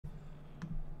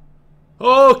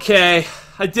Okay,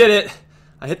 I did it.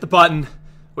 I hit the button.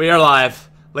 We are live,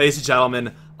 ladies and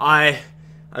gentlemen. I'm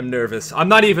nervous. I'm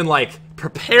not even like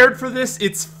prepared for this.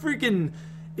 It's freaking.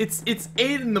 It's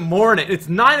 8 in the morning. It's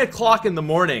 9 o'clock in the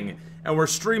morning, and we're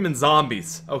streaming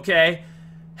zombies. Okay.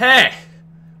 Hey,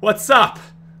 what's up?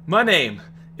 My name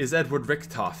is Edward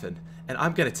Richtofen, and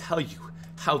I'm gonna tell you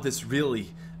how this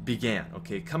really began.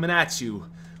 Okay, coming at you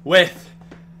with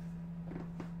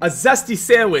a zesty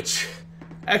sandwich.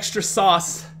 Extra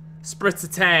sauce, spritz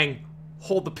of tang,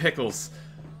 hold the pickles.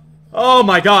 Oh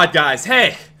my god, guys.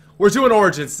 Hey, we're doing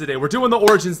Origins today. We're doing the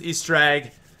Origins Easter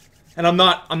egg. And I'm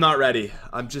not ready.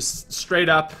 I'm just straight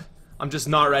up, I'm just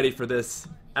not ready for this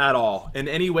at all. In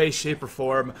any way, shape, or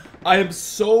form. I am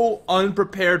so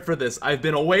unprepared for this. I've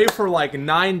been away for like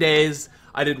 9 days.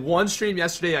 I did one stream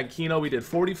yesterday on Kino. We did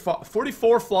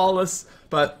 44 flawless,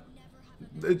 but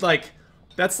like,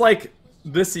 that's like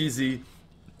this easy.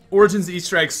 Origins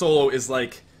Easter egg solo is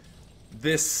like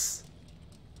this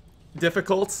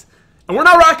difficult. And we're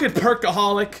not rocking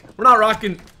Perkaholic. We're not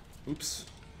rocking... Oops.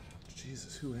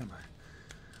 Jesus, who am I?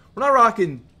 We're not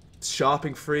rocking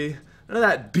shopping free. None of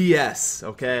that BS,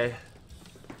 okay?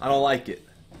 I don't like it.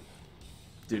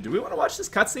 Dude, do we want to watch this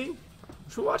cutscene?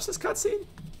 Should we watch this cutscene?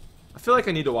 I feel like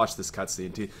I need to watch this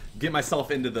cutscene to get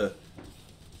myself into the...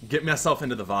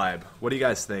 vibe. What do you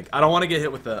guys think? I don't want to get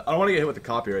hit with the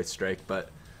copyright strike, but...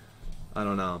 I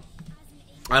don't know.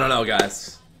 I don't know,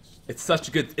 guys. It's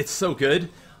so good.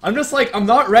 I'm just like, I'm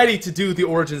not ready to do the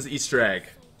Origins Easter egg.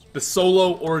 The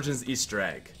solo Origins Easter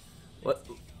egg.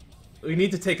 We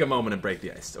need to take a moment and break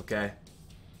the ice, okay?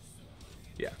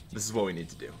 Yeah, this is what we need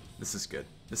to do. This is good.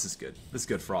 This is good. This is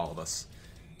good for all of us.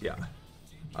 Yeah.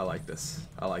 I like this.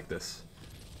 I like this.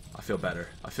 I feel better.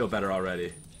 I feel better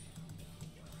already.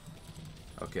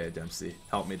 Okay, Dempsey.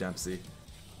 Help me, Dempsey.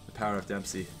 The power of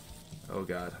Dempsey. Oh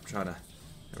god, I'm trying to...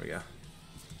 There we go.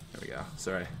 There we go.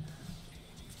 Sorry.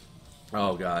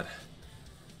 Oh god.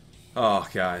 Oh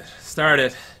god. Start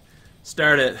it.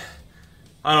 Start it.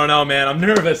 I don't know, man. I'm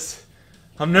nervous.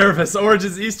 I'm nervous.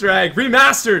 Origins Easter egg.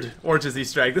 Remastered Origins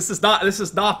Easter egg. This is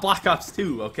not Black Ops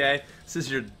 2, okay? This is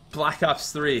your Black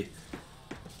Ops 3.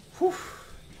 Whew.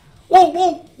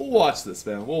 We'll watch this,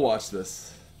 man. We'll watch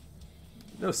this.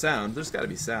 No sound. There's gotta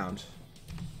be sound.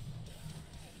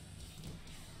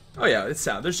 Oh yeah, it's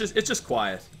sound. It's just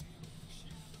quiet.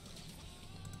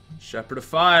 Shepherd of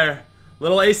Fire.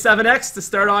 Little A7X to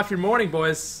start off your morning,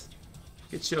 boys.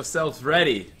 Get yourselves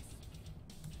ready.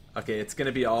 Okay, it's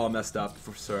gonna be all messed up.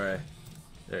 Sorry.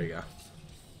 There you go.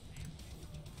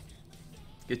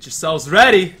 Get yourselves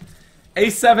ready.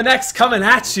 A7X coming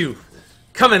at you.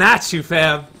 Coming at you,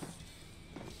 fam.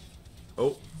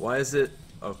 Oh, why is it?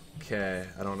 Okay,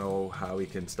 I don't know how we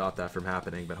can stop that from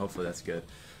happening, but hopefully that's good.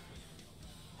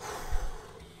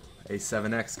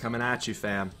 A7X coming at you,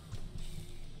 fam.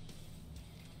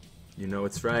 You know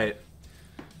it's right.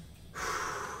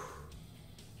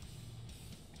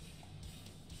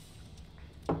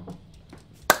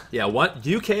 Yeah, what?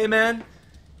 UK, man?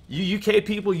 You UK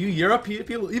people, you Europe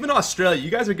people, even Australia, you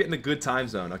guys are getting a good time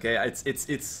zone, okay?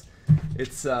 It's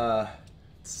I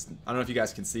don't know if you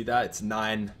guys can see that. It's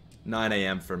 9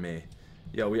 a.m. for me.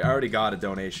 Yo, we already got a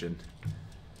donation.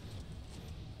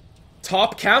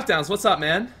 Top countdowns, what's up,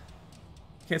 man?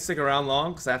 Can't stick around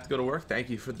long because I have to go to work. Thank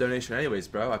you for the donation anyways,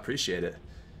 bro. I appreciate it.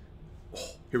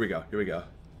 Oh, here we go. Here we go.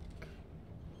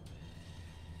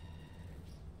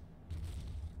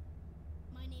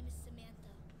 My name is Samantha.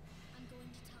 I'm going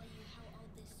to tell you how all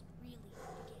this really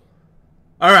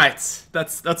began. Alright.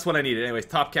 That's what I needed. Anyways,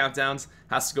 top countdowns.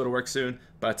 Has to go to work soon.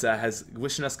 But has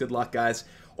wishing us good luck, guys.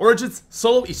 Origins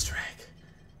solo Easter egg.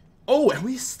 Oh, and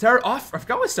we start off... I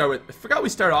forgot we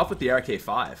started off with the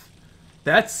RK5.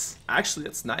 That's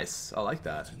nice. I like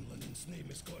that.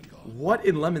 What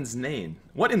in Lemon's name?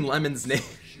 What in Lemon's name?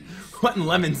 What in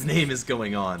Lemon's name is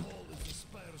going on?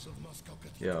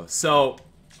 Yo, so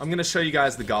I'm gonna show you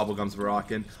guys the gobblegums we're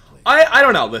rocking. I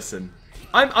don't know. Listen,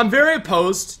 I'm very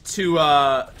opposed to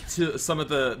some of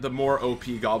the more OP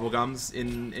gobblegums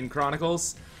in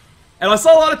Chronicles. And I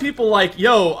saw a lot of people like,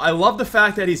 yo, I love the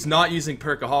fact that he's not using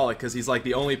Perkaholic because he's like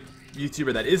the only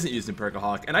YouTuber that isn't using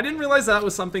Perkaholic, and I didn't realize that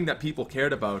was something that people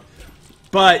cared about.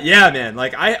 But yeah, man,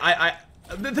 like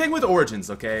the thing with Origins,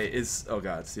 okay, is, oh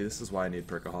god, see, this is why I need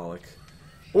Perkaholic.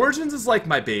 Origins is like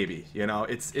my baby, you know.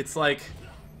 It's just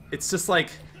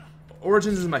like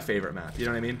Origins is my favorite map, you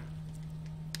know what I mean?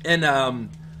 And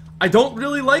I don't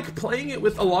really like playing it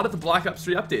with a lot of the Black Ops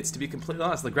 3 updates, to be completely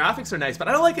honest. The graphics are nice, but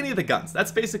I don't like any of the guns.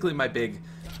 That's basically my big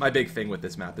thing with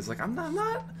this map. Is like I'm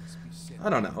not. I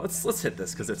don't know. Let's hit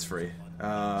this because it's free.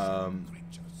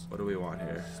 What do we want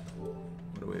here?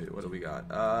 What what do we got?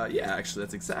 Yeah, actually,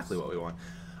 that's exactly what we want.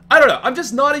 I don't know. I'm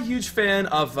just not a huge fan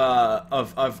of like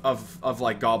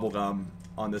Gobblegum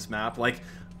on this map. Like,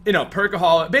 you know,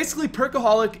 Perkaholic. Basically,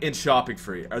 Perkaholic and Shopping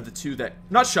Free are the two that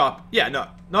not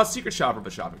Secret Shopper,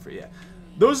 but Shopping Free. Yeah,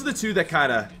 those are the two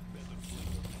that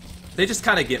they just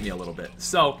kind of get me a little bit.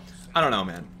 So I don't know,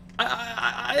 man.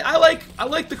 I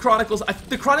like the Chronicles.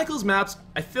 The Chronicles maps,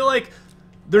 I feel like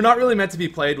they're not really meant to be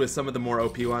played with some of the more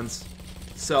OP ones.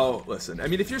 So listen, I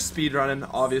mean, if you're speedrunning,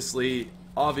 obviously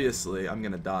I'm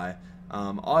gonna die.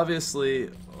 Obviously,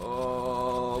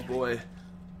 oh boy,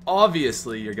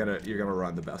 obviously you're gonna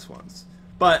run the best ones.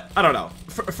 But I don't know.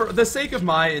 For the sake of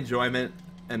my enjoyment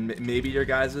and maybe your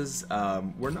guys's,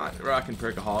 we're not rocking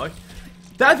Perkaholic.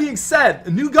 That being said, a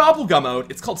new Gobblegum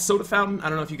out. It's called Soda Fountain. I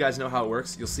don't know if you guys know how it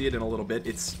works. You'll see it in a little bit.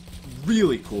 It's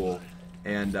really cool,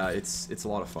 and it's a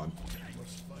lot of fun.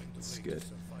 It's good.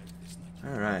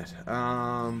 All right.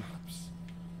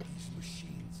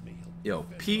 Yo,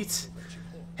 Pete.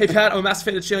 Hey Pat, I'm a massive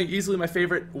fan of the channel. Easily my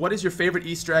favorite. What is your favorite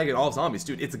Easter egg in all of Zombies,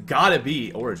 dude? It's gotta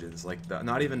be Origins. Like,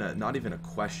 not even a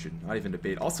question, not even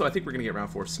debate. Also, I think we're gonna get round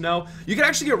 4 snow. You can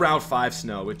actually get round 5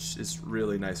 snow, which is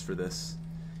really nice for this.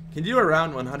 Can you do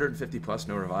around 150 plus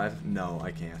no revive? No,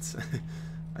 I can't.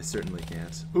 I certainly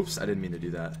can't. Oops, I didn't mean to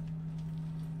do that.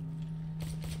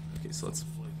 Okay, so let's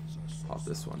pop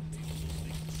this one.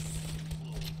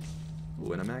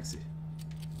 Ooh, and a maxi.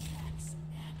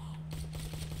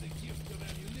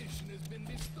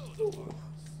 Ooh.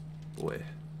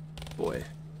 Boy.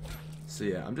 So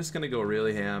yeah, I'm just gonna go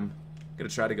really ham. Gonna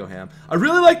try to go ham. I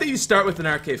really like that you start with an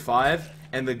RK5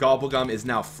 and the Gobblegum is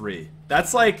now free.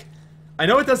 That's like, I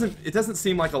know it doesn't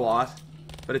seem like a lot,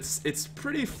 but it's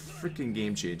pretty freaking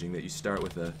game changing that you start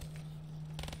with a.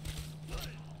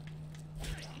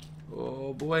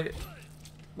 Oh boy.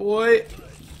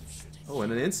 Oh,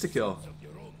 and an insta kill.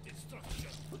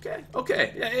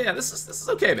 Okay. Yeah. This is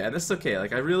okay, man. This is okay.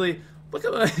 Like, I really look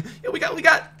at we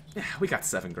got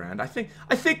 7 grand. I think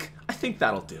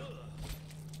that'll do.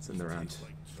 It's in the round.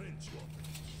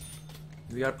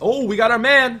 We got our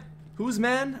man. Whose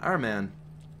man? Our man.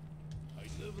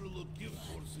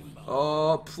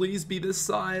 Oh, please be this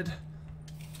side.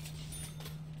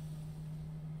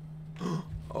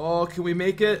 Oh, can we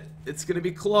make it? It's gonna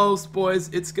be close, boys.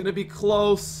 It's gonna be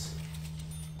close.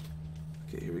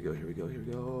 Okay, here we go.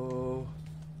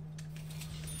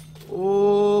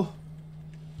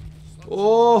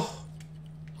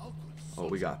 Oh,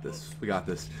 we got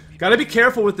this. Gotta be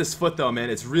careful with this foot, though, man.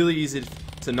 It's really easy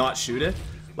to not shoot it.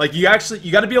 Like, you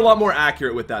gotta be a lot more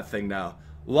accurate with that thing now.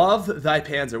 Love thy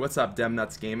Panzer. What's up,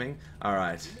 Demnuts Gaming?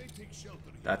 Alright.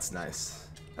 That's nice.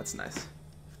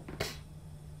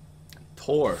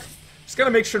 Tor. Just gotta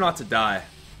make sure not to die.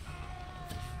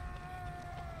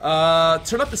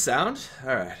 Turn up the sound?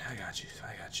 Alright, I got you.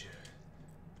 There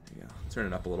you go. Turn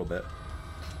it up a little bit.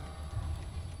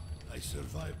 I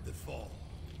survived the fall.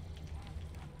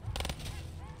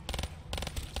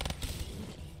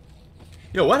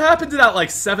 Yo, what happened to that, like,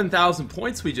 7,000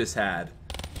 points we just had?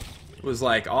 It was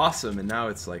like awesome, and now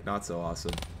it's like not so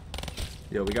awesome.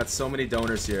 Yo, we got so many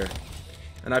donors here,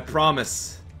 and I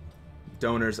promise,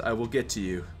 donors, I will get to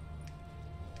you.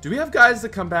 Do we have guys that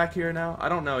come back here now? I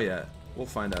don't know yet. We'll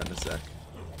find out in a sec.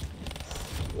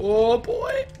 Oh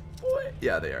boy.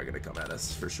 Yeah, they are gonna come at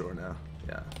us for sure now.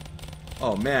 Yeah.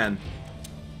 Oh man.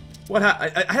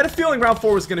 I had a feeling round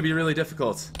 4 was gonna be really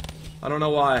difficult. I don't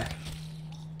know why.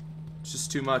 It's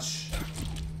just too much.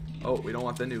 Oh, we don't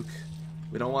want the nuke.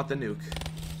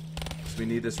 So we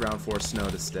need this round 4 snow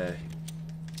to stay.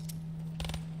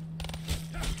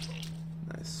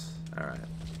 Nice. Alright.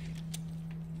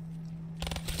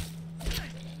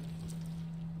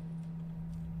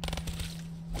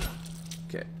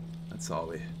 Okay. That's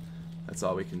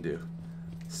all we can do.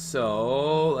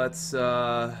 So let's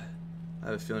I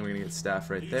have a feeling we're gonna get staff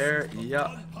right there.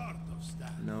 Yup.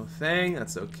 No thing,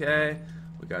 that's okay.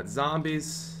 We got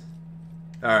zombies.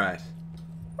 Alright.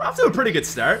 We're off to a pretty good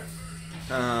start.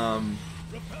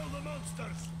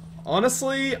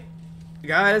 Honestly,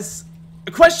 guys,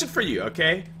 a question for you,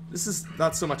 okay? This is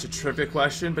not so much a trivia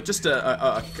question, but just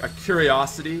a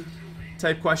curiosity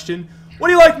type question. What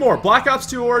do you like more, Black Ops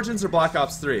 2 Origins or Black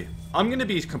Ops 3? I'm gonna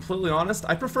be completely honest,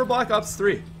 I prefer Black Ops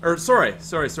 3. Or, sorry.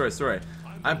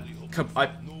 I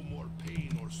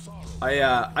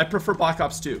prefer Black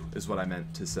Ops 2, is what I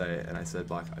meant to say, and I said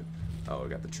oh, I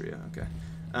got the trio, okay.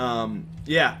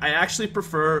 Yeah, I actually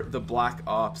prefer the Black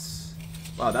Ops.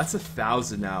 Wow, that's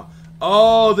 1,000 now.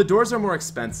 Oh, the doors are more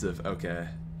expensive. Okay,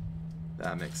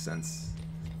 that makes sense.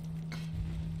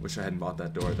 Wish I hadn't bought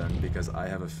that door then, because I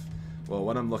have well,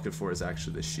 what I'm looking for is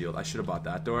actually the shield. I should have bought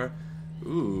that door.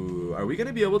 Ooh, are we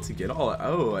gonna be able to get all?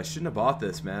 Oh, I shouldn't have bought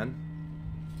this, man.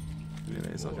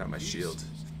 Anyways, I'll grab my shield.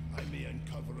 I may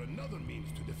uncover another means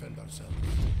to defend ourselves.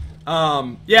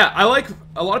 Yeah, I like,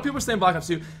 a lot of people are saying Black Ops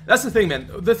 2. That's the thing, man.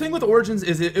 The thing with Origins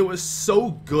is it was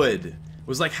so good. It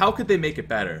was like, how could they make it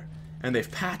better? And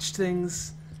they've patched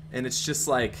things, and it's just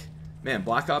like, man,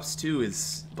 Black Ops 2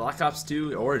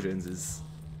 Origins is,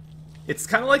 it's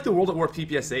kind of like the World at War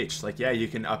PPSH. Like, yeah, you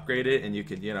can upgrade it and you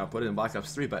can, you know, put it in Black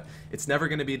Ops 3, but it's never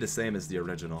going to be the same as the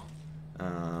original.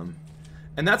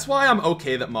 And that's why I'm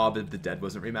okay that Mob of the Dead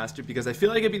wasn't remastered, because I feel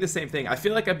like it'd be the same thing. I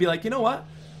feel like I'd be like, you know what?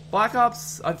 Black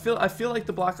Ops, I feel like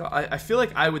the Black Ops, I feel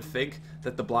like I would think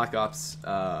that the Black Ops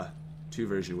 2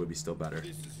 version would be still better.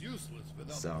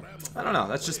 So, I don't know.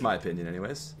 That's just my opinion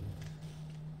anyways.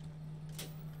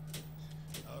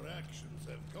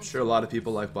 I'm sure a lot of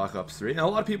people like Black Ops 3, and a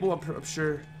lot of people, I'm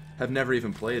sure, have never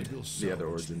even played the other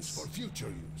Origins.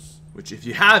 Which, if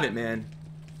you haven't, man,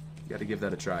 you gotta give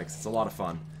that a try, because it's a lot of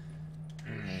fun.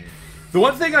 The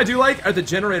one thing I do like are the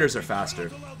generators are faster.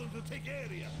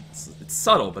 It's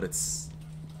subtle, but it's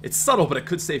subtle, but it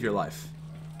could save your life.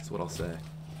 That's what I'll say.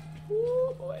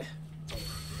 Ooh, boy.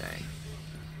 Dang.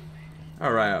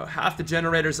 Alright, half the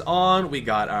generators on. We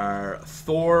got our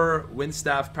Thor wind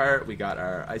staff part. We got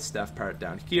our ice staff part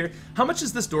down here. How much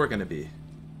is this door gonna be?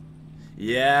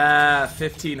 Yeah,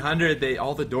 1,500.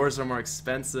 All the doors are more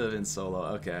expensive in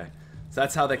solo. Okay. So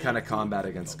that's how they kind of combat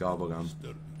against Gobblegum.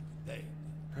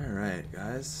 Alright,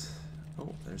 guys.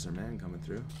 Oh, there's our man coming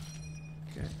through.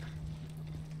 Okay.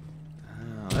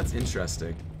 Oh, that's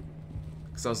interesting.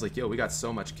 Because I was like, yo, we got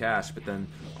so much cash, but then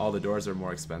all the doors are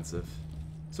more expensive.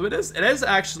 So it is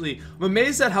actually, I'm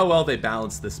amazed at how well they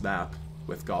balanced this map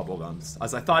with Gobblegums,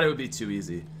 as I thought it would be too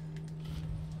easy.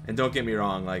 And don't get me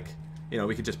wrong, like, you know,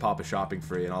 we could just pop a shopping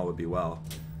free and all would be well.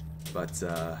 But,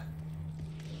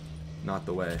 not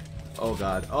the way. Oh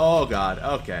god,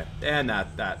 okay. And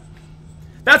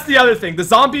that's the other thing. The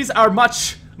zombies are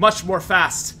much more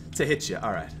fast to hit you.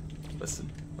 Alright, listen.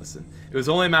 It was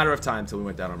only a matter of time till we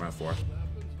went down on round 4.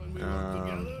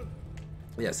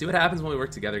 Yeah, see what happens when we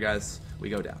work together, guys? We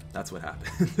go down. That's what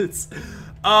happens.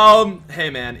 Hey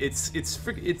man,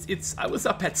 I was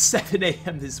up at 7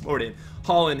 a.m. this morning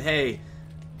hauling hay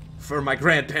for my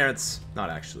grandparents. Not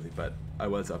actually, but I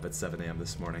was up at 7 a.m.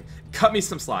 this morning. Cut me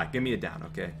some slack. Give me a down,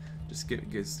 okay? Just give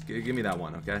me that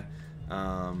one, okay?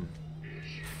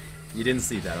 You didn't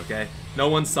see that, okay? No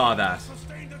one saw that.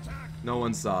 No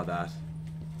one saw that.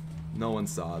 No one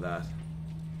saw that.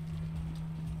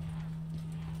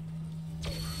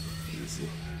 Easy.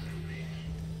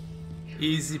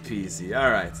 Easy peasy.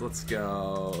 Alright, so let's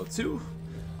go 2.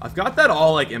 I've got that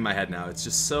all like in my head now. It's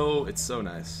just so, it's so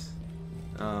nice.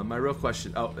 My real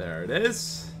question, oh, there it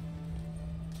is.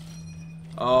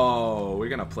 Oh, we're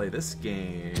gonna play this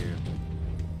game.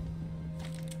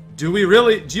 Do you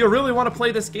really want to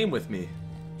play this game with me,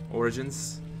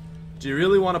 Origins? Do you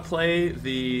really want to play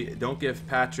the don't give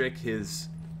Patrick his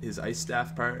ice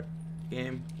staff part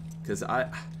game? Because I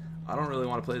don't really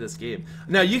want to play this game.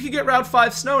 Now, you can get round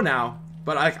 5 snow now,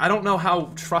 but I don't know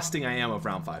how trusting I am of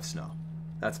round 5 snow.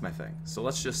 That's my thing. So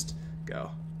let's just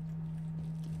go.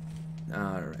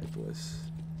 Alright, boys.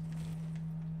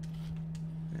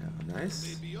 Yeah,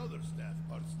 nice.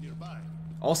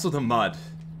 Also the mud.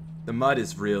 The mud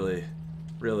is really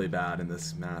bad in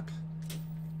this map.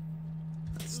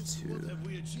 That's 2.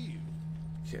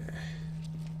 Okay.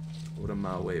 Out of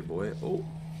my way, boy.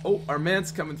 Oh, our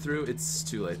man's coming through. It's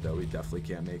too late, though. We definitely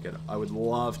can't make it. I would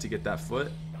love to get that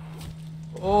foot.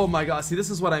 Oh, my God. See, this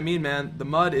is what I mean, man. The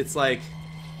mud, it's like...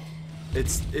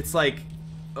 It's like...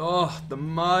 Oh, the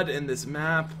mud in this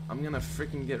map. I'm gonna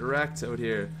freaking get wrecked out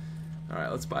here.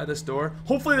 Alright, let's buy this door.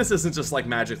 Hopefully this isn't just, like,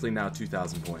 magically now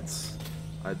 2,000 points.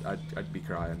 I'd be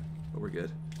crying. But we're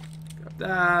good. Grab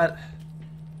that.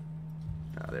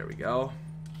 Ah, there we go.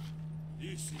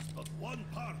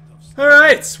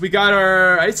 Alright, we got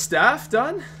our ice staff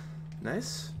done.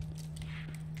 Nice.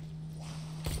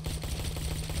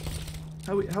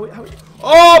 How we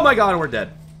oh my god, we're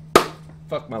dead.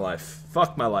 Fuck my life.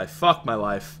 Fuck my life. Fuck my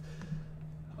life.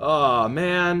 Oh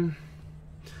man.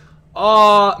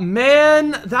 Oh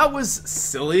man, that was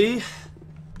silly.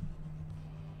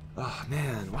 Oh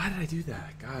man, why did I do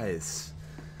that? Guys,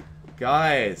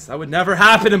 that would never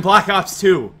happen in Black Ops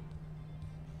 2.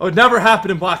 That would never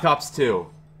happen in Black Ops 2.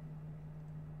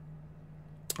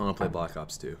 I want to play Black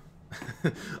Ops 2.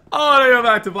 I want to go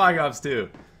back to Black Ops 2.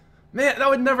 Man, that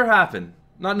would never happen.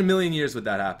 Not in a million years would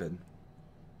that happen.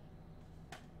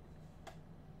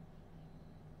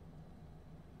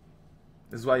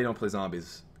 This is why you don't play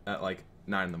zombies at like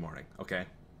 9 in the morning, okay?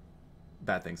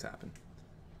 Bad things happen.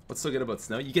 What's so good about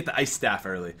snow? You get the ice staff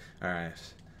early. Alright.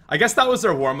 I guess that was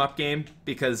their warm-up game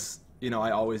because, you know,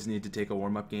 I always need to take a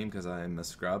warm-up game because I'm a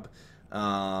scrub.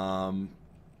 You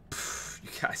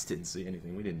guys didn't see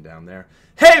anything. We didn't down there.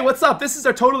 Hey, what's up? This is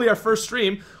totally our first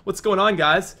stream. What's going on,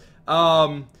 guys?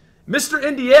 Mr.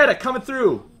 Indiana coming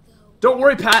through. Don't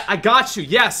worry, Pat. I got you.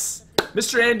 Yes.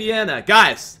 Mr. Indiana.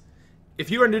 Guys,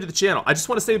 if you are new to the channel, I just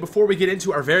want to say before we get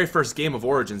into our very first game of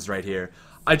Origins right here,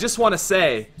 I just want to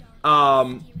say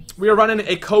we are running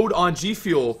a code on G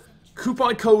Fuel.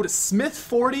 Coupon code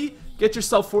SMITH40. Get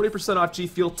yourself 40% off G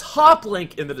Fuel. Top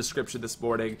link in the description this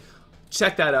morning.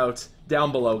 Check that out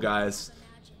down below, guys.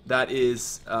 That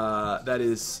is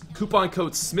coupon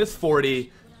code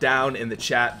SMITH40 down in the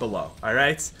chat below. All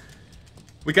right.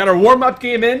 We got our warm-up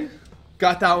game in.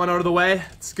 Got that one out of the way.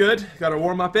 It's good. Got our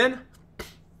warm-up in.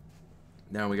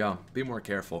 There we go. Be more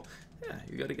careful. Yeah,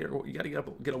 you gotta get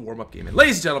a warm-up game in.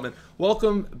 Ladies and gentlemen,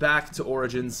 welcome back to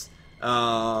Origins. Shout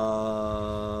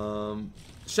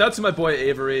out to my boy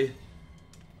Avery.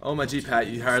 Oh my G Pat,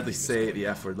 you hardly say the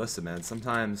F word. Listen, man,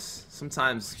 sometimes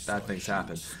bad things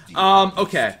happen.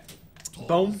 Okay.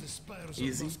 Boom.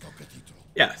 Easy.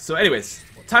 Yeah, so anyways,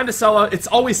 time to sell out. It's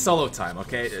always solo time,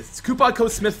 okay? It's coupon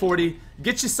code SMITH40.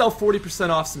 Get yourself 40%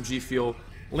 off some G Fuel.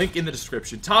 Link in the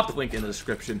description. Top link in the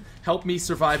description. Help me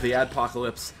survive the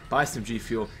adpocalypse. Buy some G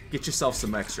Fuel. Get yourself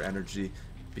some extra energy.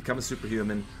 Become a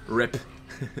superhuman. RIP.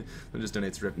 I'm just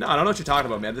donates RIP. No, I don't know what you're talking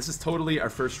about, man. This is totally our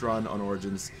first run on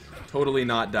Origins. Totally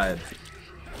not dead.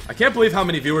 I can't believe how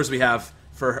many viewers we have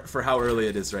for how early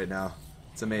it is right now.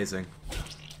 It's amazing.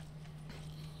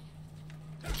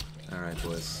 Alright,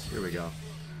 boys. Here we go.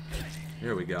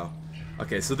 Here we go.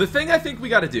 Okay, so the thing I think we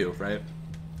gotta do, right,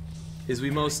 is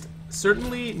we most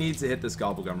certainly need to hit this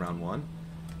Gobblegum round 1.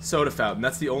 Soda Fountain.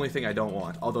 That's the only thing I don't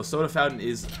want. Although Soda Fountain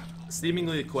is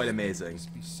seemingly quite amazing.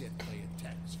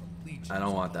 I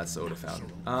don't want that Soda Fountain.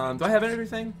 Do I have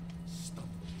everything?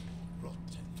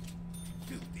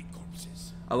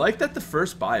 I like that the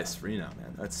first buy is free now,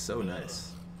 man. That's so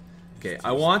nice. Okay,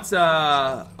 I want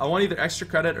either extra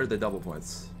credit or the double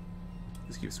points.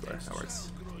 Just keep square. That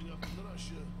works.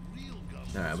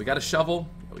 Alright, we got a shovel.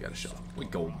 Oh, we got a shovel. We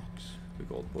gold. We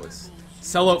gold, boys.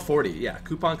 Sellout 40. Yeah,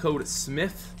 coupon code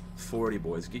SMITH40,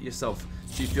 boys. Get yourself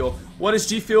G Fuel. What is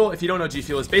G Fuel? If you don't know G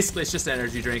Fuel, it's basically it's just an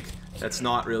energy drink that's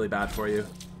not really bad for you.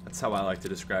 That's how I like to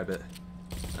describe it.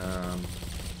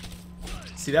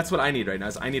 See, that's what I need right now.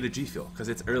 Is I need a G Fuel because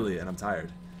it's early and I'm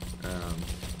tired.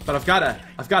 But I've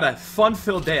got a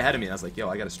fun-filled day ahead of me. And I was like, yo,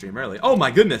 I got to stream early. Oh my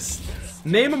goodness!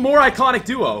 Name a more iconic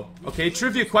duo. Okay,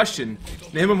 trivia question.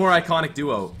 Name a more iconic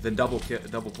duo than double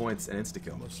points and insta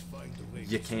kill.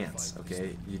 You can't.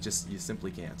 Okay, you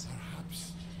simply can't.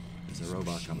 There's a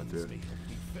robot coming through.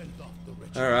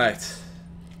 All right.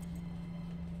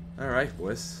 All right,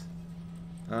 boys.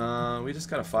 We just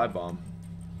got a 5-bomb.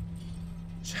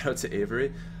 Shout out to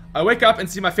Avery. I wake up and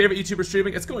see my favorite YouTuber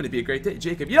streaming. It's going to be a great day.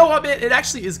 Jacob, you know what, man? It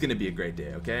actually is going to be a great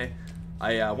day, okay?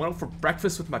 I went out for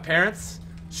breakfast with my parents,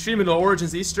 streaming the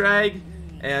Origins Easter egg,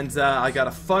 and I got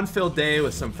a fun-filled day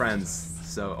with some friends.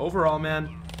 So overall, man,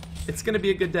 it's going to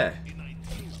be a good day.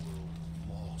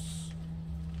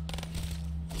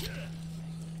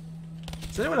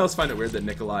 Does anyone else find it weird that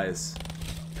Nikolai is...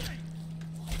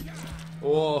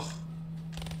 Oh.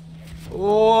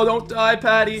 Oh, don't die,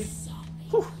 Patty.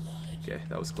 Whew. Okay,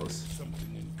 that was close.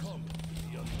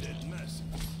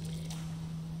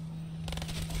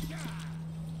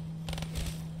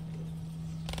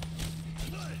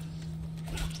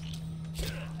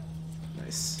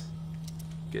 Nice.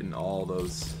 Getting all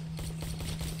those...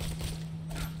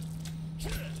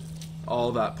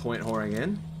 all that point whoring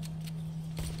in.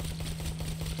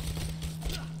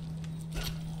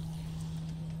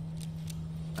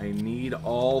 I need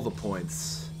all the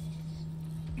points.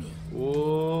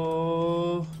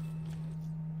 Whoa.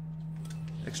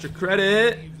 Extra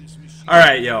credit.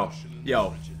 Alright, yo.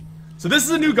 So this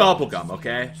is a new Gobblegum,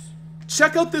 okay?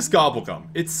 Check out this Gobblegum.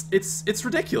 It's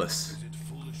ridiculous.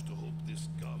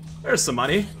 There's some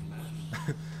money.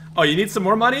 Oh, you need some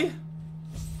more money?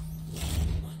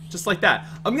 Just like that.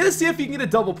 I'm gonna see if you can get a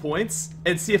double points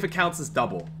and see if it counts as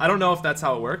double. I don't know if that's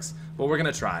how it works, but we're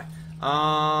gonna try.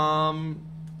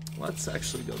 Let's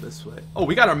actually go this way. Oh,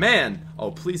 we got our man. Oh,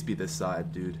 please be this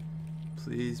side, dude.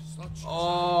 Please.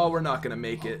 Oh, we're not gonna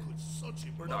make it.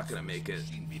 We're not gonna make it.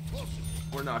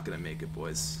 We're not gonna make it,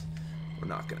 boys. We're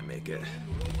not gonna make it.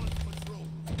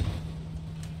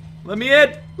 Let me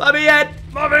in! Let me in!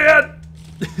 Let me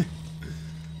in!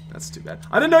 That's too bad.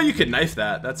 I didn't know you could knife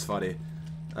that. That's funny.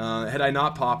 Had I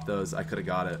not popped those, I could have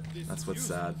got it. That's what's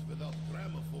sad.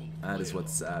 That is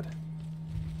what's sad.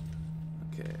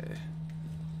 Okay.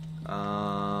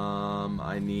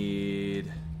 I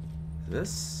need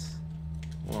this.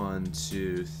 1,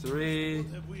 2, 3.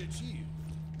 What have we achieved?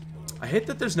 I hate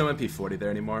that there's no MP40 there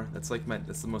anymore. That's like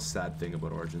that's the most sad thing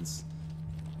about Origins.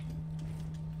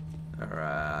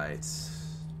 Alright.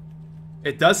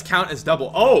 It does count as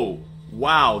double. Oh!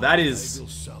 Wow, that is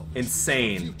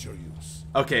insane.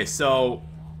 Okay, so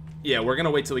yeah, we're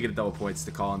gonna wait till we get a double points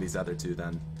to call on these other two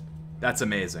then. That's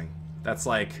amazing. That's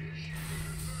like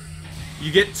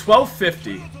you get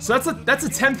 1250. So that's a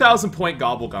 10,000 point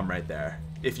gobblegum right there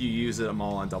if you use them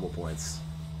all on double points.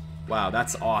 Wow,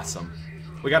 that's awesome.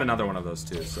 We got another one of those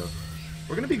too, so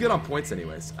we're gonna be good on points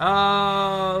anyways. You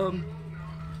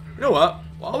know what?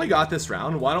 While we got this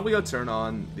round, why don't we go turn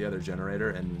on the other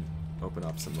generator and open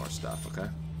up some more stuff, okay?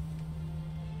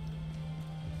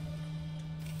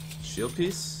 Shield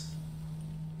piece?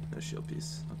 No shield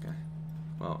piece. Okay.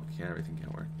 Well, everything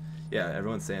can't work. Yeah,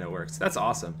 everyone's saying it works. That's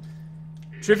awesome.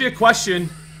 Trivia question.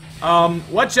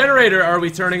 What generator are we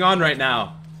turning on right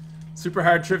now? Super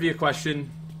hard trivia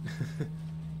question.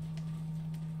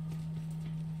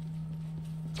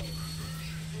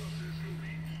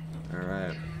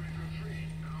 Alright.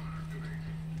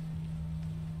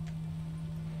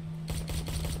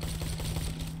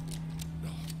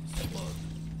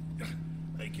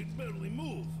 I can barely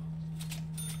move.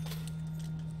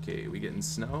 Okay, we getting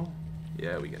snow?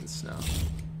 Yeah, we getting snow.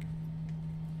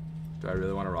 Do I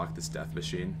really want to rock this death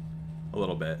machine? A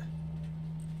little bit.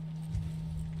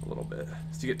 A little bit.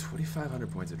 So you get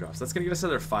 2,500 points of drops. That's gonna give us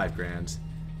another 5 grand.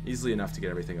 Easily enough to get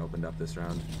everything opened up this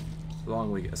round.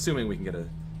 Assuming we can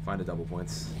find a double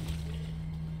points.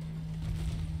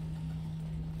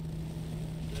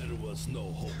 There was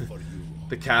no hope for you.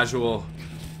 The casual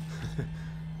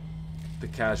the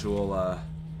casual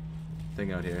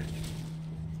thing out here.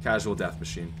 Casual death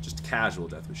machine. Just casual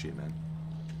death machine, man.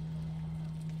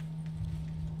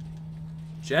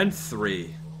 Gen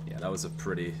 3. Yeah, that was a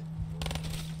pretty...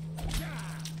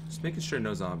 Just making sure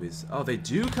no zombies. Oh, they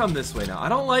do come this way now. I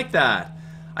don't like that.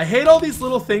 I hate all these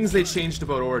little things they changed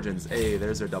about Origins. Hey,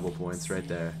 there's our double points right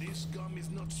there.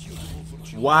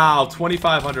 Wow,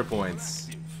 2,500 points.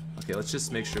 Okay, let's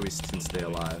just make sure we can stay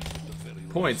alive.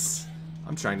 Points.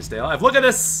 I'm trying to stay alive. Look at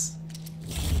this!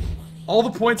 All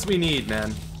the points we need,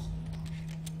 man.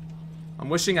 I'm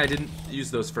wishing I didn't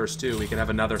use those first two. We can have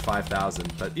another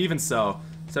 5,000. But even so,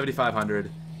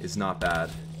 7,500 is not bad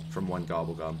from one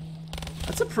gobblegum.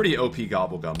 That's a pretty OP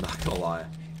gobblegum, not gonna lie.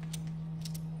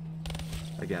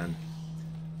 Again.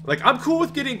 Like, I'm cool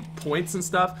with getting points and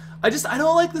stuff. I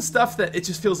don't like the stuff that it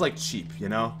just feels like cheap, you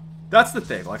know? That's the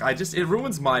thing. Like, it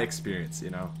ruins my experience,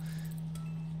 you know?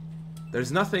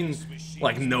 There's nothing,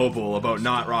 like, noble about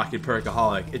not rocking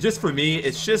Perkaholic. It just, for me,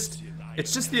 it's just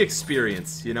the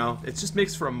experience, you know? It just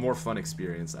makes for a more fun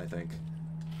experience, I think.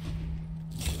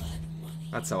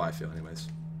 That's how I feel, anyways.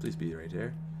 Please be right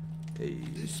here. Hey.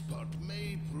 This part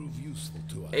may prove useful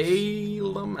to us. Hey,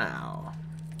 Lamau.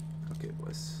 Okay,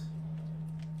 boys.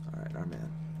 Alright, our man.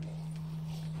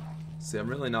 See, I'm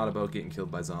really not about getting killed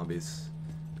by zombies.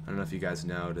 I don't know if you guys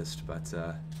noticed, but,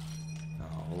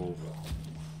 oh.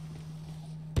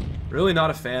 Really not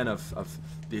a fan of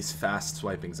these fast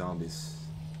swiping zombies.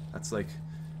 That's, like,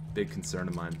 a big concern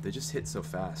of mine. They just hit so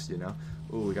fast, you know?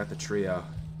 Ooh, we got the trio.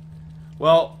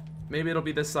 Well, maybe it'll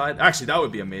be this side. Actually, that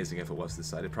would be amazing if it was this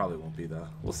side. It probably won't be, though.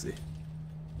 We'll see.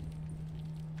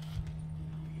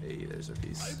 Hey, there's our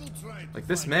piece. Like,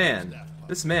 this man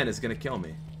is gonna kill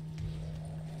me.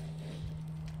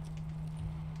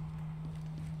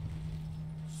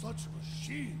 Such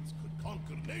machines could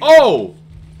conquer nature. Oh!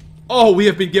 Oh, we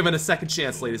have been given a second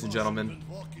chance, ladies and gentlemen.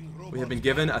 We have been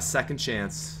given a second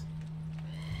chance.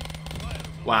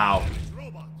 Wow.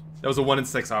 That was a 1 in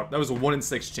 6. That was a 1 in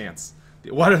 6 chance.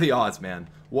 What are the odds, man?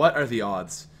 What are the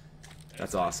odds?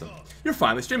 That's awesome. You're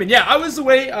finally streaming. Yeah, I was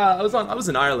away. I was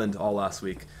in Ireland all last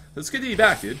week. It's good to be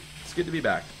back, dude. It's good to be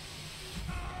back.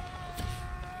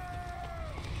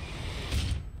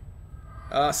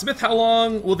 Smith, how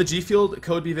long will the G Field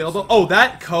code be available? Oh,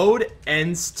 that code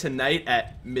ends tonight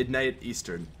at midnight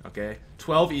Eastern. Okay,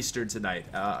 12 Eastern tonight.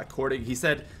 He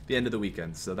said the end of the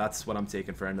weekend, so that's what I'm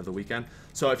taking for end of the weekend.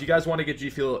 So if you guys want to get G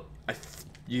Fuel,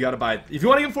 you gotta buy it. If you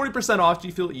want to get 40% off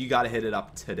G Fuel, you gotta hit it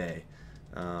up today.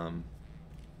 I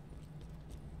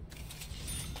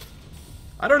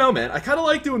don't know, man. I kind of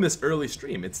like doing this early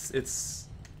stream. It's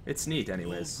neat,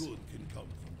 anyways.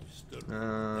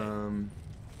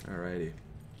 Alrighty.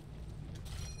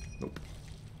 Nope.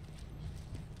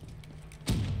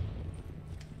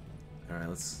 Alright,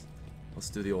 let's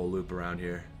do the old loop around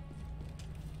here.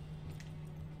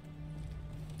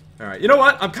 Alright, you know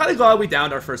what? I'm kind of glad we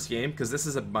downed our first game, because this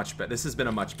has been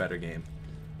a much better game.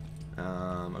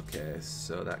 Okay,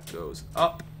 so that goes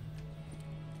up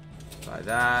by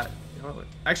that. You know what?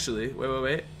 Actually,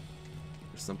 wait.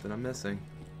 There's something I'm missing.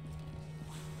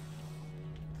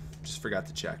 Just forgot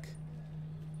to check.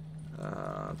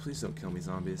 Please don't kill me,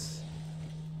 zombies.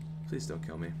 Please don't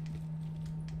kill me.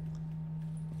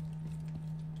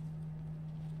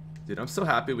 Dude, I'm so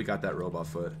happy we got that robot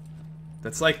foot.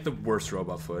 That's like the worst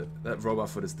robot foot. That robot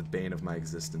foot is the bane of my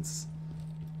existence.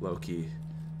 Low key.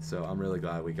 So I'm really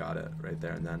glad we got it right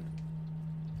there and then.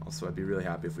 Also, I'd be really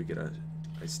happy if we get a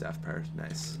staff part.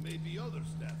 Nice.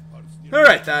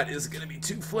 Alright, that is gonna be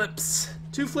 2 flips.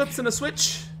 2 flips and a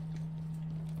switch.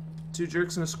 2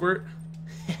 jerks and a squirt.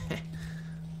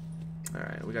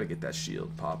 Alright, we gotta get that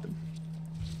shield popping.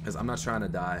 Because I'm not trying to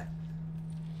die.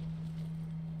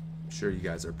 I'm sure you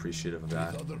guys are appreciative of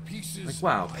that. Like,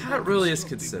 wow, Pat really is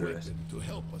considerate.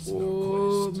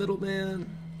 Oh, middleman.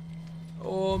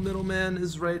 Oh, middleman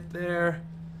is right there.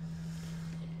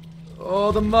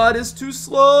 Oh, the mud is too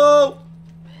slow.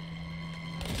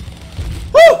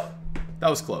 Woo! That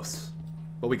was close.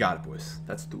 But we got it, boys.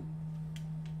 That's 2.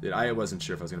 Dude, I wasn't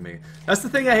sure if I was gonna make it. That's the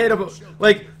thing I hate about,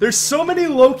 like, there's so many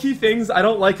low-key things I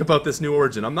don't like about this new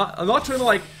Origin. I'm not trying to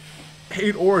like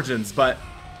hate Origins, but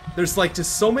there's like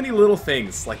just so many little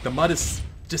things. Like the mud is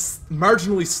just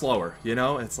marginally slower, you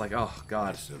know? And it's like, oh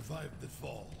god.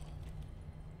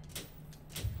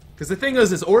 Because the thing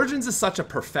is Origins is such a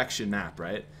perfection map,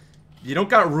 right? You don't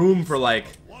got room for like,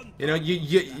 you know,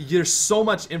 there's so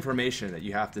much information that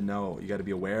you have to know, you got to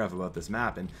be aware of about this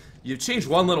map, and you change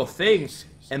one little thing,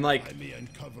 and like,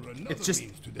 it's just,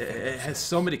 it has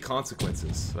so many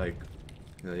consequences. Like,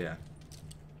 yeah.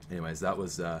 Anyways, that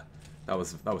was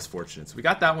fortunate. So we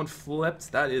got that one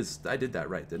flipped. That is, I did that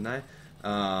right, didn't I?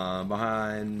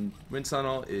 Behind Wind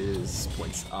Tunnel is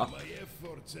points up.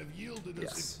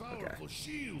 Yes.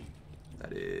 Okay.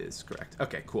 That is correct.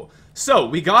 Okay, cool. So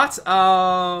we got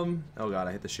oh god,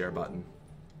 I hit the share button.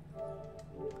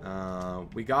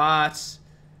 We got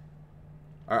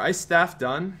our ice staff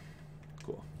done.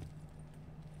 Cool.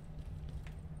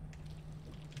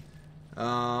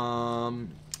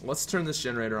 Let's turn this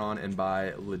generator on and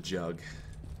buy the jug.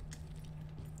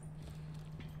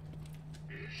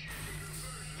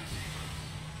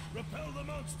 Repel the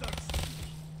monsters.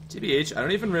 TBH, I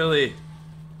don't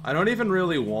even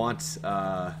really want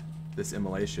this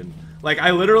immolation. Like,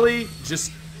 I literally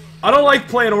just, I don't like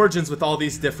playing Origins with all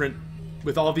these different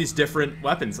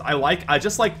weapons. I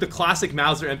just like the classic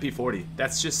Mauser MP40.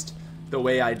 That's just the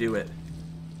way I do it.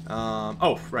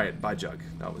 Oh, right, buy jug.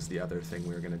 That was the other thing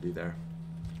we were gonna do there.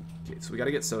 Okay, so we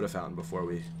gotta get soda fountain before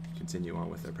we continue on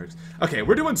with our perks. Okay,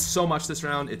 we're doing so much this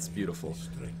round, it's beautiful.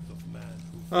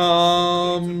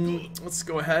 Let's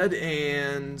go ahead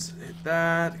and hit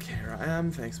that. Okay, here I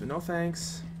am. Thanks, but no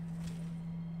thanks.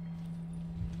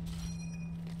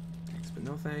 Thanks, but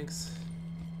no thanks.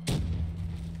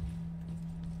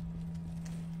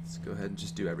 Let's go ahead and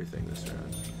just do everything this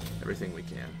round. Everything we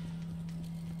can.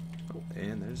 Oh,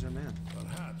 and there's our man.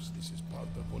 Perhaps this is part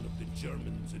of one of the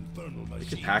Germans' infernal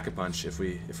machines. We could pack a punch if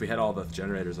we had all the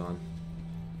generators on.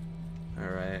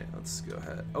 Alright, let's go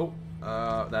ahead. Oh,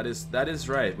 that is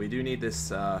right. We do need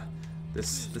this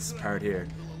this part here.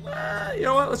 You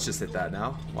know what? Let's just hit that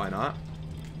now. Why not?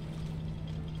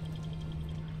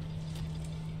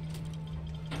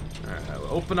 Alright,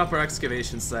 we'll open up our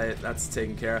excavation site. That's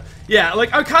taken care of. Yeah,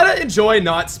 like, I kind of enjoy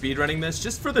not speedrunning this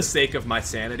just for the sake of my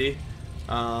sanity.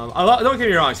 Don't get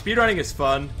me wrong, speedrunning is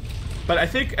fun. But I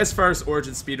think as far as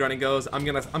Origin speedrunning goes, I'm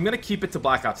gonna keep it to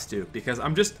Black Ops 2 because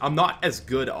I'm not as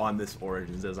good on this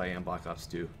Origins as I am Black Ops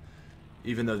 2.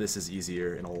 Even though this is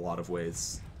easier in a lot of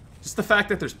ways. Just the fact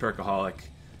that there's Perkaholic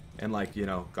and, like, you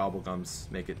know, Gobblegums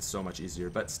make it so much easier,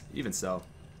 but even so.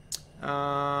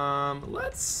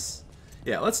 Let's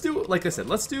do, like I said,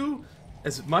 let's do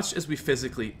as much as we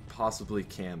physically possibly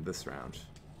can this round.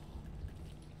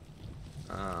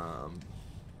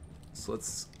 So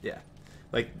let's, yeah.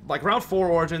 Like round 4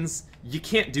 Origins, you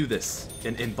can't do this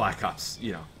in Black Ops,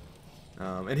 you know.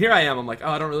 And here I am, I'm like, oh,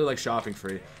 I don't really like shopping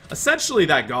free. Essentially,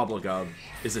 that Gobblegum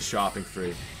is a shopping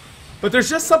free. But there's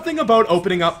just something about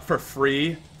opening up for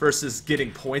free versus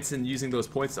getting points and using those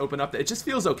points to open up. It just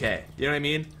feels okay. You know what I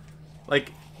mean?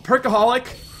 Like, Perkaholic,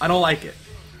 I don't like it.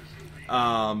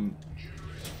 God.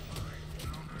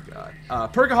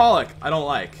 Perkaholic, I don't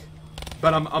like.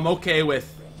 But I'm okay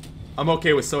with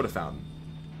Soda Fountain.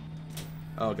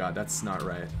 Oh god, that's not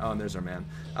right. Oh, and there's our man.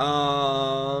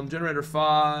 Generator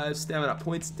 5, stamina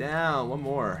points down. One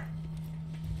more.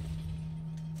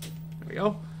 There we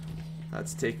go.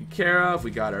 That's taken care of. We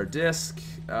got our disc.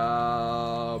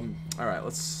 Alright,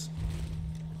 let's...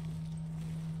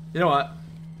 You know what?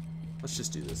 Let's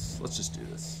just do this. Let's just do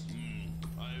this.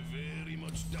 I very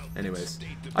much doubt Anyways,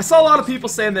 I saw a lot of people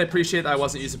saying they appreciate that I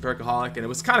wasn't using Perkaholic, and it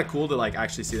was kind of cool to like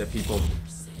actually see that people,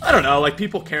 I don't know, like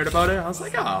people cared about it. I was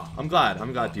like, oh, I'm glad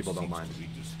people don't mind.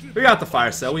 We got the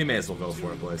fire cell. We may as well go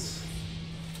for it, boys.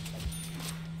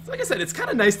 Like I said, it's kind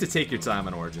of nice to take your time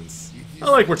on Origins.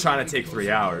 Not like we're trying to take 3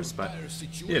 hours, but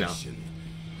you know.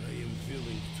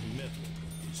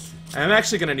 I'm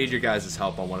actually gonna need your guys'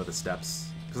 help on one of the steps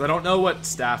because I don't know what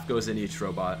staff goes in each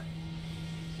robot.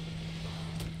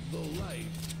 Oh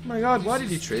my god, why did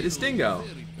he trade his dingo?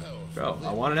 Bro,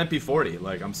 I want an MP40.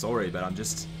 Like, I'm sorry, but I'm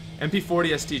just...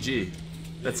 MP40 STG.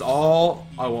 That's all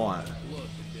I want.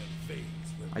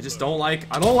 I just don't like...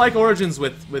 I don't like Origins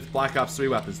with Black Ops 3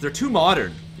 weapons. They're too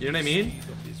modern. You know what I mean?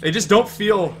 They just don't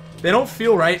feel... They don't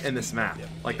feel right in this map.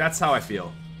 Like, that's how I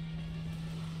feel.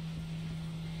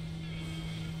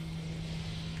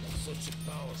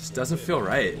 Just doesn't feel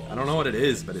right. I don't know what it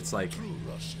is, but it's like...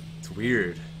 It's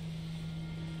weird.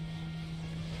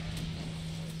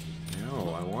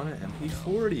 No, I want an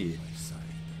MP40.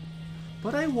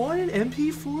 But I want an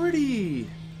MP40.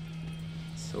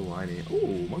 So whiny.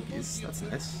 Ooh, monkeys. That's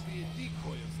nice.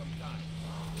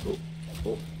 Oh,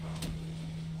 oh.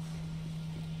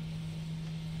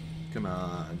 Come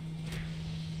on.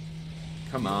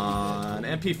 Come on.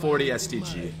 MP40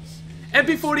 STG.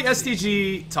 MP40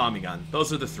 STG Tommy gun.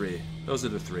 Those are the three. Those are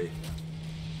the three.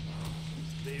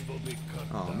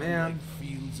 Oh man.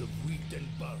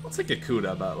 I'll take a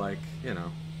Kuda, but like, you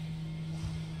know.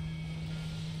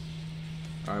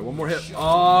 Alright, one more hit.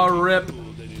 Oh, rip.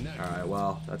 Alright,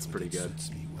 well, that's pretty good.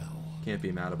 Can't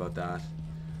be mad about that.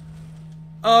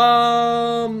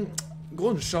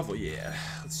 Golden Shovel, yeah.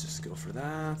 Let's just go for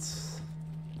that.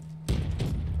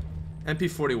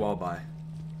 MP40 wall buy.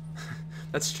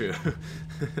 That's true.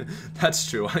 That's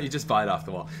true. Why don't you just buy it off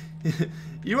the wall?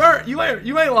 you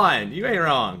ain't lying. You ain't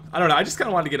wrong. I don't know. I just kind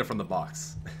of wanted to get it from the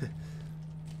box.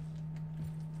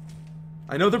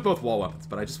 I know they're both wall weapons,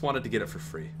 but I just wanted to get it for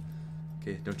free.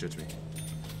 Okay, don't judge me.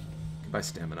 I can buy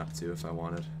stamina up too if I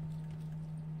wanted.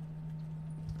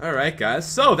 Alright, guys.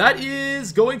 So that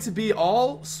is going to be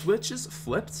all switches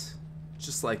flipped.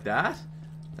 Just like that.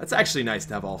 That's actually nice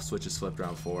to have all switches flipped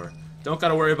round 4. Don't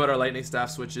gotta worry about our lightning staff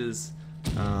switches.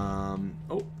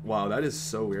 Oh, wow, that is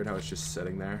so weird how it's just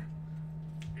sitting there.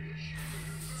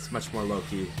 It's much more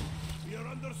low-key.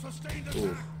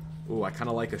 Ooh. Ooh, I kind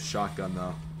of like a shotgun,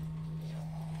 though.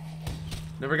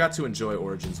 Never got to enjoy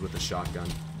Origins with a shotgun.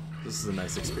 This is a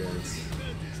nice experience.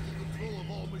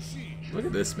 Look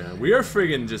at this, man. We are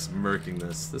friggin' just murking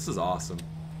this. This is awesome.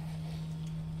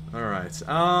 Alright,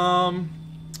 shall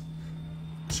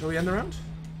we end the round?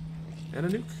 And a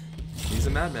nuke. He's a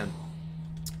madman.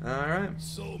 Alright.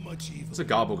 There's a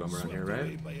gobblegum around here,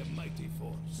 right?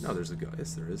 No, there's a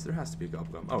yes, there is. There has to be a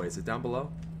gobblegum. Oh, wait, is it down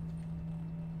below?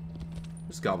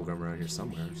 There's a gobblegum around here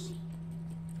somewhere.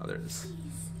 Oh, there it is.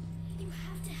 You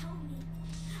have to help me.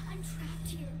 I'm trapped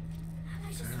here.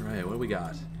 Alright, what do we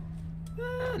got?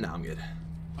 No, I'm good.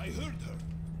 I heard her.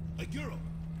 A girl.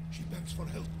 She begs for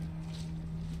help.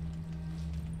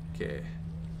 Okay.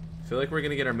 I feel like we're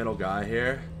gonna get our middle guy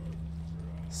here.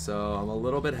 So I'm a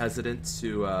little bit hesitant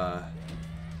to oh,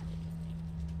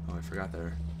 I forgot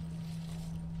there.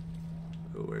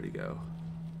 Oh, where'd he go?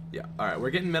 Yeah, alright, we're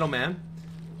getting middleman.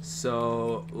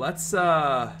 So let's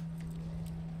alright,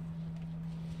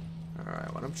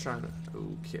 what I'm trying to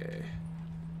okay.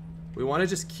 We wanna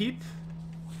just keep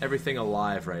everything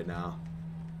alive right now.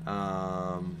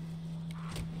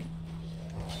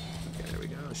 Okay, there we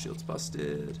go. Shield's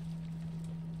busted.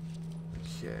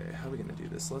 Okay, how are we gonna do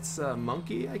this? Let's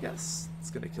monkey, I guess. It's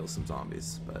gonna kill some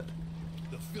zombies, but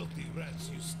the filthy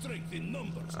rats use strength in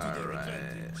numbers to their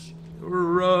advantage.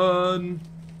 Run.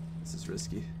 This is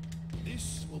risky.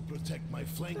 This will protect my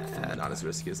flank. Not as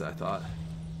risky as I thought.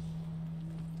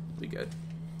 Be good.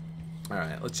 All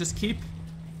right, let's just keep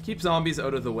zombies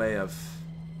out of the way of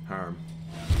harm.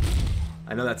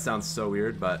 I know that sounds so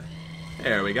weird, but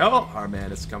there we go. Our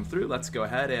man has come through. Let's go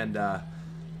ahead and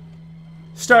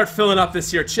start filling up this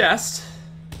here chest.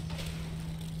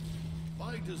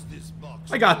 Why does this box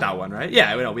I got that one, right?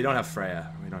 Yeah, we don't have Freya.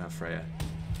 We don't have Freya.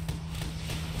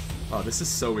 Oh, this is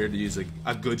so weird to use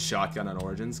a good shotgun on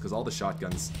Origins, because all the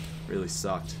shotguns really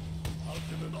sucked. How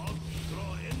can an orc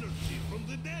draw energy from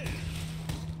the dead?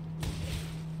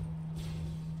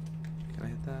 Can I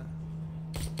hit that?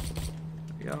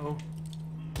 There we go.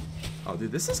 Oh,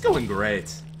 dude, this is going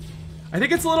great. I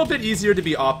think it's a little bit easier to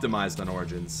be optimized on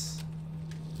Origins.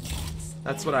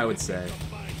 That's what I would say.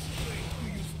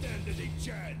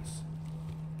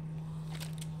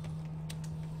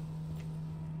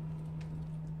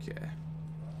 Okay.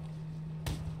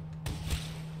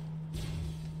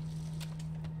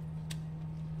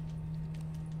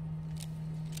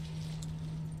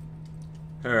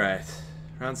 Alright.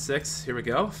 Round 6. Here we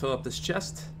go. Fill up this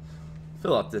chest.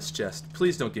 Fill up this chest.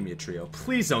 Please don't give me a trio.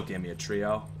 Please don't give me a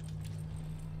trio.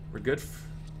 We're good.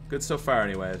 Good so far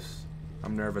anyways.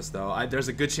 I'm nervous though. There's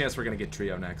a good chance we're going to get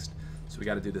trio next. So we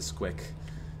got to do this quick.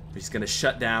 He's going to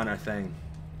shut down our thing.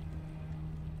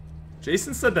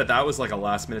 Jason said that was like a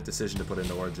last-minute decision to put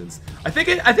into Origins. I think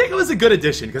it was a good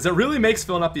addition because it really makes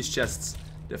filling up these chests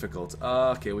difficult.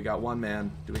 Okay, we got one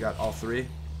man. Do we got all three?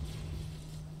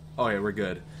 Oh yeah, we're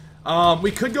good.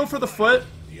 We could go for the foot,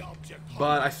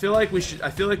 but I feel like we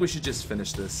should just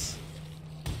finish this.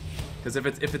 Because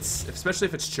especially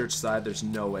if it's church side, there's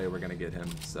no way we're gonna get him.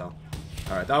 So,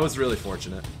 all right, that was really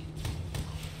fortunate.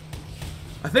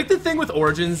 I think the thing with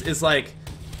Origins is like,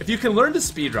 if you can learn to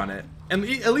speedrun it, and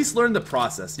at least learn the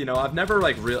process. You know, I've never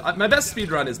like my best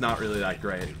speedrun is not really that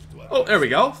great. Oh, there we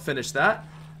go. Finish that.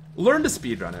 Learn to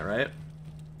speedrun it, right?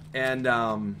 And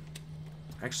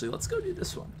actually, let's go do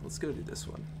this one. Let's go do this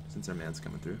one since our man's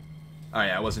coming through. Oh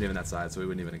yeah, I wasn't even that side, so we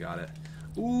wouldn't even have got it.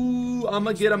 Ooh, I'm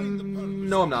gonna get him.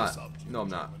 No, I'm not. No, I'm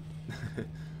not.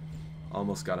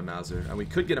 Almost got a Mauser, and we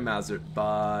could get a Mauser,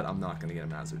 but I'm not gonna get a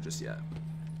Mauser just yet.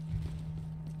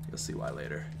 You'll see why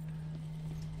later.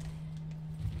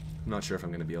 I'm not sure if I'm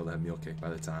going to be able to have Mule Kick by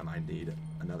the time I need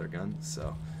another gun,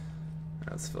 so right,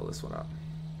 let's fill this one up.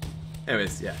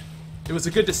 Anyways, yeah. It was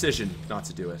a good decision not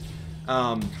to do it.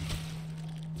 But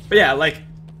yeah, like,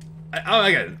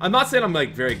 I'm not saying I'm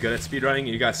like very good at speedrunning.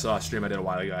 You guys saw a stream I did a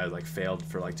while ago. I like failed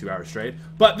for like 2 hours straight.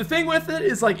 But the thing with it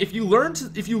is like if you learn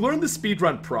the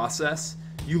speedrun process,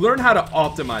 you learn how to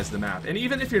optimize the map. And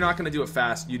even if you're not going to do it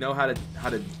fast, you know how to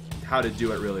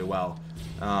do it really well.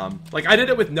 Like I did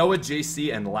it with Noah,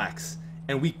 JC, and Lex,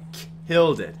 and we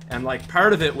killed it. And like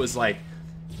part of it was like,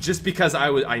 just because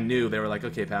I knew they were like,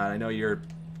 okay, Pat, I know you're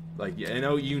like, I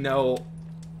know you know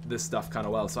this stuff kind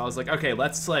of well. So I was like, okay,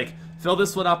 let's like fill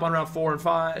this one up on round 4 and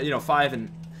 5. You know, 5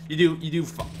 and you do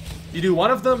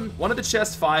one of the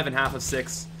chests 5 and half of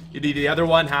 6. You do the other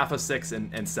one half of 6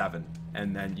 and 7,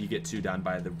 and then you get 2 done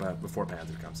before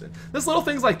Panther comes in. There's little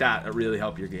things like that really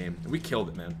help your game. And we killed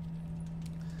it, man.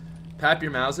 Pap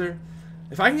your Mauser.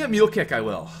 If I can get Mule Kick, I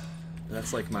will.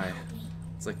 That's like my,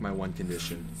 it's like my one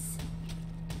condition.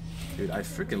 Dude, I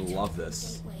freaking love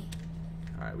this.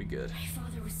 All right, we good.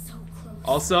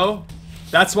 Also,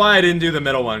 that's why I didn't do the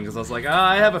middle one, because I was like,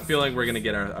 I have a feeling we're gonna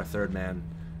get our third man,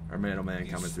 our middle man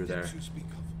coming through there.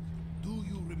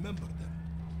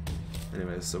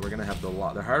 Anyways, so we're gonna have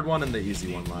the hard one and the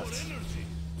easy one left.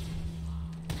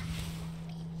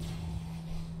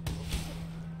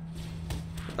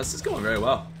 This is going very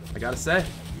well, I gotta say.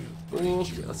 Ooh,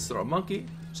 let's throw a monkey.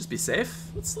 Just be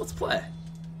safe. Let's play.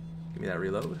 Give me that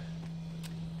reload.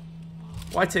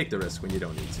 Why take the risk when you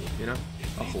don't need to, you know?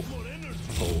 Oh,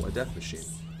 a death machine.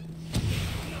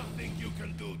 Nothing you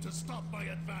can do to stop my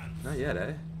advance. Not yet,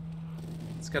 eh?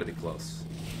 It's gotta be close.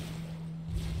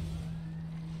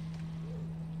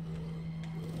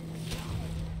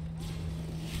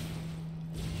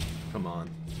 Come on.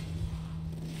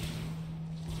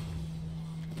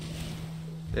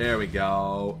 There we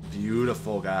go.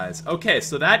 Beautiful, guys. Okay,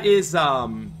 so that is, wow,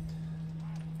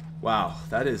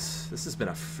 this has been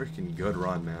a freaking good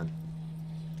run, man.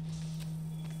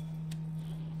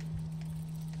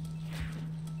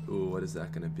 Ooh, what is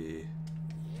that gonna be?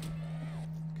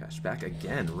 Cash back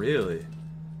again, really?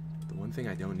 The one thing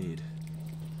I don't need.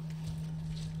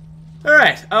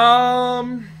 Alright,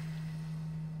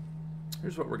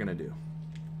 here's what we're gonna do.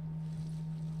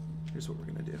 Here's what we're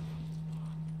gonna do.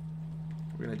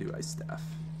 We're gonna do Ice Staff.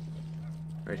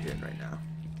 Right here and right now.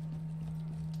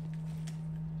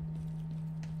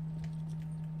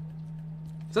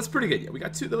 So that's pretty good. Yeah, we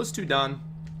got those two done.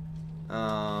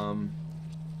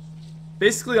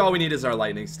 Basically all we need is our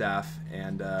lightning staff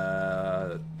and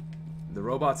the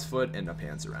robot's foot and a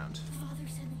pants around. Father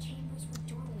said the chambers were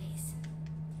doorways,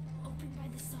 opened by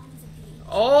the songs of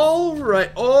the All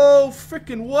right. Oh,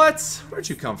 freaking what? Where'd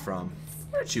you come from?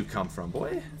 Where'd you come from,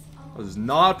 boy? I was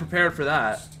not prepared for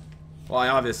that. Well,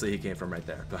 obviously he came from right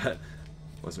there, but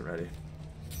wasn't ready.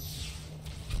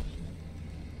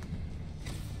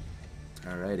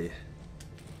 Alrighty.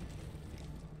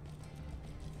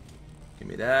 Give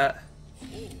me that.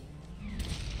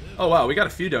 Oh wow, we got a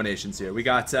few donations here. We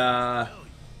got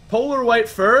Polar White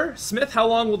Fur. Smith, how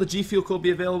long will the G Fuel code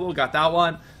be available? Got that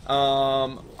one.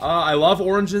 I love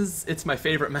Oranges. It's my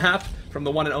favorite map from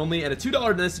the one and only. And a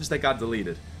 $2 message that got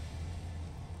deleted.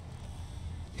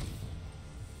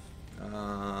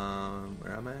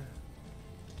 Where am I?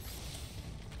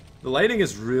 The lighting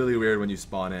is really weird when you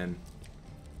spawn in.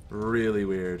 Really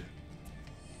weird.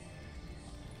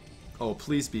 Oh,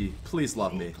 please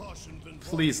love me.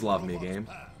 Please love me, game.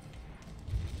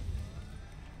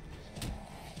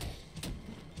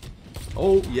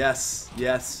 Oh, yes,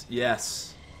 yes,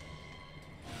 yes.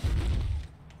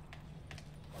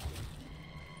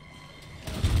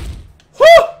 Woo!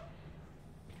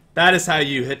 That is how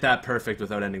you hit that perfect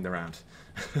without ending the round.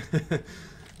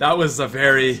 That was a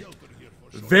very,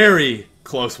 very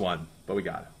close one, but we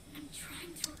got it.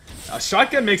 A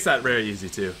shotgun makes that very easy,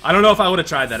 too. I don't know if I would have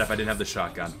tried that if I didn't have the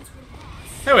shotgun.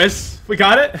 Anyways, we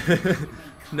got it.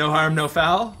 No harm, no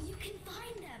foul.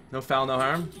 No foul, no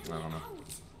harm? I don't know.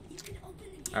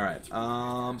 Alright,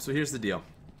 so here's the deal.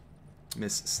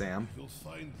 Miss Sam. You'll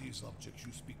find these objects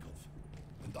you speak of,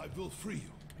 and I will free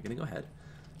you. We're gonna go ahead.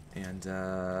 And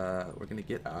we're gonna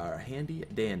get our handy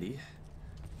dandy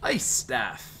ice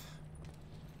staff.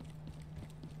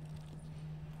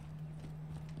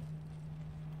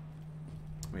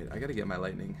 Wait, I gotta get my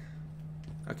lightning.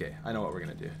 Okay, I know what we're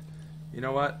gonna do. You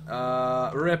know what?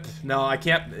 Rip. No, I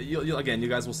can't. Again, you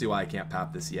guys will see why I can't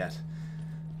pap this yet.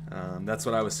 That's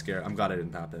what I was scared. I'm glad I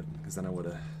didn't pap it, because then I would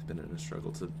have been in a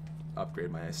struggle to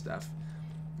upgrade my ice staff.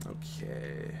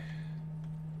 Okay.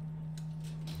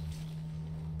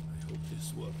 I hope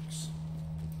this works.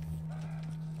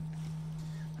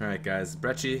 Alright, guys.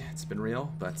 Brecci, it's been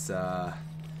real, but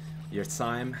your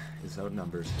time is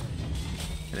outnumbered.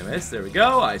 Anyways, there we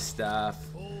go. Ice staff.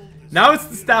 Now it's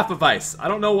the staff of ice. I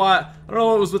don't know why. I don't know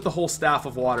what was with the whole staff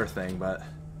of water thing, but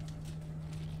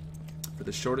for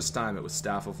the shortest time, it was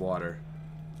staff of water.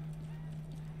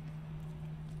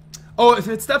 Oh, if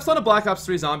it steps on a Black Ops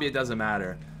 3 zombie, it doesn't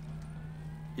matter.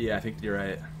 Yeah, I think you're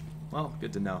right. Well,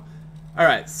 good to know. All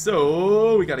right,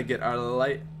 so we got to get our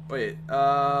light. Wait,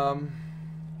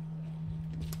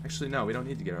 actually, no, we don't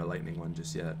need to get our lightning one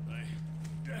just yet.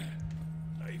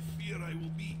 I fear I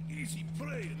will be easy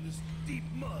prey in this deep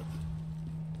mud.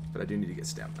 But I do need to get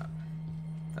stamina.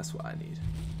 That's what I need.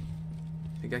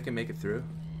 Think I can make it through?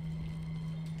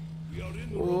 We are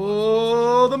in the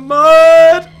Oh, the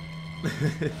mud!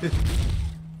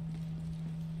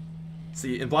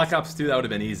 See, in Black Ops 2, that would have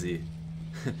been easy.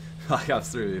 Black Ops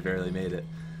 3, we barely made it.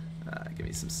 Give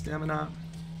me some stamina.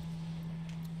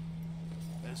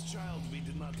 As child, we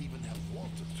did not even have water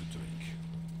to drink.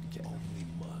 Okay. Only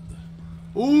mud.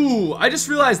 Ooh, I just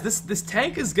realized this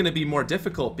tank is gonna be more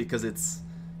difficult because it's,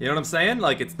 you know what I'm saying?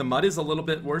 Like, it's the mud is a little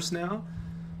bit worse now.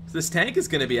 So this tank is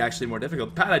gonna be actually more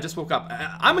difficult. Pat, I just woke up.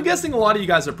 I'm guessing a lot of you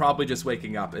guys are probably just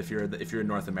waking up if you're in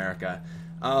North America.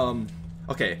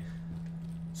 Okay,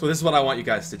 so this is what I want you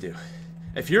guys to do.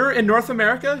 If you're in North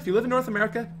America, if you live in North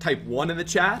America, type 1 in the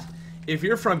chat. If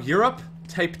you're from Europe,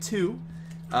 type 2.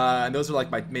 And those are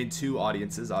like my main 2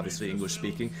 audiences, obviously English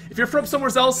speaking. If you're from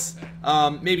somewhere else,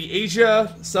 maybe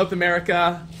Asia, South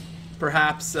America,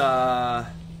 perhaps, yeah,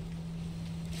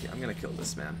 I'm gonna kill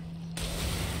this man.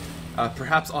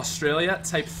 Perhaps Australia,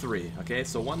 type 3, okay?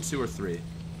 So 1, 2, or 3.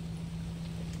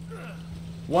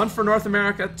 1 for North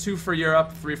America, 2 for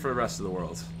Europe, 3 for the rest of the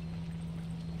world.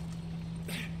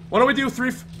 Why don't we do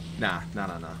 3 Nah.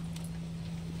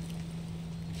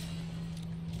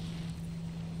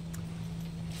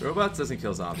 Robots doesn't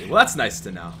kill zombies. Well, that's nice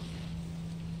to know.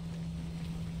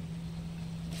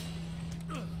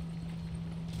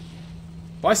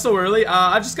 Why so early?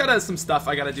 I've just got some stuff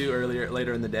I gotta do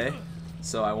later in the day.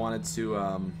 So I wanted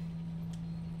to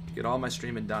get all my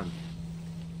streaming done.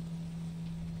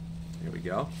 Here we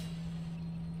go.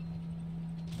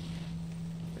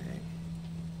 Bang.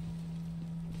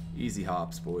 Easy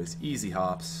hops, boys. Easy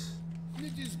hops.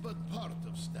 It is but part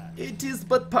of staff. It is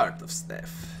but part of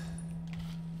staff.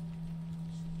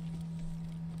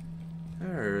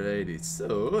 Alrighty,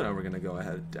 so now we're gonna go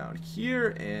ahead down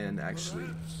here and actually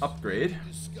upgrade.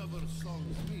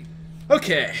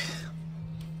 Okay.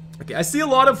 Okay, I see a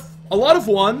lot of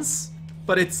ones,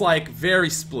 but it's like very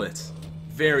split.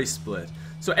 Very split.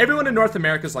 So everyone in North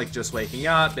America is like just waking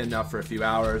up, been up for a few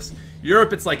hours.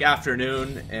 Europe, it's like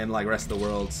afternoon, and like rest of the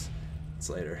world, it's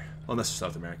later. Well, unless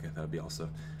South America, that would be also.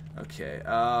 Okay,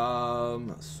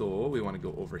 so we want to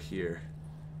go over here.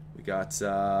 We got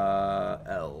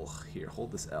L here.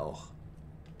 Hold this L.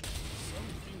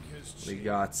 We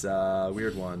got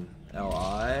weird one.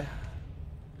 LI.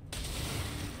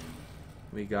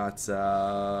 We got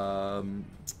I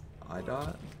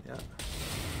dot. Yeah.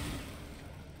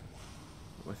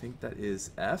 I think that is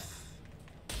F.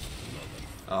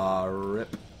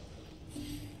 Rip.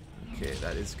 Okay,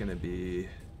 that is gonna be.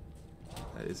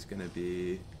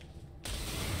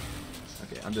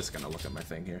 Okay, I'm just gonna look at my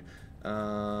thing here. Here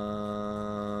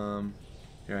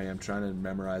I am trying to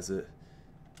memorize it.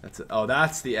 That's it. Oh,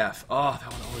 that's the F. Oh,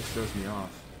 that one always throws me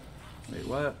off. Wait,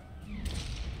 what?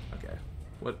 Okay.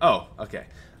 What? Oh, okay.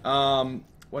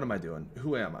 What am I doing?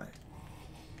 Who am I?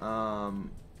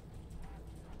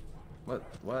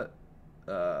 What?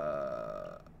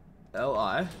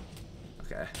 L-I.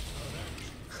 Okay.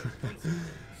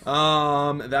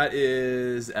 That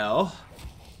is L.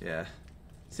 Yeah.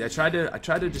 See, I tried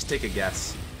to just take a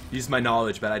guess. Use my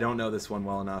knowledge, but I don't know this one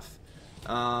well enough.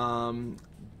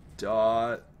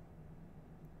 Dot.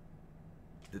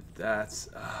 That's.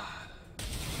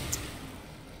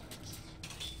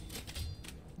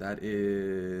 That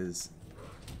is.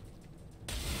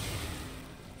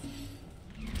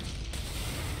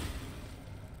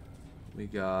 We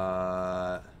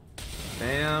got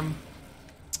Bam,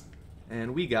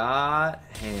 and we got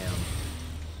Ham.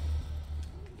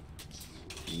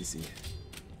 Easy.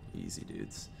 Easy,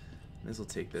 dudes. Might as well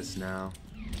take this now.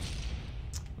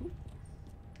 Ooh.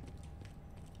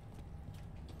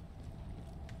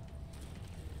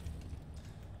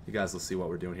 You guys will see what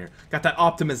we're doing here. Got that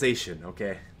optimization,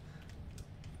 okay?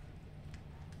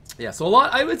 Yeah, so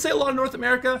I would say a lot of North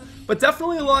America, but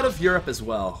definitely a lot of Europe as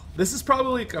well. This is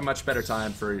probably a much better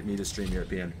time for me to stream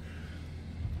European.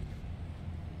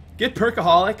 Get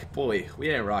Perkaholic. Boy, we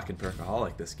ain't rocking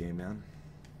Perkaholic this game, man.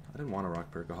 I didn't want to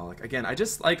rock Perkaholic. Again, I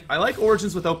like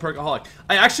Origins without Perkaholic.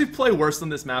 I actually play worse on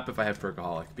this map if I have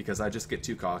Perkaholic, because I just get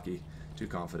too cocky, too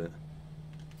confident.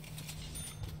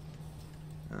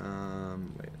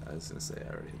 Wait, I was gonna say I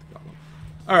already hit the problem.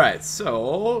 Alright,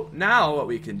 so now what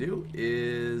we can do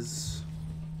is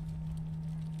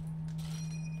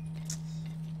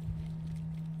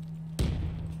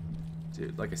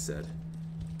dude, like I said,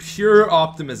 pure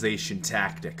optimization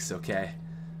tactics, okay?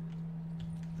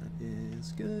 That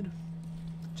is good.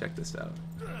 Check this out.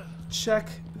 Check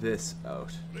this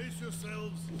out. Brace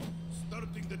yourselves.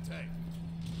 Starting the tank.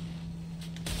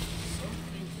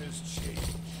 Something has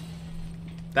changed.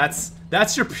 That's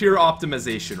your pure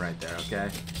optimization right there, okay?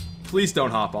 Please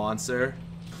don't hop on, sir.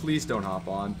 Please don't hop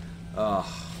on. Ugh.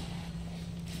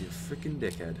 You freaking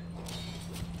dickhead.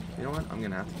 You know what? I'm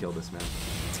gonna have to kill this man.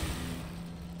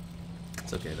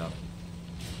 It's okay though.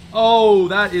 Oh,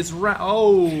 that is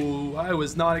oh, I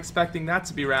was not expecting that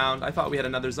to be round. I thought we had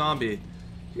another zombie.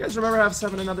 You guys remember us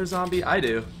having another zombie? I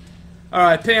do.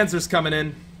 Alright, Panzer's coming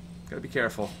in. Gotta be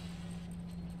careful.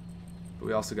 But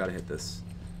we also gotta hit this.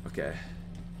 Okay.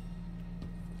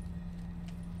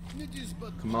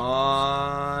 Come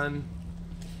on.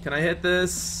 Can I hit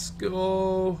this?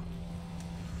 Go.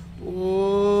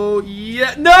 Oh,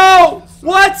 yeah. No!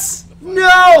 What?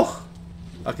 No!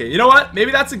 Okay, you know what?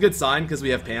 Maybe that's a good sign because we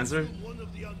have Panzer.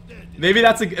 Maybe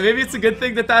it's a good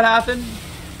thing that happened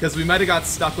because we might have got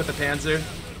stuck with the Panzer.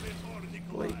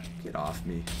 Boy, get off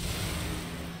me.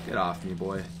 Get off me,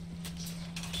 boy.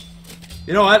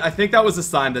 You know what? I think that was a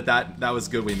sign that was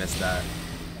good we missed that.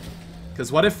 Because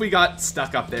what if we got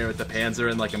stuck up there with the Panzer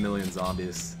and like a million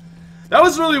zombies? That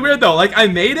was really weird though. Like I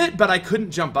made it, but I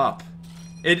couldn't jump up.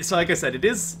 So like I said,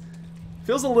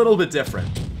 feels a little bit different.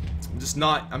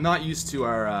 I'm not used to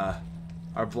our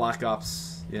Black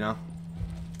Ops, you know?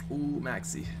 Ooh,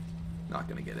 Maxi. Not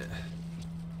gonna get it.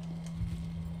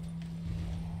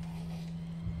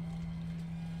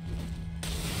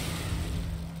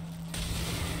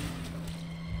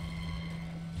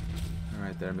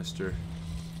 Alright there, Mr.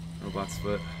 Robot's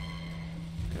foot.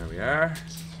 There we are.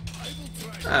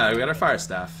 Ah, we got our fire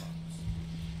staff.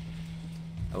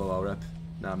 LOL rip.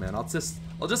 Nah, man, I'll just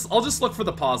look for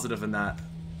the positive in that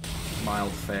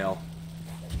mild fail.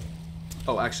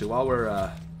 Oh, actually, while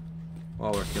we're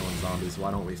killing zombies, why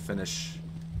don't we finish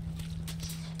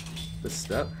this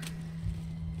step?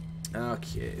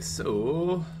 Okay,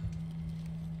 so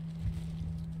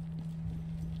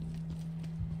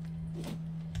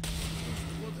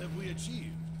What have we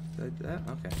achieved? that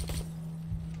okay.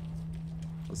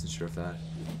 Wasn't sure if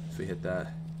we hit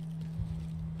that.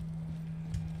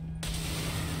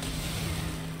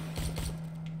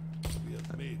 We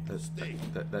have made a mistake.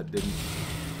 That didn't.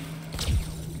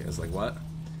 Okay, I was like, what?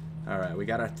 Alright, we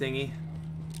got our thingy.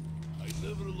 I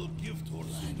never look gift horse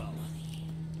mouth.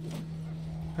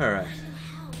 Alright.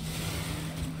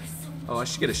 Oh, I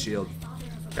should get a shield.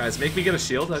 Guys, make me get a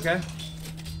shield, okay?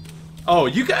 Oh,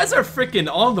 you guys are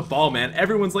freaking on the ball, man.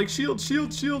 Everyone's like, shield,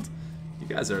 shield, shield. You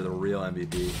guys are the real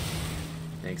MVP.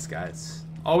 Thanks, guys.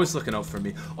 Always looking out for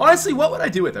me. Honestly, what would I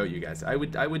do without you guys? I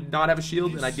would not have a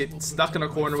shield, and I'd get stuck in a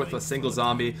corner with a single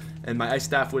zombie, and my ice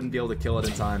staff wouldn't be able to kill it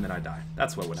in time, and I'd die.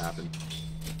 That's what would happen.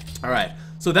 Alright,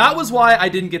 so that was why I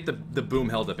didn't get the boom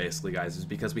Hilda, basically, guys, is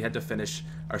because we had to finish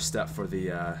our step for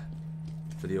the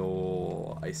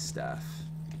old ice staff.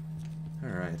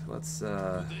 Alright, let's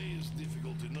Today is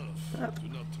difficult enough. Do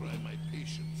not try my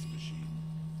patience machine.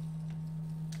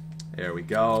 There we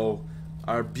go.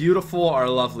 Our beautiful, our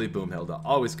lovely Boomhilda.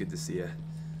 Always good to see you.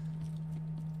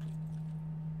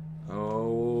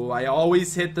 Oh, I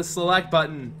always hit the select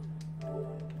button.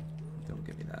 Don't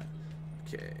give me that.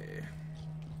 Okay.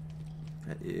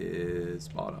 That is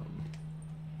bottom.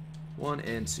 1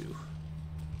 and 2.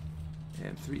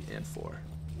 And 3 and 4.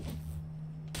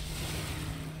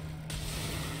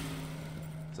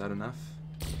 Is that enough?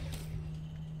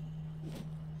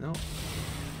 No.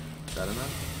 Is that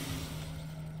enough?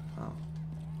 Oh.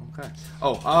 Okay.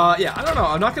 Oh, yeah, I don't know.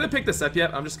 I'm not gonna pick this up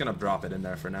yet. I'm just gonna drop it in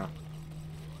there for now.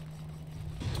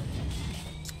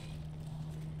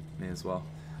 May as well.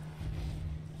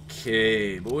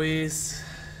 Okay, boys.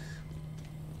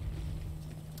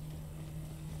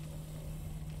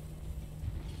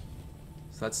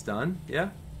 So that's done, yeah?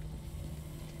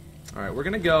 Alright, we're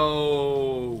gonna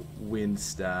go wind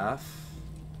staff.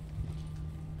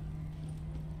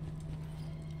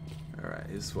 Alright,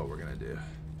 this is what we're gonna do.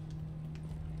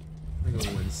 I'm gonna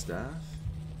go wind staff.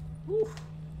 Woo!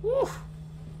 Woo!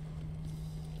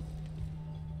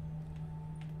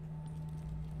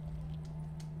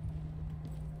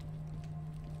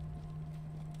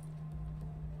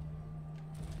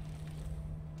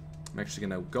 I'm actually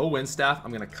gonna go wind staff.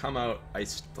 I'm gonna come out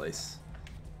ice place.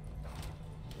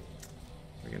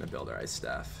 We're gonna build our ice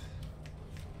staff.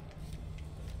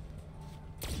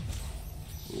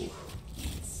 Ooh.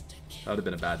 That would have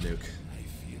been a bad nuke.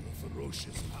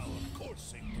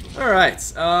 Alright,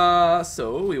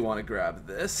 so we want to grab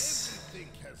this.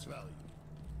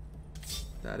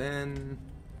 That in.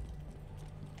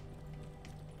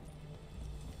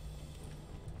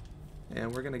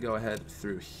 And we're gonna go ahead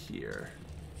through here.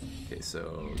 Okay,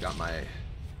 so got my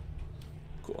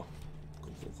cool.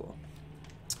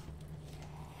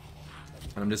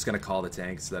 And I'm just gonna call the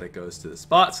tank so that it goes to the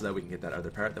spot so that we can get that other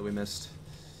part that we missed.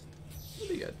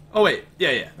 That'll be good. Oh wait,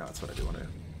 yeah. No, that's what I do want to do.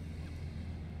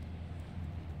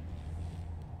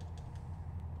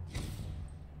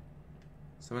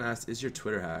 Someone asked, "Is your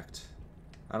Twitter hacked?"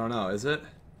 I don't know. Is it?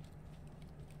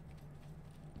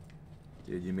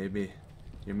 Dude, you're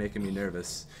making me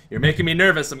nervous. You're making me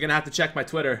nervous. I'm gonna have to check my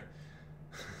Twitter.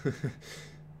 I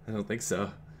don't think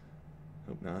so.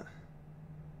 Hope not.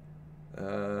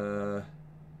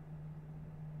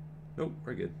 Nope,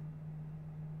 we're good.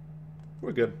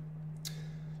 We're good. You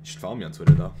should follow me on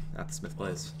Twitter though, at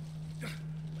TheSmithPlays.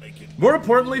 More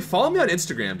importantly, follow me on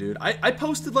Instagram, dude. I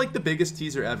posted like the biggest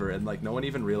teaser ever, and like no one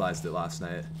even realized it last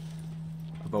night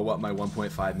about what my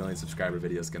 1.5 million subscriber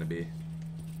video is gonna be.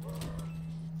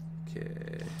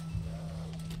 Okay.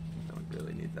 Don't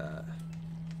really need that.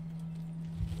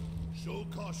 Show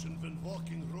caution when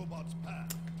walking robot's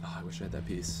path. Oh, I wish I had that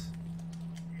piece.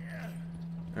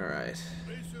 All right.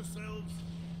 Brace yourselves.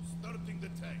 Starting the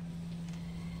tank.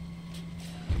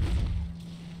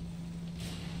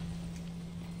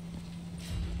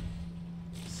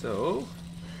 So,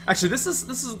 actually, this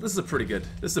is a pretty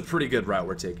good route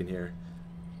we're taking here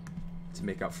to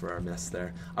make up for our miss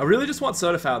there. I really just want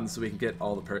soda fountains so we can get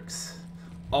all the perks.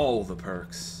 All the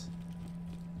perks.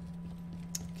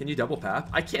 Can you double pap?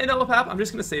 I can't double pap. I'm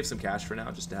just gonna save some cash for now,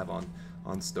 just to have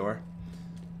on store.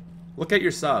 Look at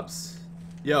your subs.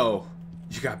 Yo,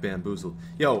 you got bamboozled.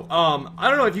 Yo, I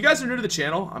don't know if you guys are new to the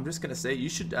channel. I'm just gonna say you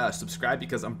should subscribe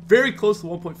because I'm very close to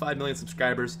 1.5 million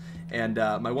subscribers, and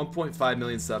my 1.5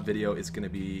 million sub video is gonna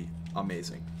be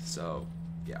amazing. So,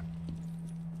 yeah.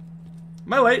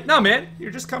 Am I late? No, man.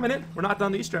 You're just coming in. We're not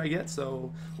done the Easter egg yet.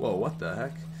 So, whoa, what the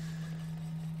heck?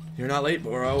 You're not late,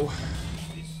 Boro.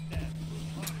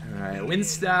 Alright, wind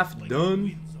staff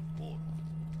done.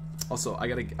 Also, I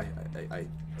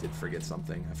did forget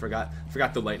something. I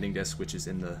forgot the lightning disc, which is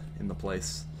in the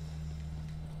place.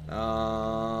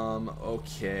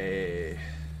 Okay.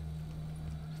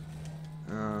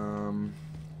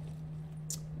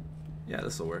 Yeah,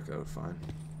 this will work out fine.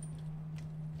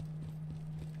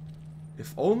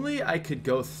 If only I could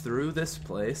go through this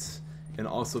place and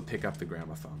also pick up the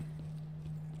gramophone.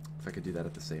 If I could do that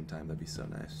at the same time, that'd be so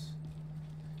nice.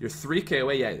 You're 3K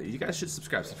away. Yeah, you guys should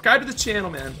subscribe. Subscribe to the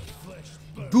channel, man.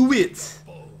 Do it.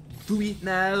 Do it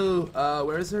now.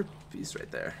 Where is their piece? Right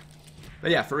there.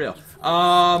 But yeah, for real.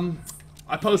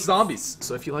 I post zombies.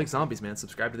 So if you like zombies, man,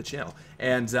 subscribe to the channel.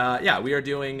 And yeah, we are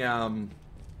doing a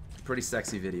pretty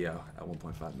sexy video at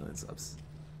 1.5 million subs.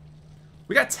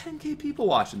 We got 10K people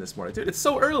watching this morning, dude. It's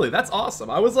so early. That's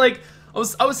awesome. I was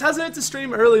hesitant to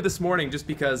stream early this morning just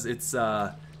because it's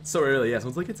so early. Yeah,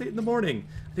 someone's like, it's 8 in the morning.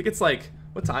 I think it's like,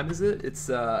 what time is it? It's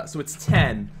so it's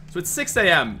 10. So it's 6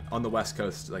 a.m. on the West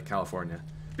Coast, like California.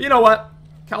 But you know what?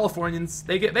 Californians,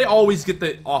 they always get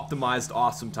the optimized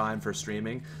awesome time for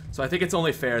streaming. So I think it's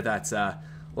only fair that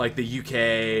like the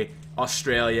UK,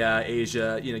 Australia,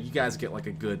 Asia, you know, you guys get like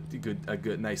a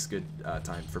good nice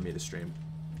time for me to stream.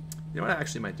 You know what I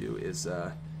actually might do is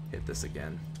hit this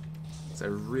again. Because I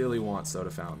really want Soda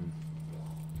Fountain.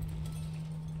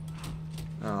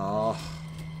 Oh,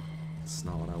 that's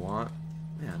not what I want.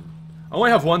 Man, I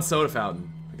only have one Soda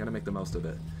Fountain. I gotta make the most of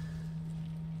it.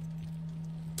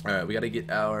 Alright, we gotta get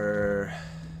our...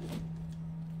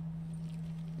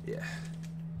 Yeah.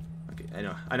 Okay,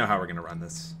 I know how we're gonna run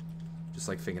this. Just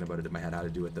like thinking about it in my head, how to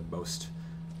do it the most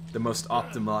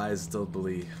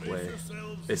optimizedly way.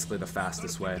 Basically the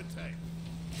fastest way.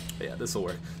 But yeah, this will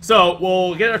work. So,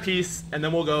 we'll get our piece, and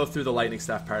then we'll go through the lightning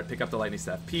staff part, pick up the lightning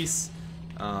staff piece,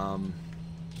 and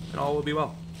all will be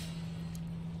well.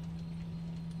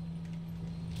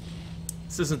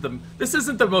 This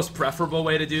isn't the most preferable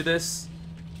way to do this.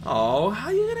 Oh, how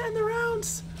are you gonna end the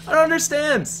rounds? I don't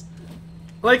understand.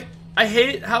 Like, I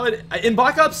hate how it... In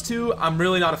Black Ops 2, I'm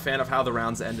really not a fan of how the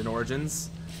rounds end in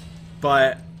Origins.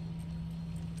 But...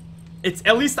 it's...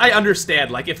 At least I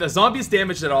understand. Like, if the zombie's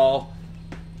damaged at all,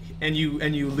 and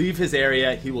you leave his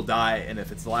area, he will die. And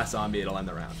if it's the last zombie, it'll end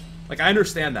the round. Like, I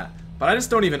understand that. But I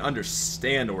just don't even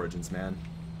understand Origins, man.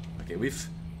 Okay, we've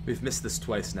missed this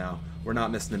twice now. We're not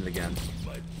missing it again.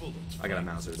 I got a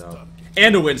Mauser, though.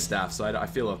 And a wind staff, so I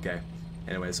feel okay.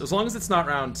 Anyways, as long as it's not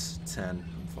round 10,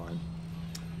 I'm fine.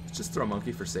 Let's just throw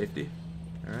Monkey for safety.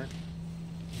 Alright.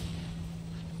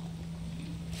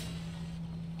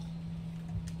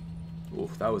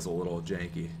 Oof, that was a little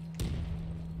janky.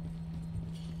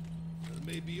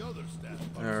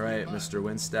 Alright, Mr.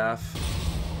 Windstaff.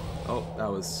 Oh,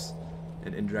 that was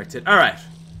an indirect hit. Alright.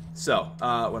 So,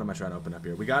 what am I trying to open up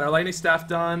here? We got our lightning staff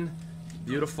done.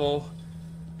 Beautiful.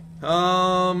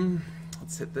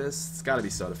 Let's hit this. It's gotta be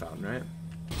Soda Fountain, right?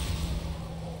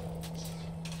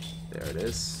 There it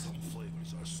is.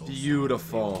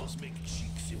 Beautiful.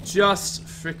 Just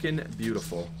freaking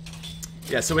beautiful.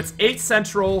 Yeah, so it's 8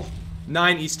 Central,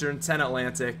 9 Eastern, 10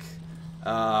 Atlantic.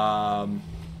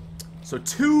 So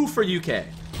 2 for UK.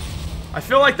 I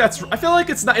feel like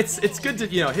it's not. It's good to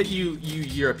hit you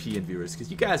European viewers, because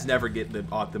you guys never get the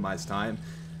optimized time.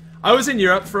 I was in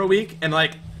Europe for a week, and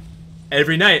like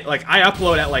every night, like I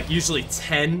upload at like usually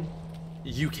 10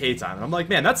 UK time, and I'm like,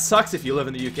 man, that sucks if you live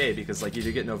in the UK, because like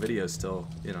you get no videos till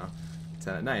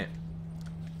 10 at night.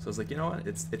 So I was like, you know what?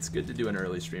 It's good to do an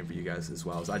early stream for you guys as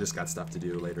well, as I just got stuff to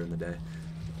do later in the day.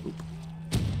 Oop.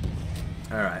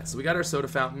 All right, so we got our Soda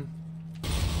Fountain.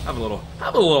 Have a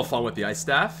little fun with the ice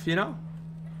staff, you know?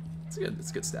 It's good.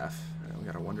 It's good staff. Alright, we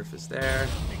got our Wonder Fizz there.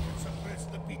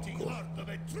 Cool.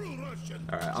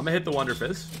 Alright, I'm gonna hit the Wonder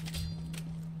Fizz.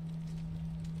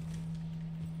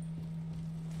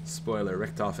 Spoiler,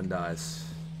 Richtofen dies.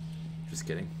 Just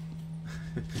kidding.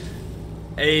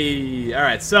 Hey,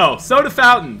 alright, so Soda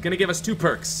Fountain, gonna give us 2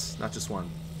 perks. Not just 1,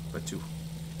 but 2.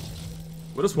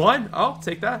 What is 1? Oh,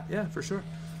 take that. Yeah, for sure.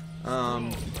 How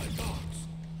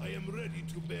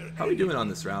are we doing on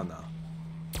this round, though?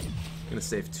 I'm gonna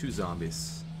save 2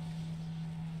 zombies.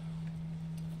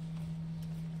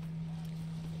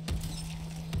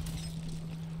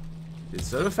 Dude,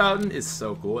 Soda Fountain is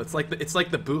so cool. It's like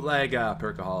the bootleg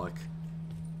Perkaholic.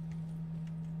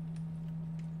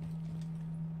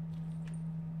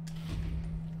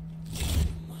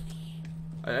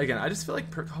 Again, I just feel like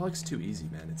Perkaholic's too easy,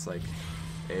 man. It's like,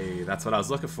 hey, that's what I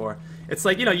was looking for. It's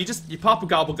like, you pop a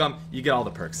gobble gum, you get all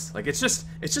the perks. Like, it's just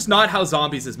not how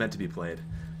zombies is meant to be played.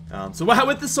 So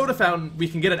with the Soda Fountain, we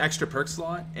can get an extra perk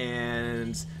slot,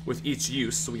 and with each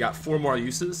use, so we got 4 more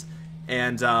uses,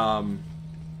 and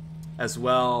as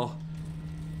well,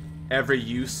 every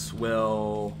use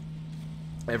will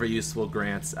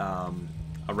grant a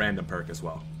random perk as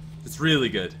well. It's really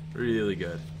good, really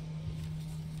good.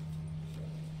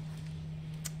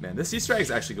 Man, this Easter egg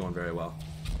is actually going very well.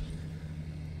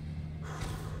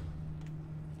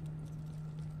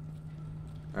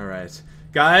 Alright.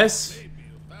 Guys,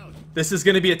 this is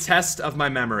going to be a test of my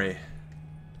memory.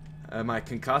 Am I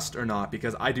concussed or not?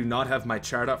 Because I do not have my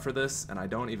chart up for this, and I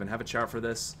don't even have a chart for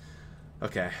this.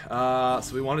 Okay,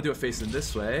 so we want to do it facing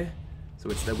this way.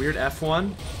 So it's the weird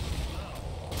F1.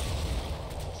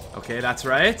 Okay, that's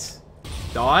right.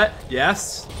 Dot,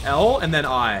 yes. L, and then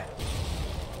I.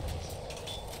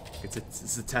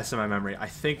 It's a test of my memory. I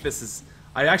think this is...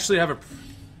 I actually have a...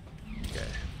 Okay.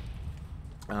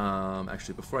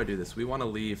 Actually, before I do this, we want to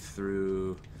leave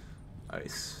through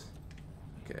ice.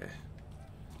 Okay.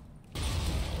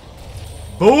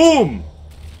 Boom!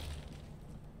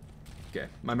 Okay,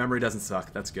 my memory doesn't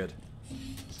suck. That's good.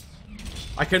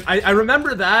 I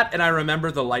remember that, and I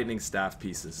remember the lightning staff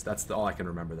pieces. That's all I can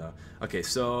remember, though. Okay,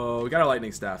 so we got our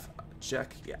lightning staff.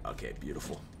 Check. Yeah, okay,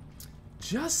 beautiful.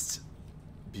 Just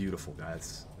beautiful,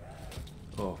 guys.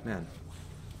 Oh, man.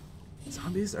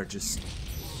 Zombies are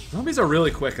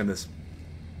really quick in this.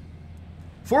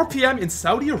 4 p.m. in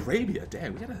Saudi Arabia.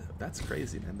 Damn, that's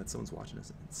crazy, man, that someone's watching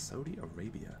us in Saudi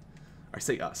Arabia. I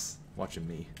say us, watching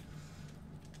me.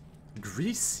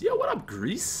 Greece? Yo, what up,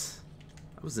 Greece?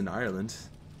 I was in Ireland.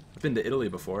 I've been to Italy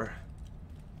before.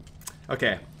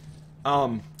 Okay.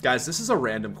 Guys, this is a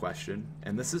random question,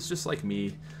 and this is just like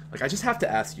me. Like, I just have to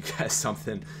ask you guys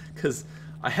something, because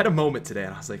I had a moment today,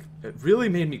 and I was like, it really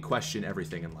made me question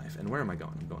everything in life. And where am I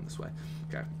going? I'm going this way.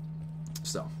 Okay.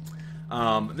 So,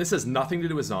 this has nothing to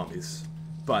do with zombies,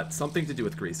 but something to do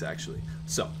with Greece, actually.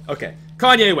 So, okay.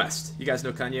 Kanye West. You guys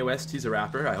know Kanye West? He's a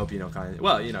rapper. I hope you know Kanye.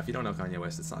 Well, you know, if you don't know Kanye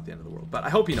West, it's not the end of the world. But I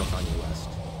hope you know Kanye West.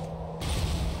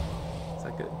 Is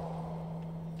that good?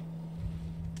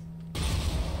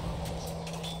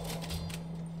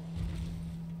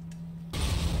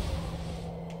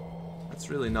 That's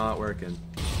really not working.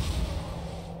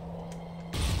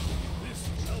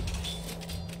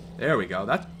 There we go.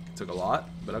 That took a lot,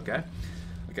 but okay.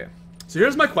 Okay. So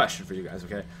here's my question for you guys,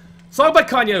 okay? Song by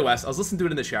Kanye West. I was listening to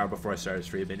it in the shower before I started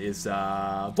streaming. Is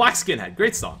Black Skinhead.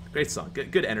 Great song. Great song.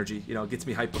 Good energy. You know, gets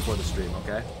me hyped before the stream,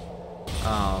 okay?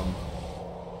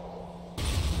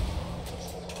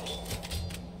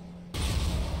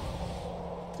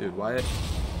 Dude, why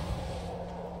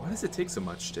does it take so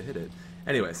much to hit it?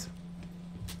 Anyways,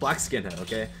 Black Skinhead,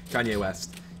 okay? Kanye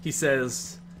West. He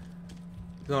says,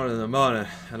 going in the morning,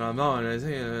 and I'm on,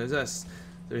 it's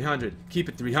 300. Keep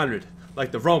it 300,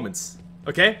 like the Romans.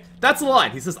 Okay? That's a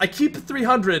line. He says, I keep it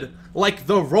 300 like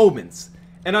the Romans.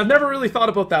 And I've never really thought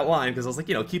about that line, because I was like,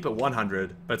 you know, keep it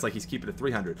 100, but it's like he's keeping it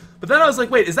 300. But then I was like,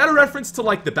 wait, is that a reference to,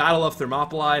 like, the Battle of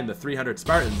Thermopylae and the 300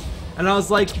 Spartans? And I was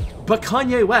like, but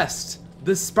Kanye West,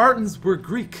 the Spartans were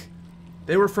Greek.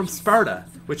 They were from Sparta,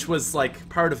 which was, like,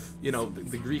 part of, you know,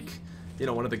 the Greek, you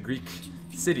know, one of the Greek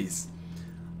cities.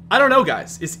 I don't know,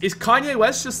 guys. Is Kanye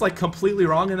West just, like, completely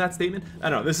wrong in that statement? I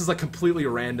don't know. This is a completely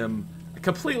random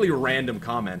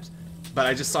comment. But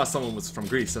I just saw someone was from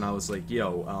Greece, and I was like,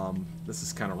 yo, this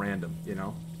is kind of random, you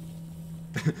know?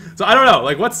 So I don't know,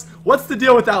 like, what's the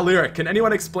deal with that lyric? Can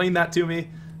anyone explain that to me?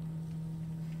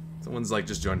 Someone's like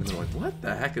just joined in, like, what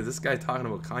the heck is this guy talking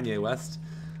about Kanye West?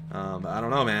 I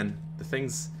don't know, man.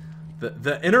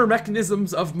 The inner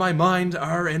mechanisms of my mind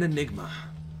are an enigma,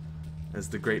 as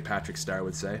the great Patrick Star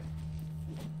would say.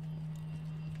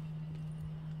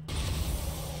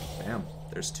 Bam,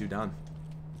 there's 2 done.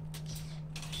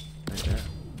 Right there.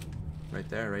 Right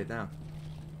there, right now.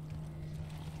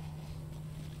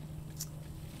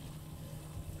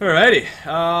 Alrighty.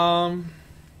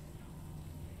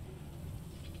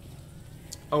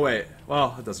 Oh wait.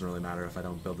 Well, it doesn't really matter if I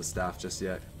don't build the staff just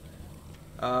yet.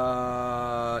 Yeah,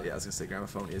 I was gonna say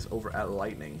Gramophone is over at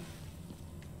Lightning.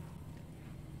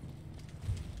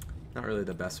 Not really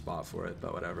the best spot for it,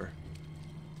 but whatever.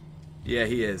 Yeah,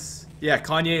 he is. Yeah,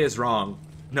 Kanye is wrong.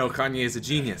 No, Kanye is a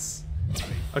genius.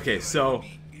 Okay, so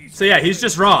yeah, he's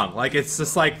just wrong. Like, it's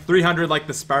just like 300 like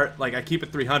the like I keep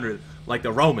it 300 like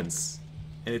the Romans,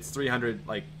 and it's 300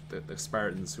 like the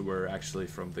Spartans, who were actually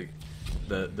from the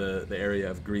area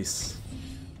of Greece.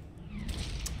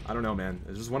 I don't know, man.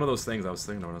 It's just one of those things I was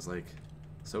thinking when I was like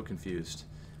so confused.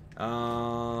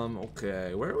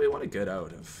 Okay, where do we want to get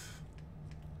out of?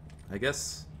 I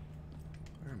guess,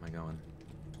 where am I going?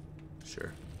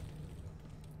 Sure.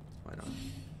 Why not?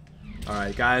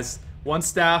 Alright, guys. 1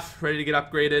 staff ready to get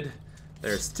upgraded.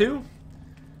 There's 2.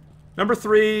 Number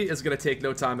 3 is going to take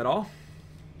no time at all.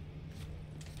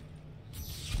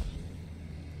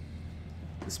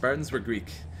 The Spartans were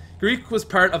Greek. Greek was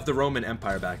part of the Roman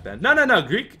Empire back then. No.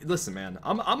 Greek. Listen, man.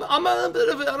 I'm a bit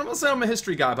of a, I don't want to say I'm a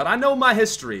history guy, but I know my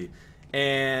history.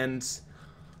 And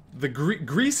the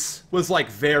Greece was like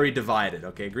very divided.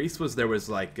 Okay, Greece was there was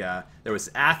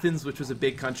Athens, which was a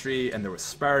big country, and there was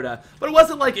Sparta, but it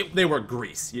wasn't like they were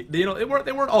Greece. You know, they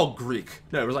weren't all Greek.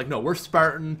 No, it was like, no, we're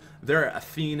Spartan, they're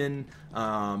Athenian.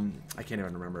 I can't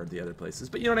even remember the other places,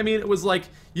 but you know what I mean. It was like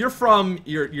you're from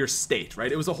your state, right?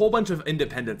 It was a whole bunch of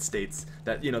independent states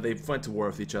that, you know, they went to war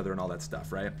with each other and all that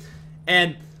stuff, right?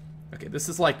 And okay, this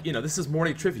is like, you know, this is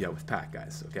morning trivia with Pat,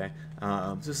 guys, okay?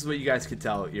 This is what you guys could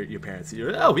tell your parents.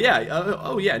 Oh,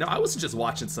 yeah, no, I wasn't just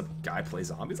watching some guy play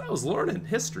zombies. I was learning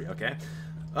history, okay?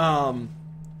 So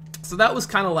that was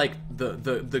kind of like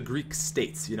the Greek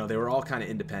states, you know, they were all kind of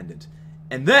independent.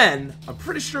 And then, I'm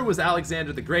pretty sure it was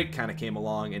Alexander the Great kind of came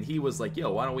along, and he was like,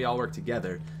 yo, why don't we all work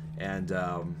together? And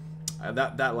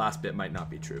that last bit might not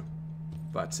be true.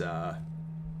 But I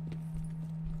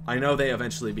know they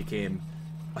eventually became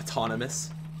autonomous,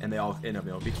 and they all, you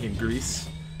know, became Greece.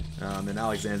 And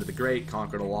Alexander the Great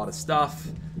conquered a lot of stuff.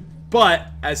 But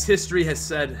as history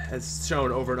has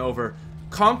shown over and over,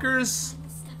 conquerors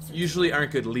usually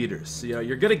aren't good leaders. So, you know,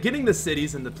 you're good at getting the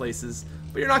cities and the places,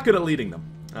 but you're not good at leading them.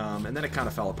 And then it kind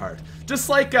of fell apart. Just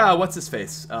like, what's his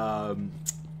face?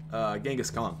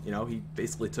 Genghis Khan. You know, he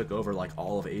basically took over like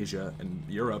all of Asia and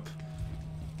Europe.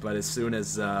 But as soon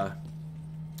as, man,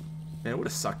 it would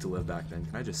have sucked to live back then.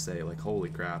 Can I just say, like, holy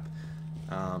crap.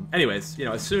 Anyways, you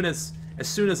know, as soon as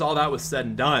all that was said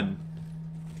and done,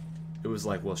 it was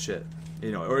like, well, shit.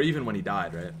 You know, or even when he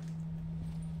died, right?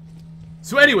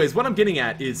 So anyways, what I'm getting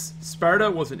at is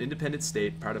Sparta was an independent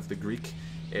state, part of the Greek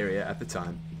area at the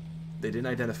time. They didn't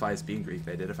identify as being Greek,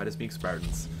 they identified as being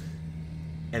Spartans.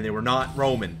 And they were not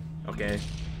Roman, okay?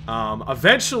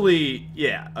 Eventually,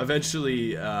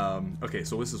 okay,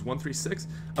 so this is 136.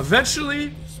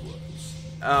 Eventually,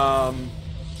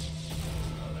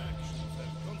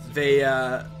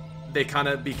 they kind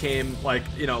of became like,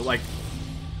 you know, like,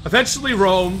 eventually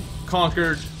Rome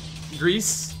conquered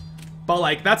Greece, but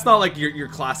like, that's not like your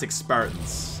classic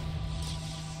Spartans.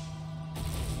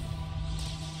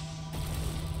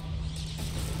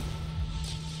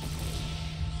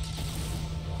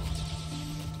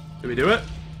 Did we do it?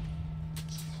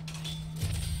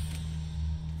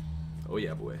 Oh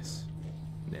yeah, boys.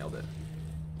 Nailed it.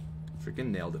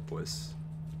 Freaking nailed it, boys.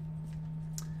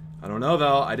 I don't know,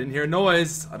 though. I didn't hear a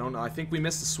noise. I don't know. I think we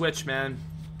missed a switch, man.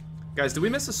 Guys, did we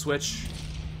miss a switch?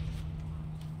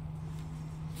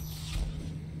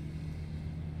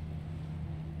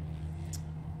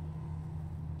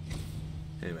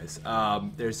 Anyways,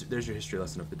 there's your history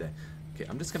lesson of the day. Okay,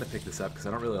 I'm just gonna pick this up because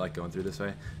I don't really like going through this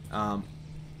way.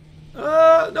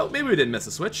 No, maybe we didn't miss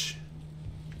a switch.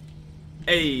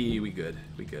 Hey, we good.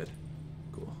 We good.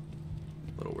 Cool.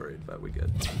 A little worried, but we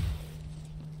good.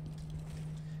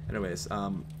 Anyways,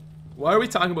 why are we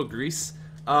talking about Greece?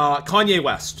 Kanye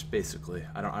West, basically.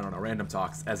 I don't know, random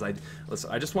talks.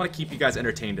 Listen, I just want to keep you guys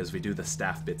entertained as we do the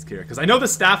staff bits here, because I know the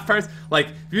staff parts. Like,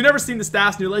 if you've never seen the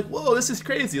staffs and you're like, whoa, this is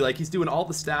crazy. Like, he's doing all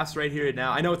the staffs right here and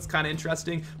now. I know it's kind of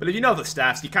interesting, but if you know the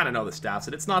staffs, you kind of know the staffs,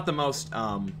 and it's not the most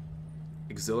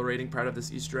exhilarating part of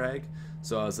this Easter egg.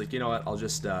 So I was like, you know what? I'll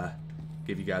just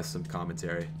give you guys some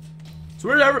commentary. So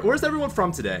where's everyone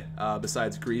from today?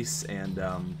 Besides Greece and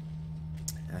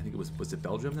I think it was it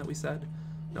Belgium that we said?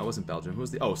 No, it wasn't Belgium. Who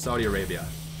was the... Oh, Saudi Arabia.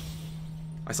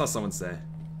 I saw someone say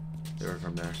they were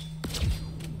from there.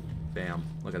 Bam.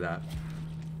 Look at that.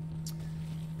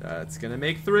 That's gonna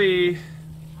make 3.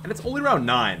 And it's only round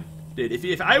 9. Dude,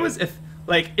 if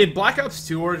like, in Black Ops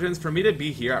 2 Origins, for me to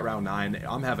be here at round 9,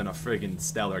 I'm having a friggin'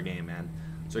 stellar game, man.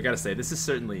 So I gotta say, this is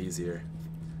certainly easier.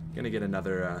 Gonna have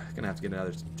to get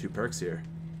another 2 perks here.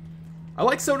 I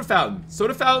like Soda Fountain.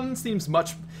 Soda Fountain seems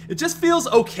much... It just feels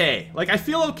okay. Like, I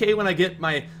feel okay when I get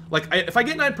my... Like, if I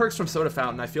get 9 perks from Soda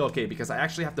Fountain, I feel okay because I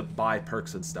actually have to buy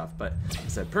perks and stuff. But, like I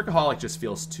said, Perkaholic just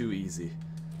feels too easy.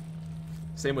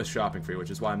 Same with Shopping Free, which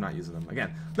is why I'm not using them.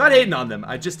 Again, not hating on them.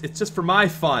 It's just for my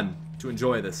fun to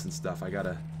enjoy this and stuff. I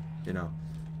gotta, you know.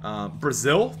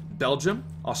 Brazil, Belgium,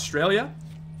 Australia,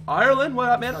 Ireland. What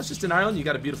up, man? I was just in Ireland. You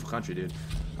got a beautiful country, dude.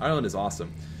 Ireland is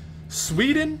awesome.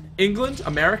 Sweden, England,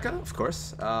 America, of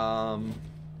course.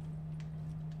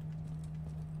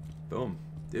 Boom,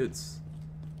 dudes.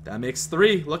 That makes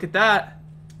 3. Look at that.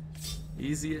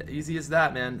 Easy as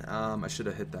that, man. I should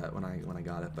have hit that when I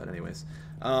got it, but anyways.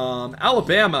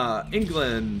 Alabama,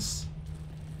 England,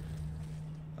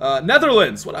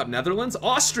 Netherlands. What up, Netherlands?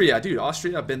 Austria, dude.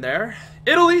 Austria, I've been there.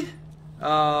 Italy,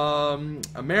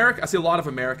 America. I see a lot of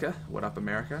America. What up,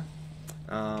 America?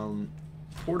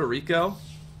 Puerto Rico.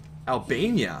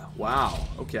 Albania. Wow.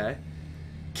 Okay.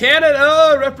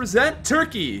 Canada, represent.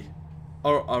 Turkey.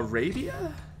 Or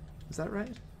Arabia? Is that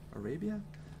right? Arabia?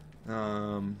 I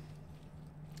don't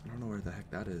know where the heck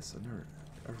that is.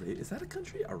 Is that a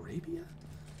country? Arabia?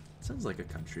 Sounds like a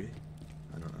country.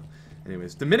 I don't know.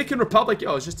 Anyways, Dominican Republic.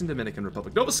 Yo, I was just in Dominican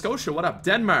Republic. Nova Scotia. What up?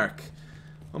 Denmark.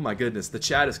 Oh my goodness. The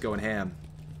chat is going ham.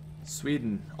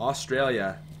 Sweden.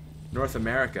 Australia. North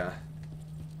America.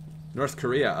 North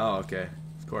Korea. Oh, okay.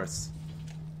 Of course.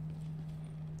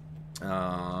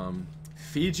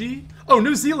 Fiji? Oh,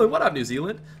 New Zealand. What up, New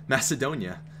Zealand?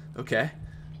 Macedonia. Okay.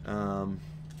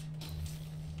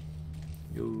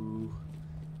 You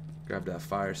grab that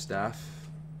fire staff.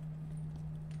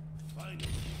 Finally,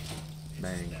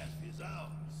 Bang. staff is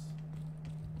ours.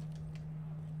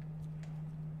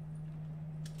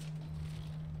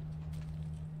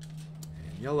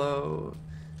 And yellow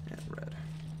and red.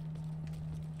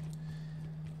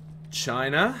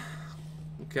 China.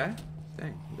 Okay.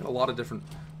 Dang. We got a lot of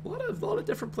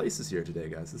different places here today,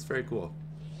 guys. It's very cool.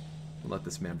 I'll let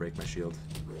this man break my shield.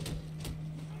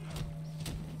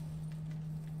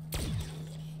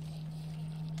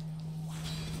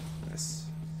 Nice.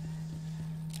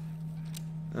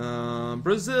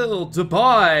 Brazil,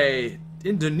 Dubai,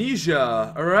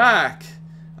 Indonesia, Iraq,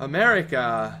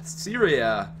 America,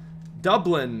 Syria,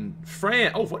 Dublin,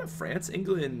 France. Oh, what? France,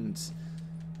 England,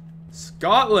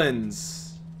 Scotland,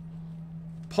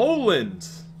 Poland.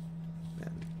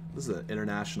 Man, this is an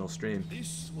international stream.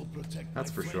 This will protect That's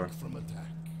for sure. from attack.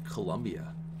 Colombia,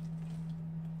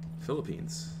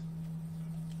 Philippines.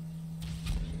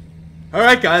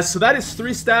 Alright guys, so that is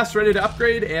 3 staffs ready to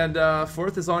upgrade, and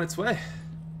 4th is on its way.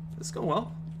 This is going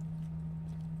well.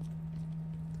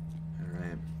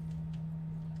 Alright.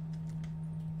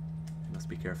 Must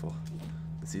be careful.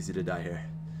 It's easy to die here.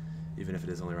 Even if it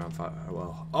is only around 5.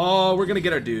 Well. Oh, we're gonna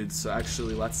get our dudes, so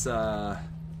actually let's we're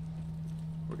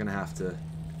gonna have to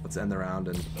let's end the round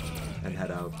and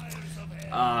head out.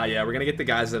 Yeah, we're gonna get the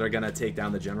guys that are gonna take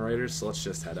down the generators, so let's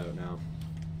just head out now.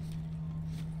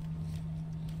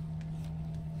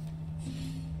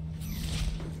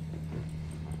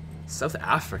 South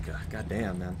Africa,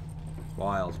 goddamn, man,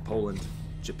 wild. Poland,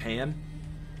 Japan.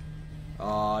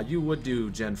 You would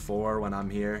do Gen 4 when I'm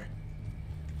here.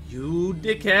 You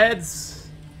dickheads.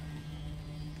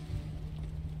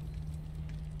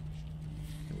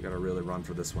 We gotta really run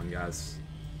for this one, guys.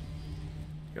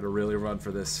 Gotta really run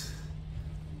for this.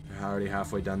 I'm already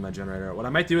halfway done my generator. What I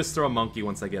might do is throw a monkey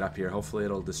once I get up here. Hopefully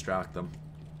it'll distract them.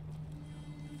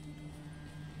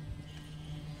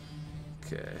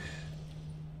 Okay.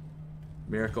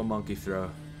 Miracle monkey throw.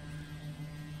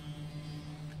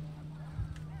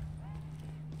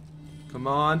 Come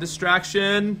on,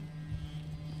 distraction.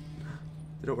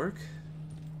 Did it work?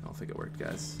 I don't think it worked,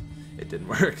 guys. It didn't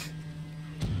work.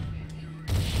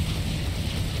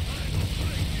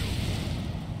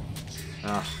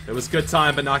 It was good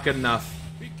time, but not good enough.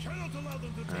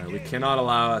 We cannot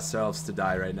allow ourselves to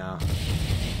die right now.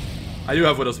 I do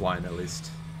have Widow's Wine, at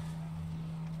least.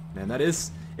 Man, that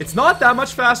is... It's not that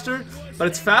much faster, but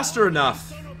it's faster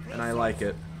enough, and I like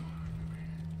it.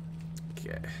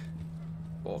 Okay.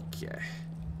 Okay.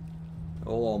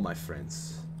 All my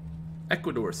friends.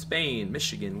 Ecuador, Spain,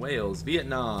 Michigan, Wales,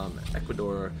 Vietnam,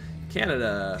 Ecuador,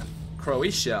 Canada,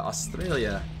 Croatia,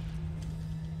 Australia.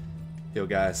 Yo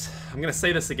guys, I'm gonna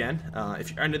say this again.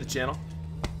 If you're new to the channel,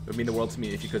 it would mean the world to me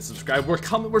if you could subscribe.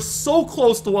 We're so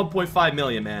close to 1.5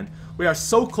 million, man. We are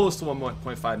so close to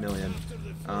 1.5 million.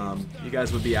 You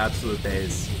guys would be absolute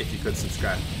bays if you could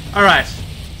subscribe. Alright.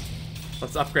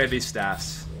 Let's upgrade these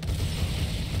staffs.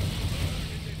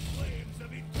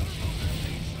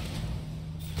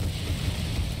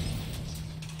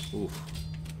 Oof.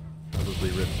 Probably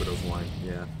rip Widow's Wine,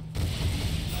 yeah.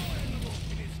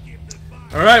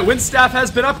 Alright, Wind Staff has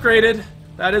been upgraded.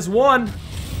 That is 1.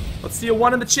 Let's see a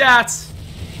 1 in the chat.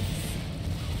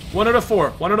 1 out of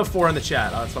 4. 1 out of 4 in the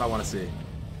chat. That's what I want to see.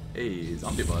 Hey,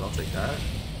 zombie blood, I'll take that.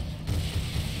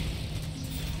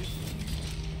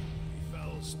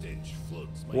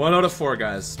 One out of 4,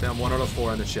 guys. Spam 1 out of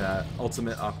 4 in the chat.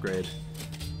 Ultimate upgrade.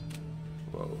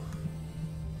 Whoa.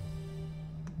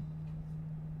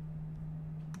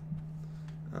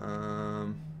 I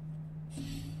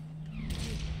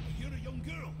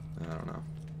don't know.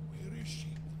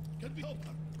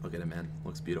 Look at it, man.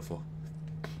 Looks beautiful.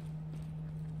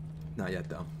 Not yet,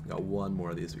 though. We got 1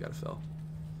 more of these we gotta fill.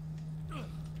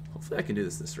 Hopefully I can do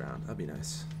this round. That'd be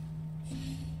nice. I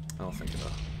don't think so.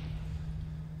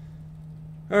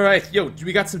 Alright, yo,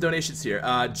 we got some donations here.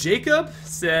 Jacob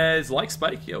says, like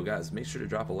Spike. Yo, guys, make sure to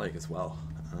drop a like as well.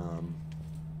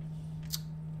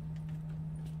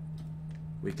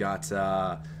 We got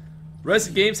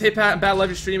Resident Games. Hey Pat, I'm bad. Love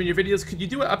your stream and your videos. Could you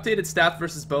do an updated staff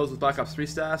versus bows with Black Ops 3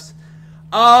 staffs?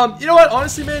 You know what?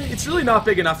 Honestly, man, it's really not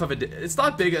big enough of a. It's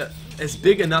not as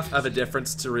big enough of a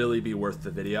difference to really be worth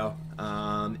the video.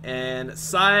 And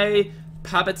Sai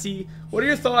Pabati, what are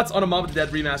your thoughts on a Mob of the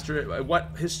Dead remaster?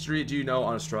 What history do you know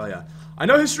on Australia? I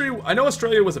know history. I know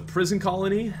Australia was a prison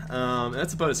colony. And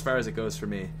that's about as far as it goes for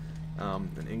me.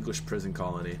 An English prison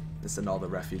colony. They send all the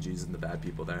refugees and the bad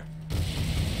people there.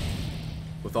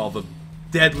 With all the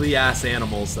deadly ass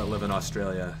animals that live in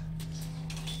Australia.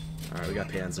 Alright, we got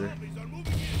Panzer.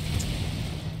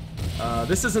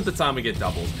 This isn't the time we get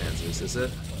doubles Panzers, is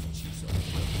it?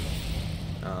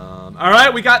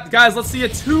 Alright, we got, guys, let's see a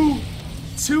 2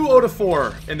 out of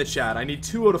 4 in the chat. I need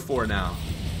 2 out of 4 now.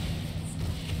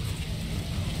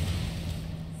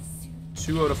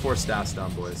 2 out of 4 staffs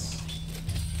down, boys.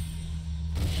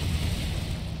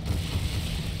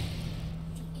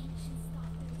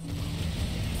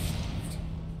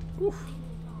 Oof.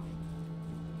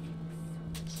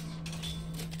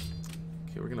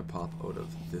 Okay, we're gonna pop out of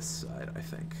this side, I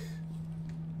think.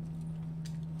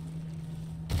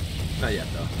 Not yet,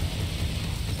 though.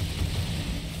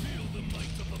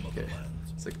 Okay,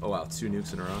 It's like, oh wow, 2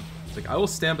 nukes in a row. It's like, I will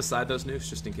stand beside those nukes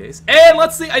just in case. And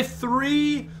let's see, I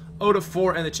 3 out of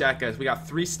 4 in the chat, guys. We got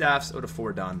 3 staffs out of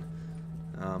 4 done.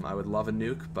 I would love a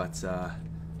nuke, but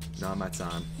not my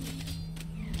time.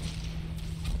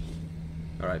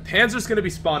 Alright, Panzer's gonna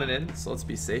be spawning in, so let's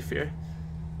be safe here.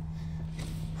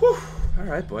 Whew.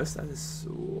 Alright, boys, that is...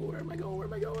 Where am I going? Where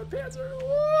am I going? Panzer!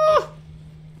 Whoa!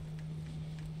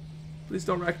 Please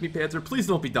don't wreck me, Panzer. Please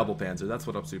don't be double Panzer. That's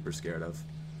what I'm super scared of.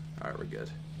 Alright, we're good.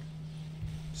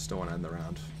 Just don't want to end the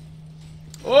round.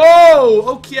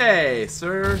 Oh! Okay,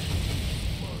 sir.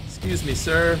 Excuse me,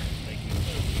 sir.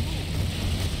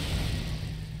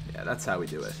 Yeah, that's how we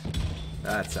do it.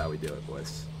 That's how we do it,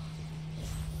 boys.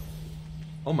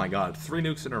 Oh my god, 3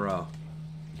 nukes in a row.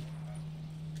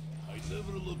 I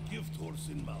never look gift horse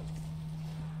in mouth.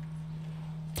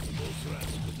 Those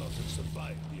rats could not have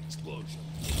survived the explosion.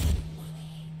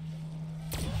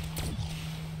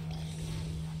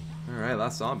 Alright,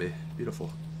 last zombie.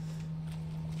 Beautiful.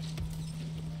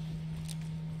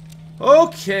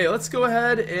 Okay, let's go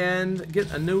ahead and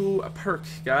get a new perk,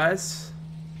 guys.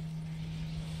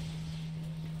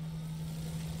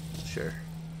 Sure.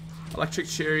 Electric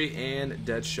Cherry and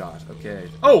Dead Shot. Okay.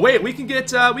 Oh wait, we can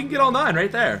get all 9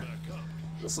 right there.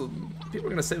 People are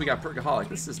gonna say we got Perkaholic.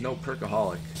 This is no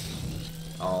Perkaholic.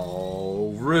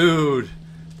 Oh, rude.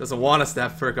 Doesn't want us to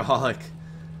have Perkaholic.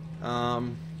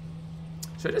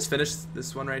 Should I just finish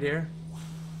this one right here?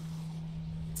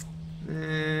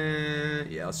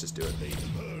 Yeah, let's just do it. They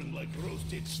burn like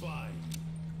roasted swine.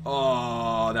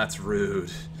 Oh, that's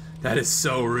rude. That is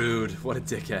so rude. What a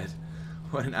dickhead.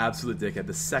 What an absolute dickhead.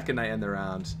 The second I end the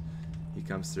round, he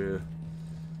comes through.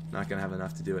 Not gonna have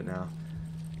enough to do it now.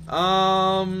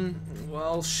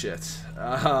 Well, shit.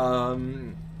 All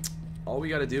we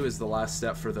gotta do is the last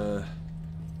step for the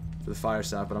fire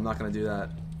staff, but I'm not gonna do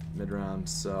that mid-round,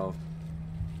 so...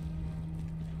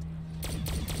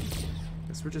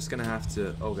 Guess we're just gonna have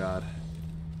to... Oh god.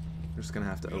 We're just gonna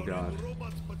have to... Oh god.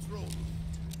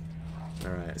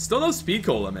 Alright. Still no speed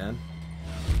cola, man.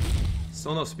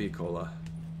 Still no speed cola.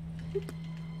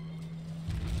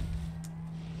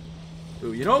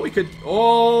 Ooh, you know what we could...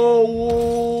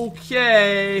 Oh,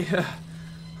 okay.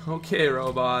 Okay,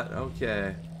 robot.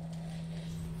 Okay.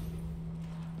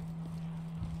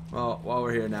 Well, while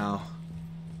we're here now,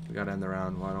 we gotta end the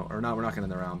round. Why don't... Or no, we're not gonna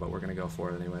end the round, but we're gonna go for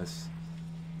it anyways.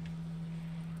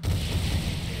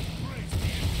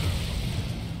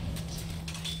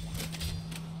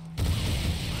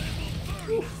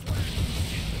 Oof.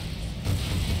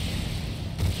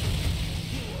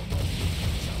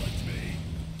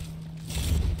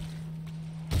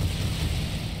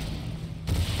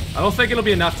 I don't think it'll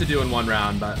be enough to do in 1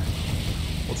 round, but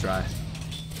we'll try.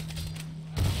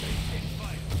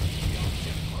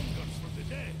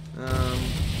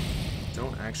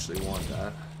 Don't actually want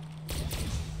that.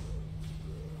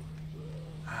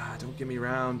 Ah, don't give me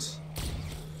round.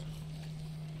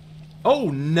 Oh,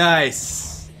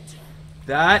 nice.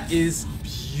 That is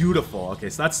beautiful. Okay,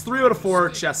 so that's 3 out of 4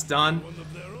 chests done.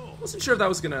 Wasn't sure if that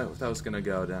was gonna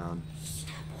go down.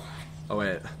 Oh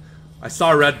wait, I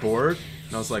saw a red board.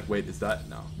 And I was like, wait, is that?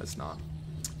 No, that's not.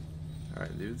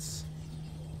 Alright, dudes.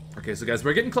 Okay, so guys,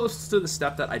 we're getting close to the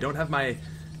step that I don't have my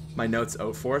notes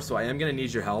out for, so I am going to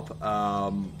need your help.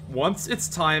 Once it's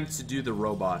time to do the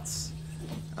robots,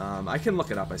 I can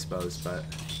look it up, I suppose, but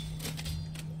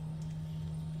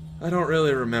I don't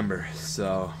really remember,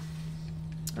 so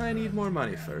I need more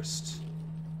money first.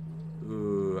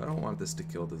 Ooh, I don't want this to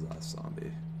kill the last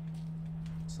zombie.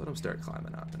 So let him start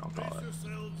climbing up, and I'll call it.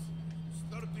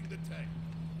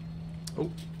 Oh,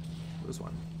 there's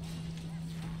one.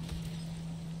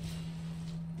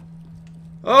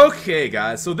 Okay,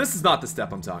 guys, so this is not the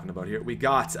step I'm talking about here. We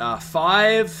got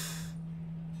 5.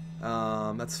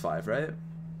 That's 5, right?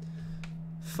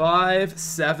 5,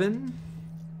 7.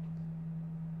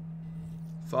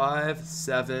 5,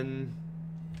 7,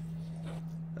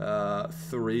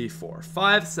 3, 4.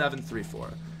 5, 7, 3, 4.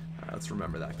 Alright, let's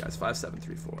remember that, guys. 5, 7,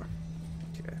 3, 4.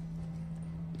 Okay.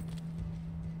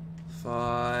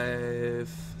 5,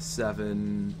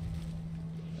 7,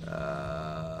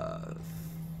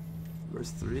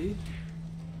 where's 3?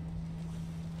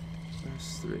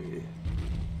 Where's 3?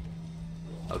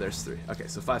 Oh, there's 3. Okay,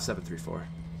 so 5, 7, 3, 4.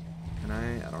 Can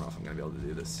I don't know if I'm gonna be able to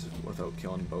do this without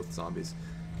killing both zombies.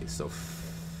 Okay, so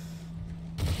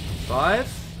 5,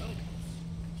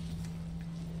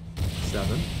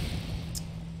 7,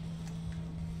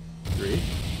 3,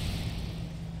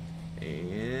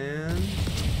 and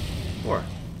 4.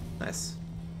 Nice.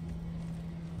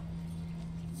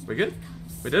 We good?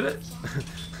 We did it? Keep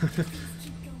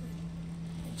going.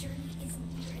 The journey isn't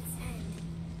near its end.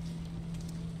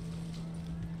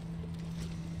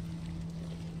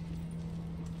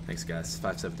 Thanks, guys.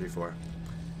 5734.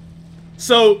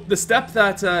 So the step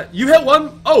that you hit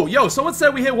one oh yo, someone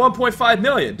said we hit 1.5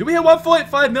 million. Do we hit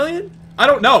 1.5 million? I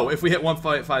don't know if we hit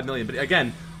 1.5 million, but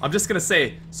again, I'm just gonna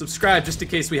say subscribe just in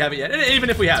case we haven't yet. And even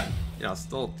if we haven't, you know,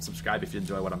 still subscribe if you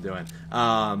enjoy what I'm doing.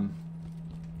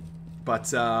 But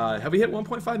have we hit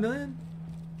 1.5 million?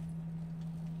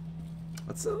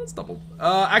 Let's double.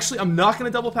 Actually, I'm not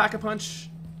gonna double pack a punch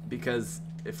because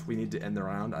if we need to end the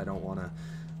round, I don't want to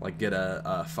like get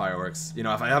a fireworks. You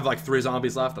know, if I have like 3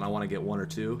 zombies left and I want to get 1 or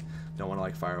 2, don't want to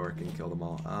like firework and kill them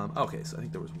all. Okay, so I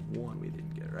think there was 1 we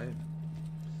didn't get, right?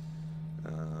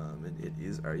 And it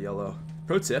is our yellow.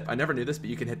 Pro tip, I never knew this, but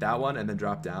you can hit that one and then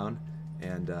drop down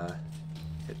and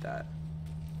hit that.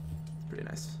 Pretty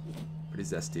nice. Pretty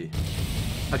zesty.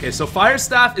 Okay, so fire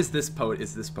staff is this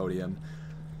podium.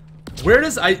 Where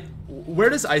does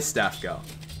ice staff go?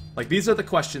 Like, these are the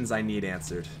questions I need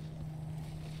answered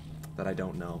that I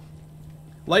don't know.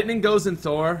 Lightning goes in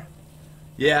Thor.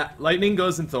 Yeah, lightning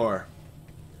goes in Thor.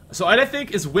 So I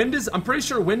think I'm pretty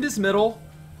sure wind is middle,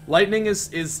 lightning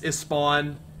is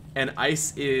spawn, and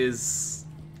ice is...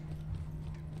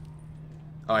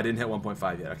 Oh, I didn't hit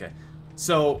 1.5 yet. Okay.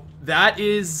 So that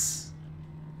is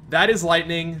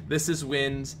lightning, this is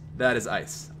wind, that is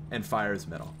ice, and fire is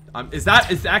middle. Is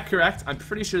that correct? I'm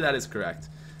pretty sure that is correct.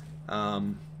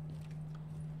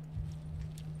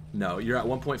 No, you're at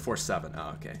 1.47. Oh,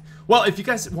 okay. Well, if you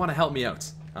guys want to help me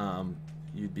out,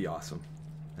 you'd be awesome.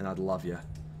 And I'd love you.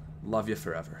 Love you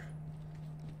forever.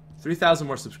 3,000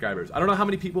 more subscribers. I don't know how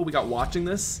many people we got watching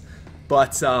this,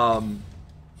 but,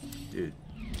 dude.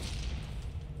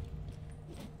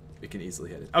 We can easily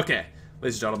hit it. Okay,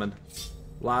 ladies and gentlemen.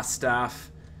 Last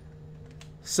staff.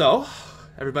 So,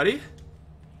 everybody,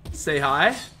 say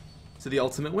hi to the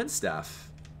ultimate wind staff.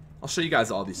 I'll show you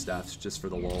guys all these staffs just for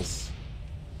the lulz.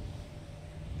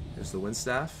 There's the wind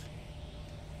staff.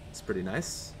 It's pretty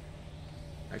nice.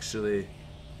 Actually,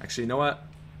 you know what?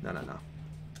 No.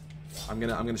 I'm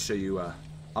gonna show you. I'm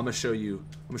gonna show you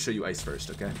ice first,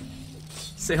 okay?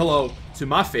 Say hello to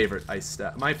my favorite ice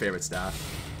staff. My favorite staff.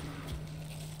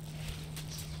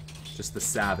 Just the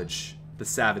savage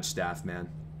staff, man.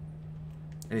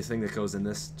 Anything that goes in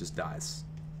this just dies.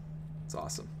 It's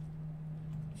awesome.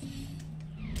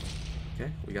 Okay,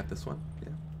 we got this one.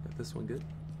 Yeah, got this one good.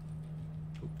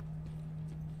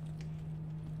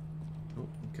 Oh,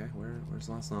 okay. Where's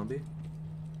the last zombie?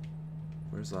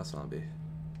 Where's the last zombie?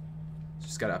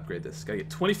 Just gotta upgrade this. Gotta get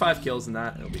 25 kills in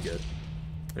that. It'll be good.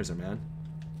 There's our man.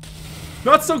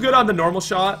 Not so good on the normal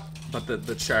shot, but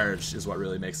the charge is what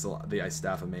really makes the ice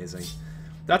staff amazing.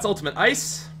 That's ultimate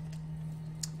ice.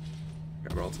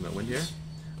 Grab our ultimate wind here.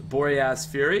 Boreas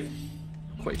Fury.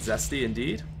 Quite zesty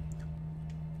indeed.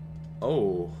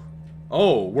 Oh,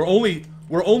 we're only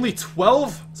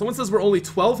 12. Someone says we're only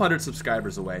 1,200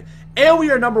 subscribers away, and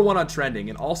we are #1 on trending.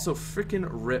 And also, freaking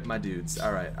rip, my dudes.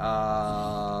 All right,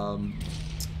 all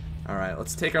right.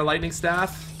 Let's take our lightning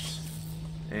staff,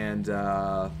 and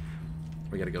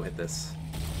we gotta go hit this.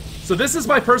 So this is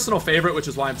my personal favorite, which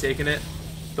is why I'm taking it.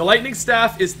 The lightning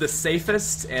staff is the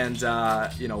safest, and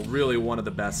you know, really one of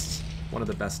the best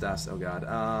staffs. Oh god,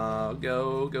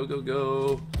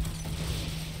 go.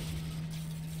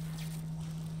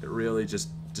 It really just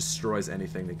destroys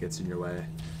anything that gets in your way.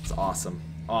 It's awesome.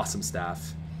 Awesome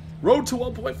staff. Road to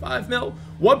 1.5 mil.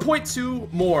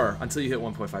 1.2 more until you hit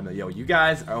 1.5 mil. Yo, you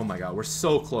guys, oh my god, we're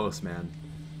so close, man.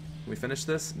 Can we finish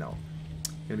this? No.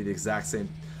 Gonna be the exact same.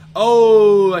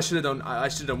 Oh, I should have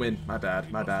done win. My bad.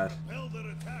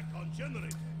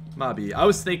 Mobby. I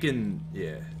was thinking,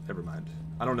 yeah, never mind.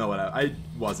 I don't know what I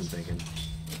wasn't thinking.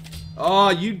 Oh,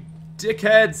 you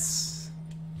dickheads.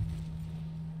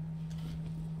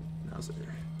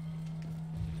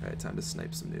 Alright, time to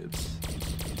snipe some noobs.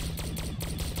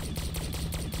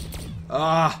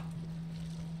 I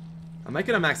might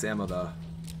get a max ammo though,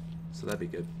 so that'd be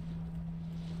good.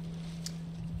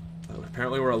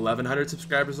 Apparently we're 1,100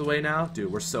 subscribers away now.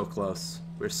 Dude, we're so close.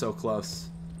 We're so close.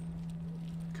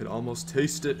 Could almost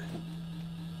taste it.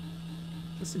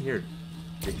 Listen here,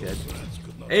 dickhead.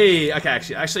 Hey, okay, I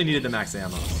actually needed the max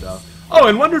ammo, so. Oh,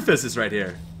 and Wonder Fist is right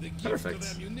here.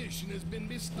 Perfect.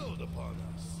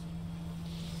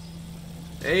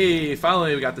 Hey,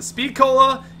 finally we got the speed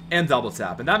cola and double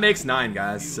tap, and that makes 9,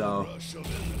 guys. So,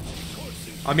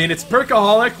 I mean, it's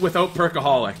perkaholic without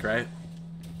perkaholic, right?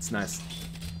 It's nice.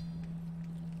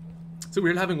 So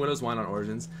weird having Widow's Wine on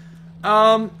Origins.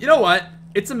 You know what?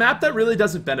 It's a map that really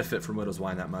doesn't benefit from Widow's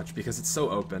Wine that much because it's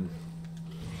so open.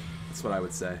 That's what I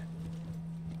would say.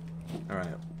 All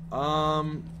right.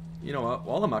 You know what?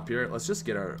 While I'm up here, let's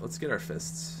get our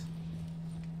fists.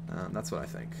 That's what I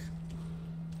think.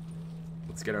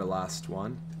 Let's get our last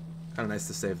one. Kind of nice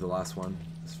to save the last one.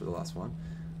 This for the last one.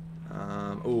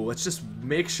 Oh, let's just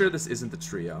make sure this isn't the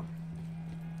trio.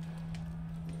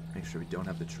 Make sure we don't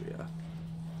have the trio.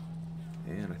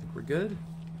 And I think we're good.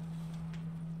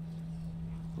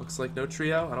 Looks like no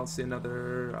trio. I don't see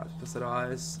another set of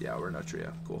eyes. Yeah, we're no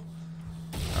trio. Cool.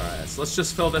 Alright, so let's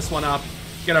just fill this one up.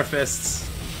 Get our fists.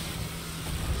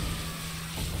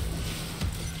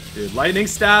 Dude, lightning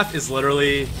staff is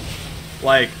literally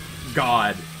like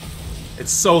God.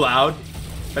 It's so loud,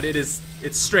 but it's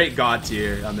straight God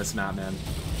tier on this map, man.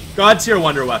 God tier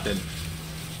wonder weapon.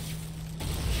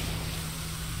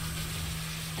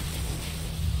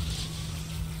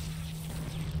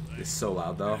 It's so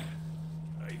loud though.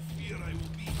 I fear I will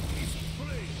be easy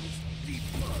prey in this deep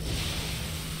mud.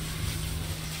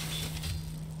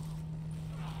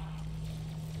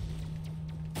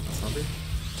 Zombie?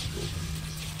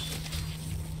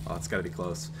 Oh, it's gotta be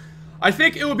close. I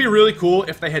think it would be really cool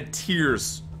if they had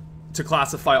tiers to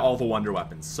classify all the wonder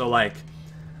weapons. So like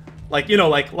you know,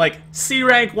 like C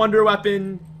rank wonder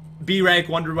weapon, B rank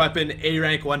wonder weapon, A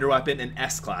rank wonder weapon, and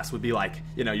S class would be like,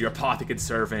 you know, your apothecary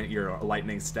servant, your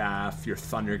lightning staff, your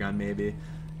thunder gun maybe.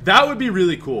 That would be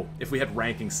really cool if we had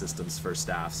ranking systems for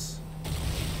staffs.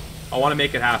 I want to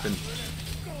make it happen.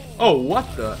 Oh,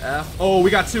 what the F? Oh,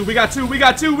 we got two, we got two, we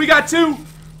got two, we got two!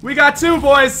 We got two,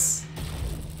 boys!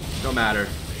 No matter.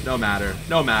 No matter.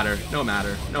 No matter. No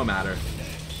matter. No matter.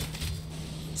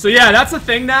 So yeah, that's the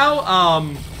thing now.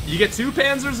 You get 2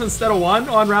 panzers instead of 1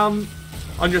 on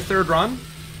your 3rd run.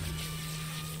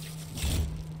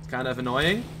 It's kind of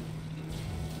annoying.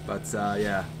 But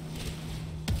yeah.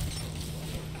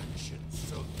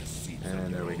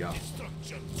 And there we go.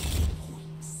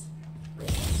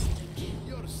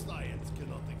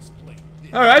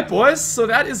 Alright, boys, so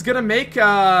that is gonna make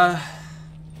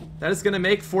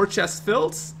 4 chests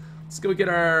filled. Let's go get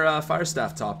our fire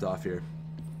staff topped off here.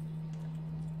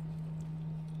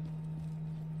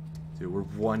 Dude, we're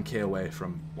 1K away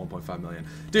from 1.5 million.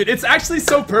 Dude, it's actually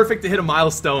so perfect to hit a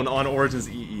milestone on Origins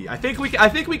EE. I think we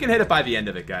can hit it by the end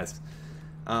of it, guys.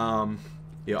 Yeah,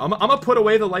 I'm gonna put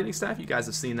away the lightning staff. You guys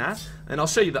have seen that, and I'll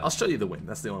show you the wing.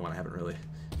 That's the only one I haven't really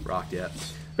rocked yet.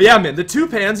 But yeah, man, the 2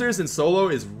 panzers in solo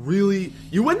is really,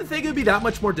 you wouldn't think it would be that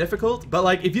much more difficult, but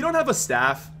like if you don't have a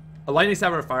staff, a lightning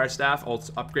staff or a fire staff all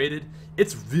upgraded,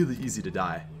 it's really easy to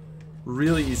die.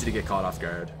 Really easy to get caught off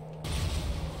guard.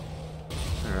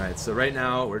 Alright, so right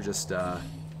now we're just charge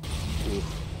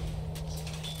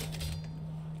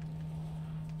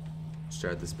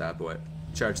this bad boy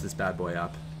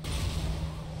up.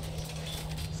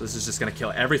 So this is just gonna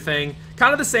kill everything.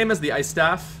 Kind of the same as the ice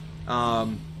staff.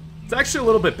 It's actually a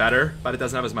little bit better, but it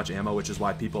doesn't have as much ammo, which is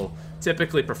why people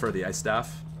typically prefer the ice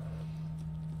staff.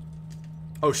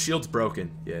 Oh, shield's broken.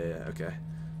 Yeah, okay.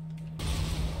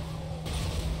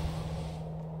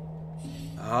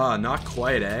 Ah, not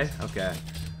quite, eh? Okay.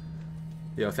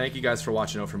 Yo, thank you guys for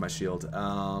watching out for my shield.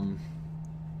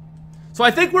 So I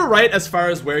think we're right as far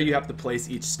as where you have to place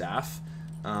each staff.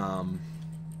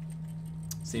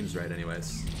 Seems right,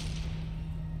 anyways.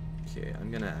 Okay,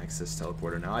 I'm gonna access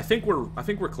teleporter now. I think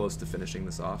we're close to finishing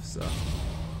this off, so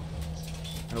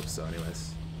I hope so.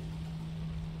 Anyways,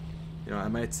 you know, I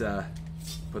might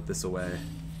put this away,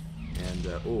 and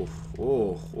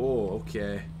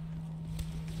okay.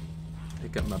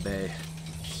 Pick up my bay.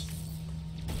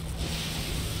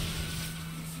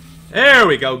 There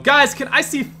we go, guys. Can I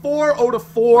see 4 out of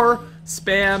 4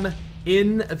 spam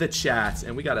in the chat?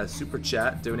 And we got a super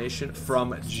chat donation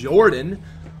from Jordan.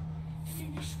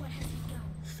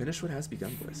 Finish what has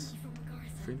begun, boys.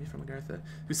 Free me from Agartha.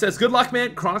 Who says, good luck,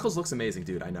 man. Chronicles looks amazing,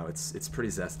 dude. I know, it's pretty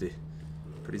zesty.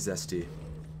 Pretty zesty.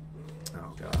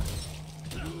 Oh, God.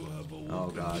 Oh,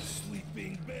 God.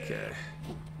 Okay.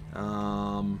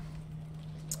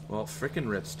 Well, frickin'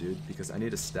 rips, dude, because I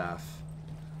need a staff.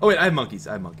 Oh, wait, I have monkeys.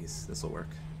 This'll work.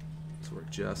 This'll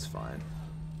work just fine.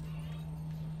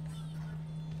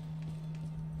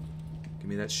 Give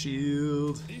me that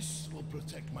shield. This will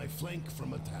protect my flank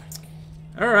from attack.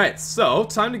 Alright, so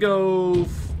time to go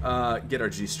get our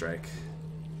G-Strike.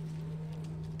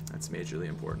 That's majorly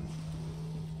important.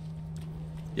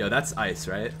 Yo, that's ice,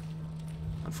 right?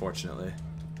 Unfortunately. I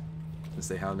was gonna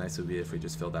say how nice it would be if we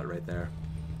just filled that right there.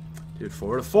 Dude,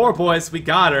 4 to 4, boys. We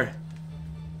got her.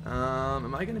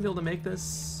 Am I gonna be able to make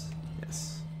this?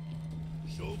 Yes.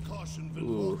 Show caution when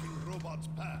walking robot's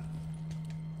path.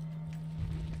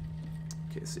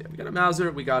 Okay, so yeah, we got a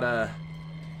Mauser, we got a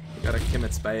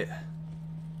Kimmett's Bite.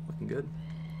 Looking good.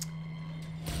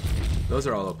 Those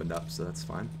are all opened up, so that's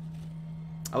fine.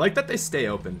 I like that they stay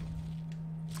open.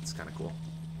 It's kind of cool.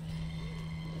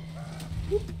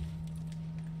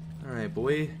 Alright,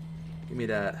 boy. Give me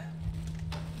that.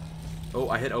 Oh,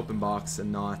 I hit open box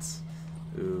and not.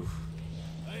 Ooh.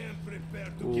 I am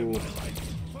prepared to give my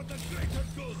life for the greater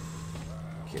good.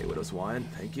 Okay, Widow's Wine.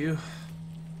 Thank you.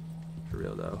 For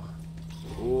real though.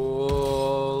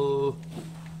 Whoa.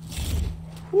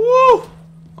 Woo!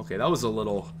 Okay, that was a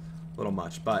little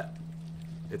much, but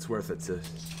it's worth it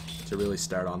to really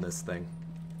start on this thing.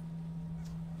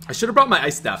 I should have brought my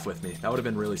ice staff with me. That would have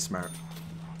been really smart.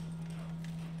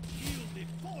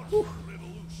 Whew.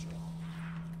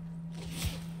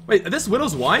 Wait, this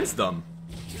Widow's Wine's them.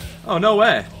 Oh, no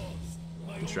way.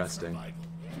 Interesting.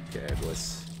 Okay,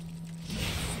 boys.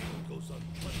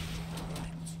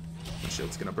 My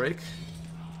shield's gonna break.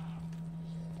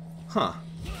 Huh.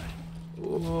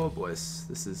 Oh, boys.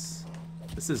 This is...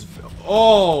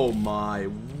 Oh, my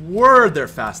word, they're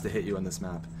fast to hit you on this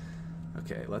map.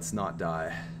 Okay, let's not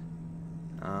die.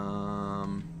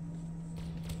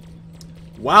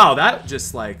 Wow, that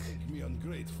just, like,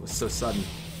 was so sudden.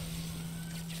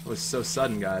 It was so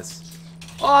sudden, guys.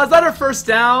 Oh, is that our first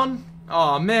down?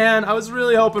 Oh, man, I was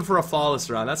really hoping for a flawless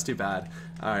run. That's too bad.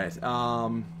 Alright,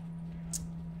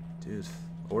 dude,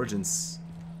 Origins.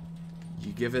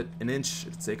 You give it an inch,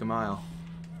 it'll take a mile.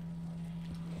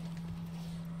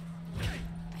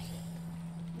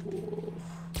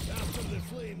 After the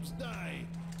flames die,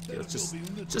 Okay, let's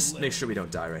just make sure we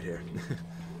don't die right here.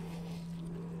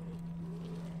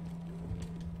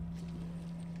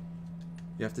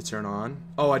 You have to turn on.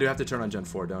 Oh, I do have to turn on Gen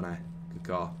 4, don't I? Good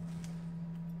call.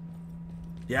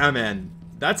 Yeah, man.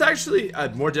 That's actually a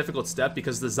more difficult step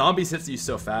because the zombies hit you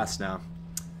so fast now.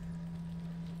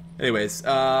 Anyways,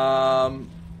 ooh.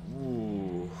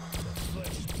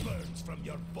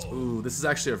 Ooh, this is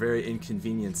actually a very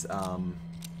inconvenient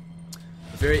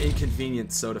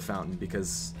soda fountain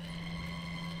because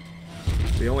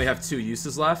we only have 2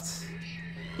 uses left.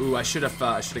 Ooh, I should have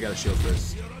got a shield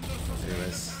first.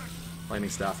 Anyways, lightning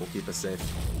staff will keep us safe.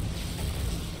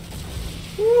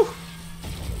 Woo!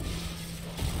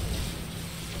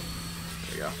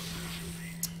 There we go.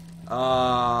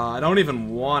 I don't even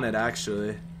want it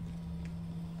actually.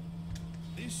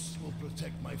 This will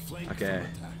protect my flank Okay.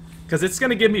 from attack. Because it's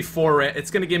gonna give me 4.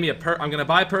 It's gonna give me a perk. I'm gonna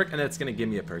buy a perk, and then it's gonna give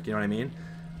me a perk. You know what I mean?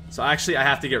 So actually, I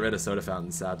have to get rid of soda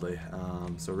fountains, sadly.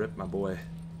 So rip my boy.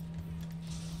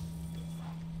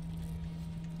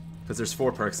 Because there's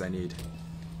 4 perks I need.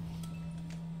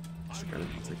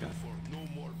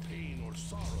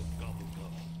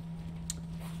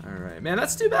 All right, man.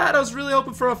 That's too bad. I was really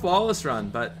hoping for a flawless run,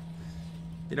 but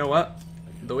you know what?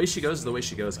 The way she goes is the way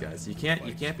she goes, guys. You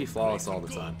can't be flawless all the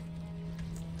time.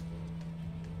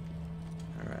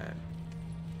 Alright.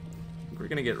 We're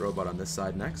gonna get robot on this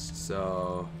side next,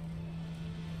 so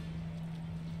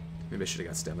maybe I should have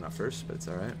got stamina first, but it's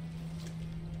alright.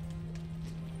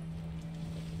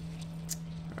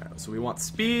 Alright, so we want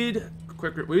speed,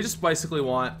 quick, we just basically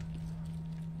want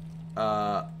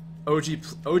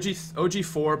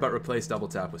OG4 but replace double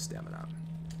tap with stamina.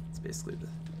 It's basically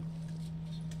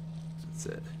that's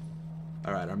it.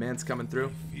 Alright, our man's coming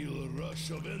through. Feel a rush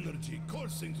of energy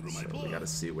coursing through my So blood. we gotta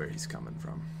see where he's coming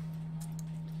from.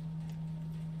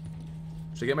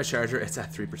 Should I get my charger? It's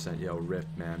at 3%. Yo, rip,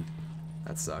 man.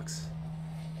 That sucks.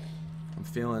 I'm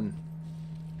feeling...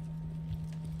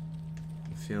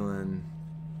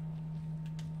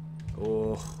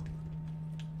 Oh.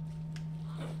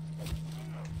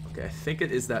 Okay, I think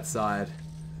it is that side.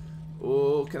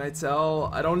 Oh, can I tell?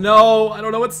 I don't know. I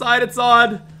don't know what side it's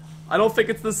on. I don't think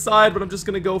it's this side, but I'm just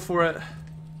gonna go for it.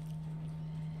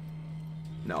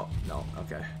 No,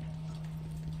 okay.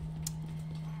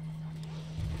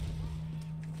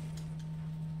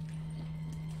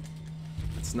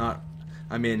 It's not,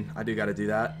 I mean, I do gotta do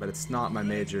that, but it's not my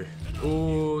major.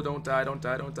 Ooh, don't die. You're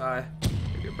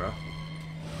good, bro.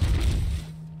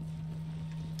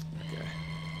 Okay.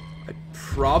 I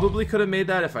probably could have made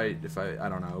that if I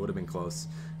don't know, it would have been close.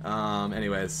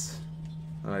 Anyways,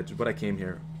 what I came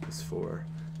here was for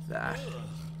that.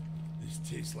 This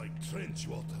tastes like trench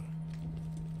water.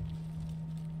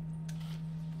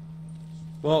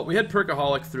 Well, we had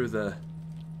Perkaholic through the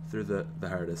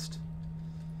hardest.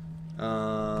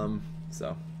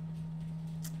 So.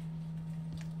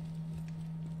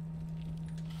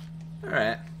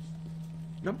 Alright.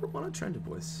 #1 on Trended,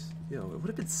 boys. Yo, it would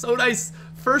have been so nice.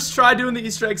 First try doing the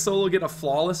Easter egg solo, get a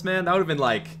flawless, man. That would have been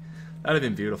like, that would have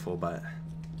been beautiful, but.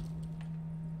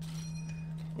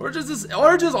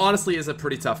 Origins honestly is a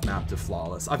pretty tough map to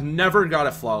flawless. I've never got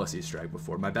a flawless Easter egg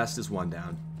before. My best is 1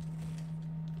 down.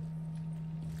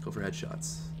 Go for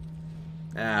headshots.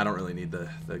 I don't really need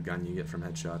the gun you get from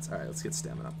headshots. Alright, let's get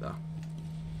stamina up though.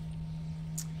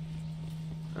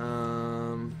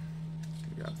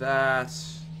 We got that.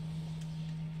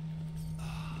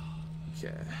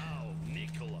 Okay. Now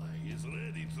Nikolai is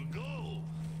ready to go.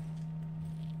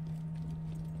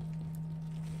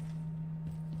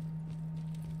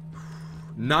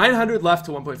 $900 left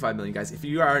to 1.5 million, guys. If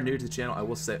you are new to the channel, I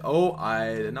will say, oh,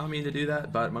 I did not mean to do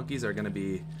that, but monkeys are going to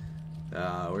be,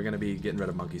 we're going to be getting rid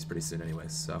of monkeys pretty soon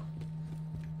anyways, so.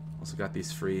 Also got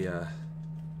these free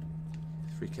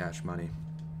cash money.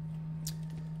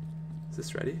 Is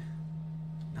this ready?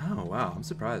 Oh, wow, I'm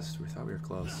surprised. We thought we were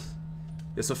close.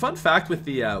 Yeah, so fun fact with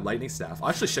the lightning staff. I'll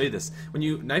actually show you this. When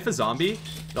you knife a zombie,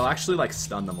 it'll actually, like,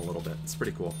 stun them a little bit. It's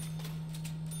pretty cool.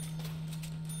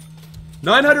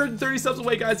 930 subs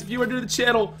away, guys. If you are new to the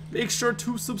channel, make sure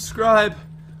to subscribe.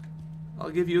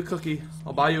 I'll give you a cookie.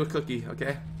 I'll buy you a cookie,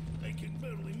 okay? I can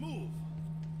barely move.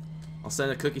 I'll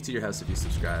send a cookie to your house if you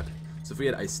subscribe. So if we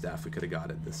had ice staff, we could have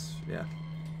got it. This, yeah.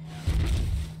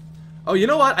 Oh, you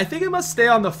know what? I think it must stay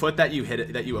on the foot that you hit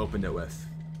it, that you opened it with.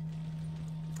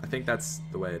 I think that's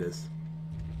the way it is.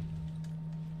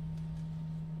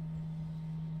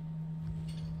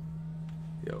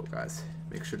 Yo, guys,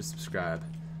 make sure to subscribe.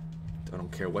 I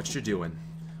don't care what you're doing.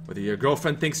 Whether your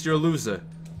girlfriend thinks you're a loser.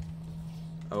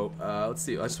 Oh, let's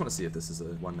see. I just want to see if this is a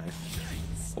one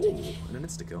knife. Oh, and an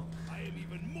insta-kill.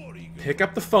 Pick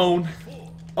up the phone.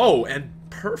 Oh, and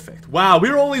perfect. Wow, we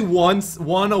were only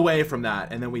one away from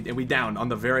that, and then we downed on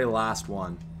the very last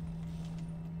one.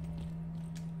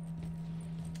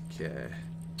 Okay.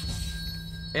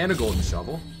 And a golden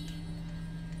shovel.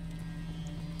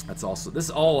 That's also, this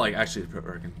is all like actually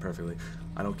working perfectly.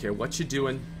 I don't care what you're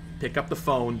doing. Pick up the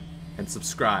phone and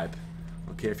subscribe.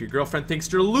 Okay, if your girlfriend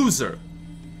thinks you're a loser,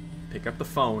 pick up the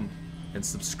phone and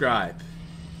subscribe.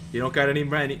 You don't got any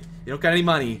money. You don't got any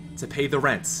money to pay the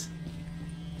rent.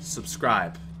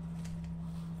 Subscribe.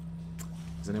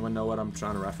 Does anyone know what I'm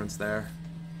trying to reference there?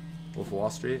 Wolf of Wall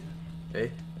Street?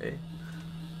 Hey.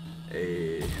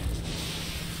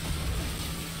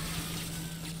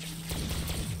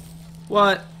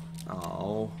 What?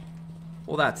 Oh.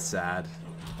 Well, that's sad.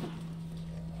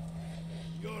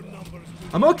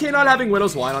 I'm okay not having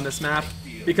Widow's Wine on this map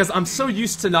because I'm so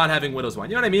used to not having Widow's Wine.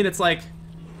 You know what I mean? It's like,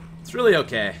 it's really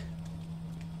okay.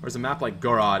 Whereas a map like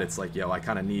Gorod, it's like, yo, I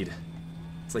kind of need.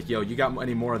 It's like, yo, you got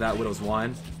any more of that Widow's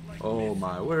Wine? Oh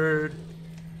my word.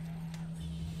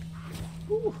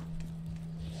 Ooh.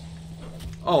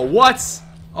 Oh, what?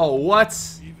 Oh,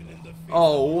 what?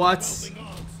 Oh, what?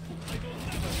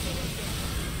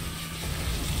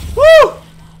 Woo!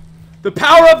 The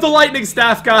power of the lightning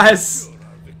staff, guys!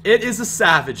 It is a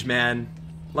savage, man.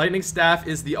 Lightning staff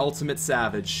is the ultimate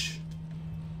savage.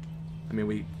 I mean,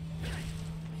 we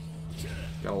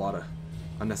got a lot of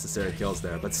unnecessary kills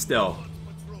there, but still.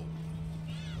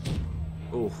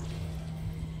 Ooh.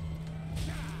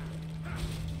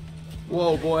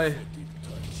 Whoa, boy.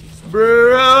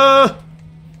 Bruh!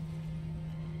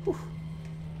 Whew.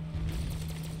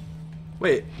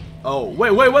 Wait. Oh,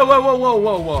 wait.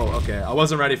 Whoa. Okay, I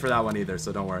wasn't ready for that one either,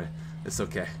 so don't worry. It's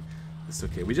okay. It's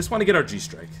okay. We just want to get our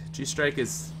G-Strike. G-Strike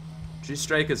is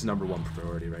 #1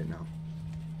 priority right now.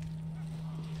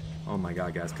 Oh my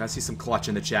god, guys. Can I see some clutch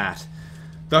in the chat?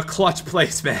 The clutch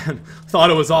place, man. Thought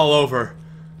it was all over.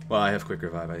 Well, I have quick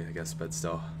revive, I guess, but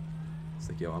still. It's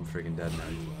like, yo, I'm freaking dead now.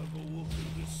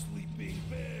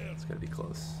 It's gotta be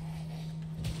close.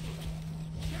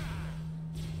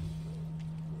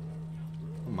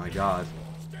 Oh my god.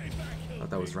 I thought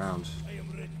that was round.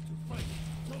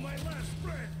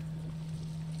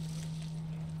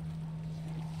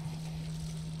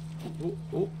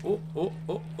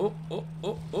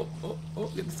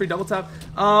 Get the free double tap.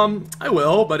 I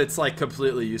will, but it's like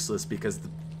completely useless because the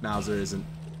Mauser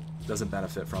doesn't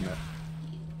benefit from it.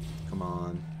 Come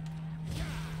on.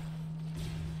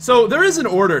 So there is an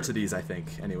order to these, I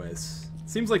think, anyways.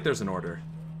 Seems like there's an order.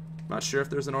 I'm not sure if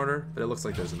there's an order, but it looks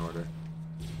like there's an order.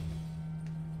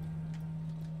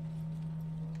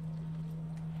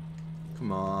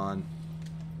 Come on.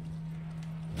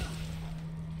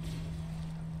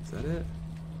 Is that it?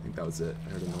 I think that was it. I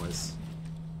heard a noise.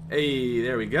 Hey,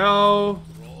 there we go.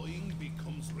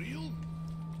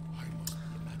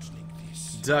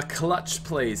 The clutch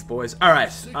plays, boys.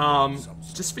 Alright,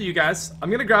 just for you guys,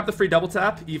 I'm gonna grab the free double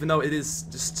tap, even though it is,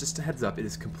 just a heads up, it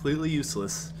is completely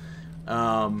useless.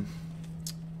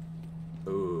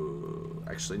 Ooh,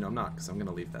 actually, no, I'm not, because I'm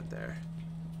gonna leave that there.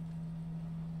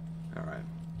 Alright.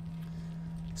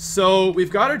 So,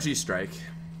 we've got our G-Strike.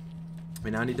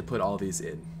 We now need to put all these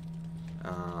in.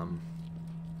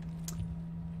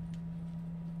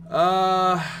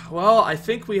 Well, I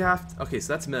think we have to, okay,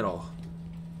 so that's middle.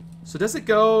 So does it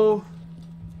go...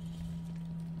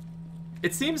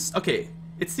 It seems... Okay.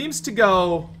 It seems to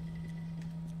go...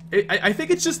 I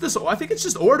think it's just this. I think it's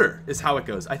just order is how it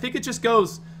goes. I think it just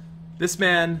goes this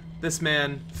man,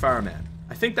 fireman.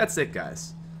 I think that's it,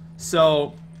 guys.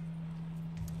 So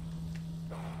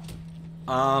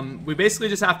we basically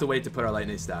just have to wait to put our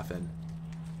lightning staff in.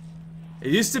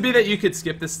 It used to be that you could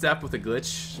skip this step with a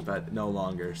glitch, but no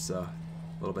longer. So a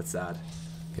little bit sad.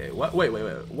 Okay, what? Wait.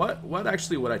 What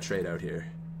actually would I trade out here?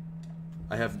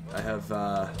 I have.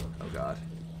 Oh god.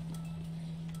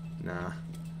 Nah.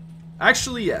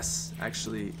 Actually, yes.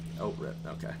 Actually, oh rip.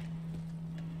 Okay.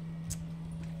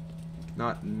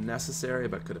 Not necessary,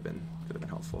 but could have been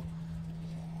helpful.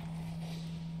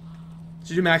 Did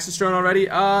you do Maxistrone already?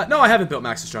 No, I haven't built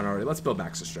Maxistrone already. Let's build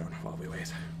Maxistrone while we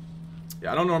wait.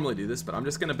 Yeah, I don't normally do this, but I'm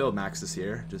just gonna build Maxis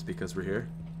here, just because we're here.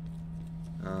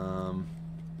 Oh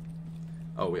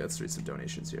wait, let's read some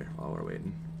donations here while we're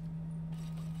waiting.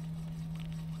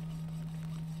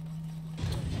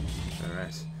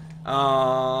 Alright.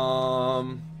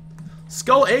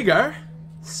 Skull Agar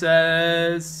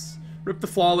says, rip the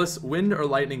flawless, wind or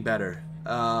lightning better?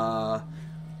 I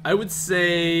would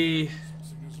say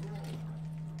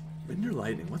wind or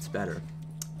lightning, what's better?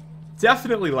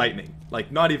 Definitely lightning.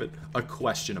 Like, not even a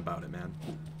question about it, man.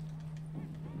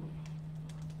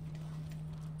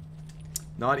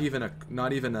 Not even a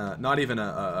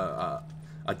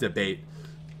debate.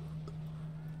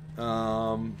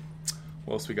 What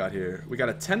else we got here? We got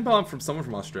a 10 bomb from someone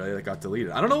from Australia that got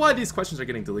deleted. I don't know why these questions are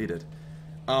getting deleted.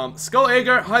 Skull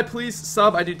Agar, hi, please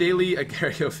sub. I do daily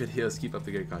Agario videos. Keep up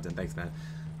the good content. Thanks, man.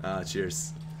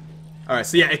 Cheers. All right,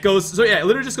 so yeah, it goes. So yeah, it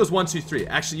literally just goes 1, 2, 3.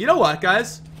 Actually, you know what,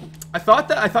 guys? I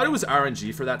thought it was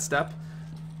RNG for that step.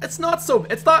 It's not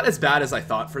as bad as I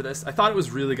thought for this. I thought it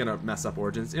was really gonna mess up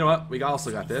Origins. You know what? We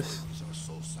also got this.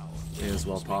 May as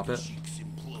well pop it. Is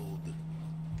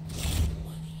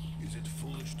it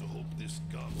foolish to hope this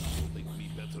gun will make me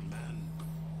better man?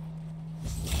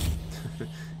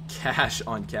 Cash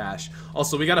on cash.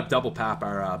 Also, we gotta double pap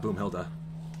our Boomhilda.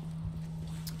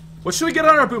 What should we get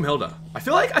on our Boomhilda? I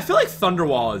feel like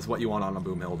Thunderwall is what you want on a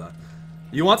Boomhilda.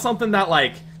 You want something that,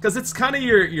 like, because it's kind of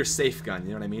your safe gun, you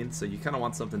know what I mean? So you kind of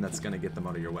want something that's gonna get them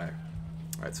out of your way.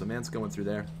 All right, so man's going through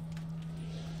there.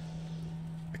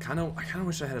 I kind of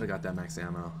wish I had got that max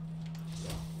ammo.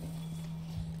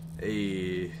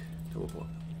 A double pull.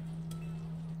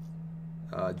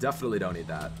 Definitely don't need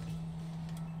that.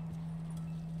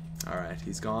 All right,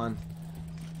 he's gone.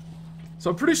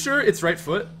 So I'm pretty sure it's right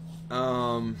foot.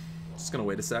 Just gonna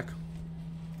wait a sec.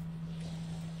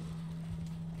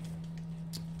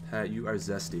 You are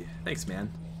zesty. Thanks,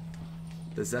 man.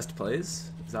 The SmithSquad?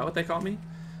 Is that what they call me?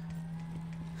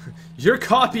 You're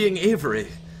copying Avery.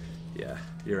 Yeah,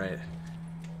 you're right.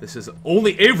 This is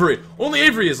only Avery. Only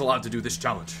Avery is allowed to do this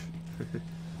challenge.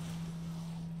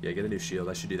 Yeah, get a new shield.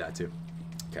 I should do that too.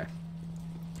 Okay.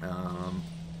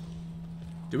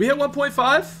 Do we hit 1.5?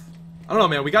 I don't know,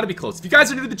 man. We gotta be close. If you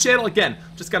guys are new to the channel, again,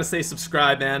 just gotta say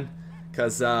subscribe, man.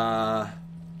 Because,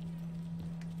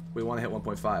 we want to hit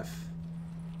 1.5.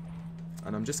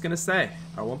 And I'm just gonna say,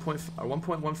 our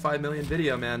 1.15 million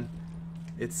video, man,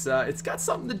 it's got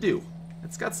something to do.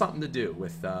 It's got something to do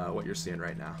with what you're seeing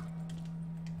right now.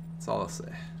 That's all I'll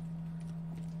say.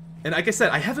 And like I said,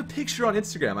 I have a picture on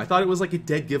Instagram. I thought it was like a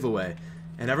dead giveaway,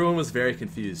 and everyone was very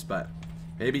confused. But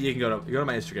maybe you can go to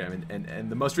my Instagram and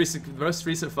the most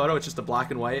recent photo. It's just a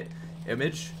black and white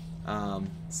image.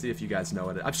 See if you guys know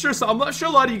it. I'm sure a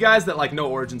lot of you guys that like know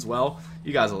Origins well,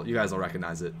 you guys will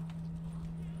recognize it.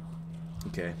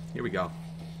 Okay, here we go.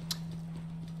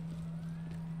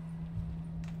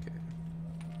 Okay.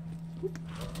 Whoop.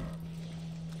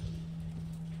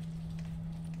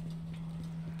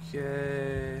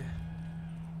 Okay.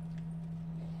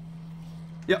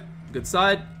 Yep, good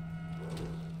side.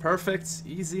 Perfect,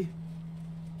 easy.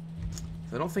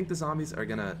 I don't think the zombies are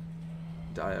gonna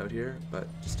die out here, but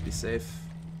just to be safe.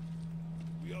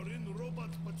 We are in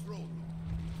robot patrol.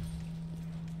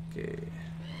 Okay.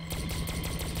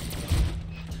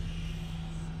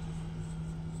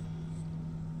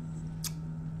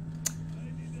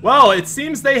 Well, it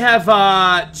seems they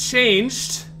have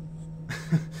changed.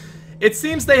 It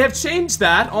seems they have changed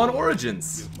that on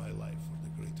Origins. Give my life for the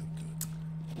greater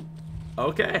good.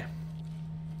 Okay.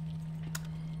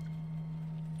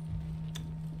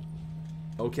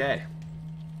 Okay.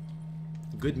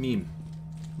 Good meme.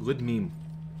 Good meme.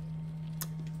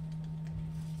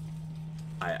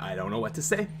 I don't know what to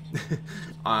say.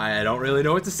 I don't really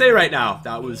know what to say right now.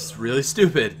 That was really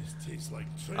stupid. This tastes like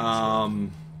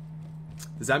train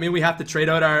Does that mean we have to trade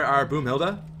out our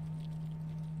Boomhilda?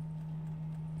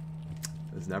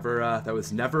 That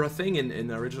was never a thing in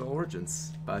the original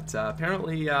Origins, but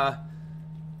apparently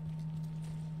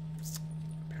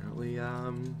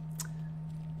Apparently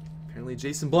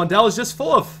Jason Blundell is just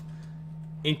full of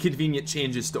inconvenient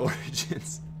changes to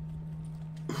Origins.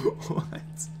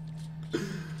 What?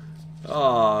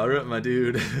 Oh, rip my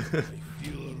dude.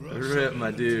 Rip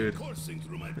my dude. Coursing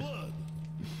through my blood.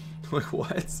 Like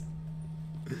what?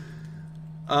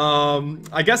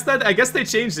 I guess they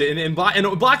changed it in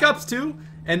Black Ops 2,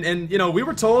 and you know, we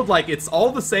were told like it's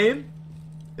all the same.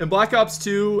 In Black Ops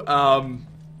 2,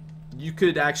 you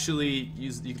could actually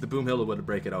use the boom hill to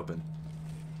break it open.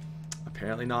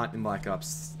 Apparently not in Black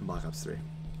Ops 3.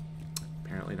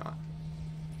 Apparently not.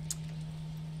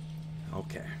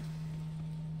 Okay.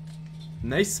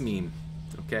 Nice meme.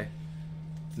 Okay.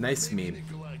 Nice meme.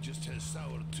 Nikolai just has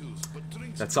sour tooth, but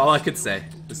drinks That's all I could say.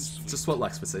 It's just what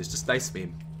Lex would say. It's just nice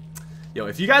meme. Yo,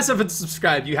 if you guys haven't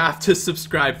subscribed, you have to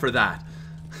subscribe for that.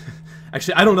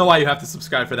 Actually, I don't know why you have to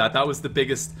subscribe for that. That was the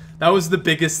biggest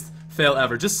fail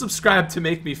ever. Just subscribe to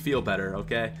make me feel better,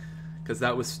 okay? Because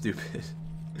that was stupid.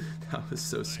 That was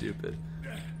so stupid.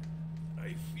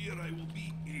 I fear I will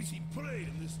be easy prey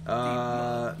in this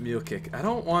Mule kick. I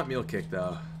don't want mule kick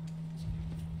though.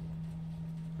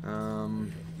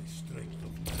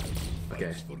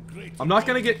 Okay. I'm not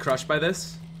gonna get crushed by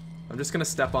this. I'm just gonna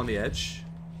step on the edge.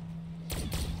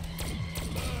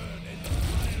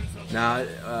 Nah,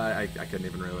 I couldn't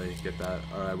even really get that,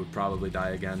 or I would probably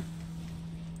die again.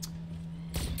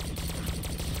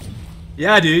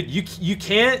 Yeah, dude, you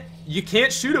can't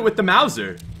shoot it with the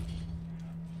Mauser.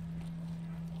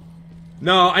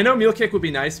 No, I know mule kick would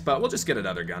be nice, but we'll just get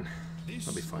another gun.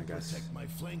 That'll be fine, guys. My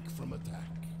flank from attack.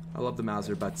 I love the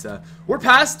Mauser, but we're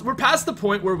past the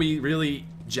point where we really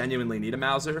genuinely need a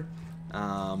Mauser,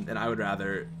 and I would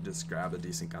rather just grab a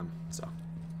decent gun. So,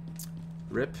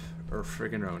 rip or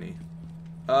friggin' Roni.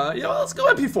 You know, let's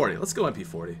go MP40. Let's go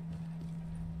MP40.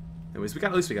 Anyways,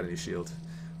 at least we got a new shield.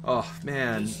 Oh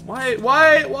man,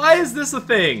 why is this a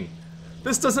thing?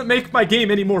 This doesn't make my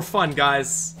game any more fun,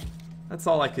 guys. That's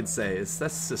all I can say.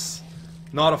 That's just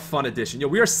not a fun addition. Yo,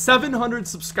 we are 700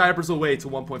 subscribers away to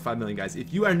 1.5 million, guys.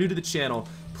 If you are new to the channel,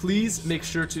 please make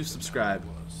sure to subscribe.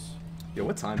 Yo,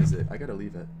 what time is it? I gotta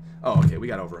leave it. Oh, okay, we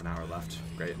got over an hour left.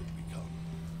 Great.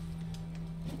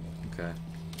 Okay.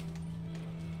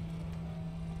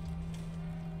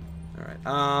 Alright,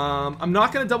 I'm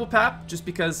not gonna double pap just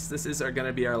because this is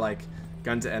gonna be our like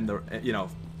gun to end the, you know,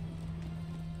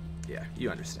 yeah, you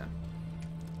understand.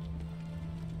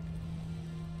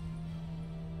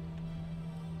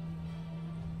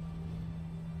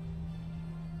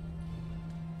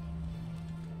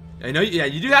 I know, yeah,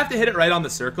 you do have to hit it right on the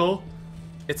circle.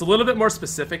 It's a little bit more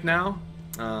specific now.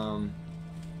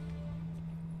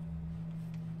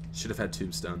 Should have had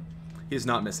Tombstone. He's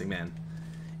not missing, man.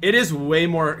 It is way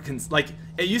more, like,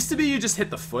 it used to be you just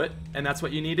hit the foot, and that's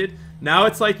what you needed. Now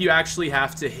it's like you actually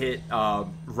have to hit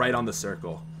right on the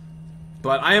circle.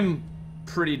 But I am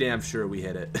pretty damn sure we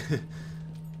hit it.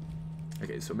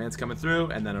 Okay, so man's coming through,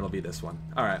 and then it'll be this one.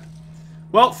 Alright.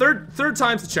 Well, third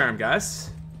time's the charm, guys.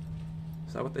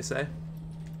 Is that what they say?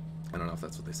 I don't know if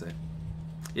that's what they say.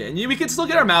 Yeah, and we can still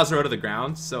get our Mauser out of the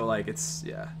ground, so, like, it's,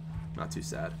 yeah, not too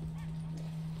sad.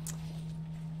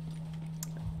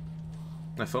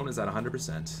 My phone is at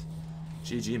 100%.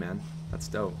 GG, man. That's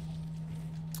dope.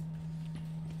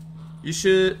 You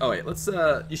should... Oh, wait. Let's,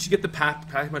 you should get the Pack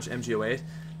Punch MG08.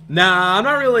 Nah, I'm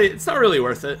not really... It's not really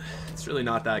worth it. It's really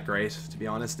not that great, to be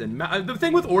honest. And the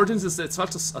thing with Origins is it's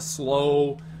such a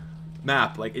slow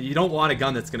map. Like, you don't want a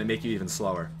gun that's going to make you even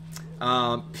slower.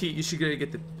 Pete, you should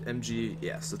get the MG...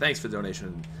 Yeah, so thanks for the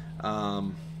donation.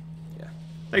 Yeah.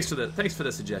 Thanks for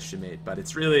the suggestion, mate. But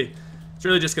it's really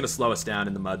just going to slow us down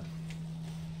in the mud.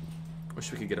 Wish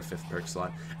we could get a 5th perk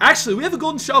slot. Actually, we have a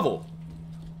golden shovel.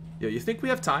 Yo, you think we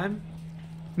have time?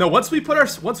 No, once we put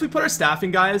our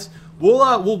staffing, guys,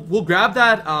 we'll grab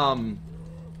that.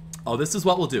 Oh, this is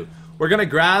what we'll do. We're gonna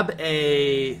grab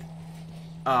a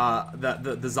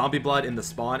the zombie blood in the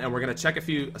spawn, and we're gonna check a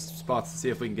few spots to see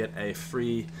if we can get a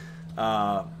free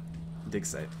dig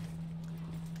site.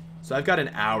 So I've got an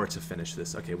hour to finish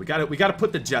this. Okay, we gotta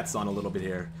put the jets on a little bit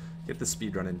here. Get the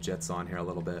speedrunning jets on here a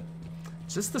little bit.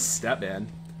 Just the step, man.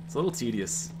 It's a little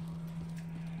tedious.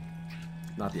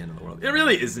 Not the end of the world. It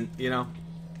really isn't, you know.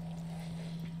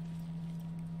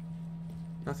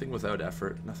 Nothing without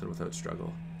effort. Nothing without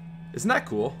struggle. Isn't that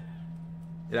cool?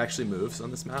 It actually moves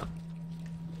on this map.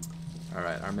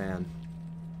 Alright, our man.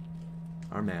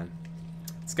 Our man.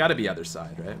 It's gotta be other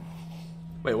side, right?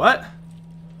 Wait, what?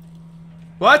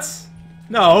 What?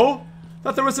 No! I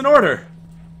thought there was an order.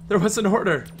 There was an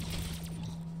order.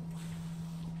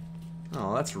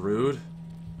 Oh, that's rude.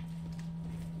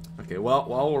 Okay, well,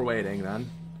 while we're waiting, then,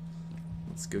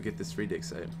 let's go get this free dig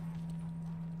site.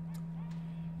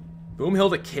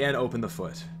 Boomhilda can open the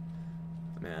foot.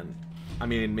 Man. I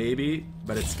mean, maybe,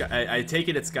 but it's got, I take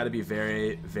it it's got to be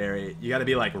very, very, you got to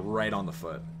be like right on the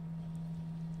foot.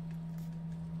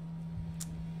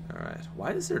 Alright,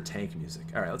 why is there tank music?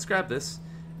 Alright, let's grab this,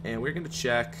 and we're going to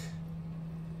check,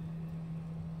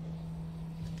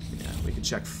 yeah, we can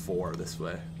check 4 this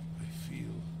way. I feel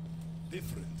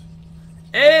different.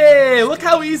 Hey, look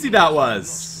how easy that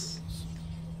was.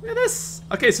 Look at this.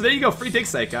 Okay, so there you go, free dig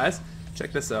site, guys.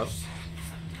 Check this out.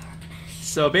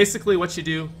 So basically what you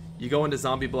do, you go into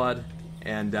Zombie Blood,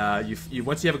 and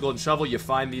once you have a golden shovel, you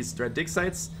find these dread dig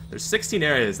sites. There's 16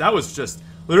 areas. That was just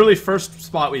literally first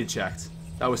spot we checked.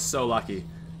 That was so lucky.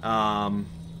 Wow,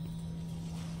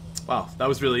 that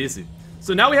was really easy.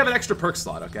 So now we have an extra perk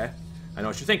slot, okay? I know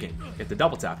what you're thinking. Get the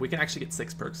double tap. We can actually get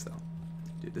 6 perks, though.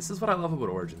 Dude, this is what I love about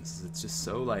Origins. It's just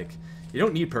so, like, you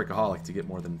don't need Perkaholic to get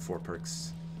more than 4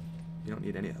 perks. You don't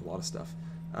need a lot of stuff.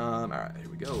 Alright, here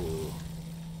we go.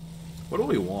 What do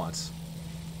we want?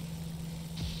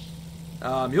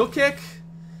 Mule Kick.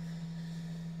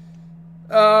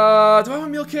 Do I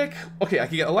want Mule Kick? Okay, I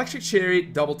can get Electric Cherry,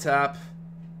 Double Tap,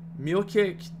 Mule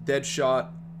Kick, Dead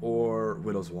Shot, or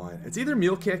Widow's Wine. It's either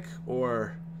Mule Kick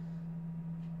or...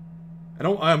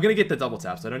 I'm gonna get the Double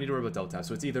Tap, so I don't need to worry about Double Tap.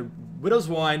 So it's either Widow's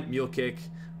Wine, Mule Kick,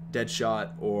 Dead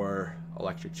Shot, or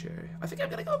Electric Cherry. I think I'm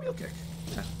gonna go Mule Kick.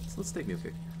 Yeah, so let's take Mule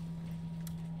Kick.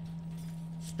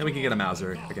 Then we can get a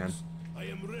Mauser again. I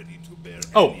am ready to bear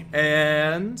Oh,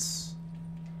 and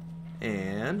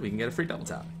we can get a free double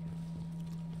tap.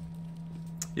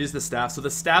 Use the staff. So the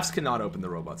staffs cannot open the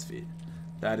robot's feet.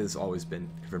 That has always been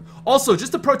confirmed. Also,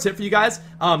 just a pro tip for you guys: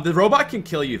 the robot can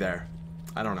kill you there.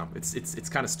 I don't know. It's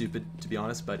kind of stupid to be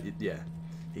honest, but yeah,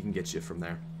 he can get you from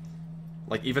there.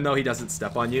 Like even though he doesn't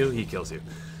step on you, he kills you.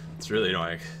 It's really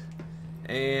annoying.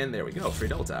 And there we go, free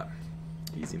double tap.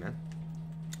 Easy, man.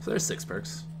 So there's 6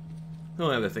 perks. The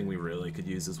only other thing we really could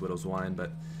use is Widow's Wine,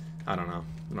 but I don't know.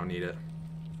 We don't need it.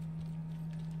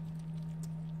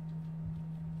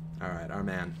 Alright, our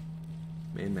man.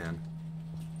 Main man.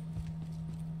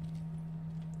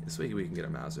 This way we can get a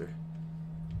Mauser.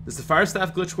 Does the Fire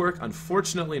Staff glitch work?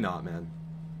 Unfortunately not, man.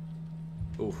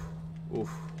 Oof.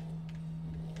 Oof.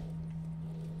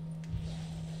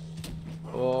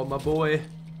 Oh, my boy.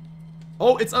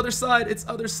 Oh, it's other side. It's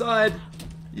other side.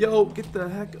 Yo, get the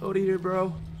heck out of here,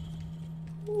 bro.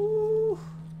 Ooh.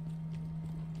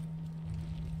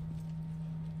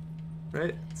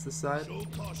 Right? It's this side.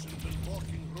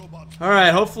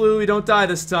 Alright, hopefully we don't die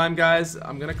this time, guys.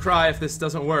 I'm gonna cry if this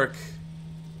doesn't work.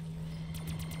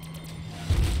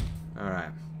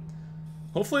 Alright.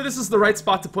 Hopefully this is the right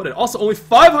spot to put it. Also, only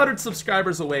 500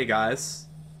 subscribers away, guys.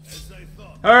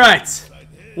 Alright.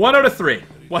 1 out of 3.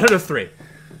 1 out of 3.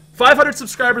 500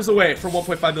 subscribers away from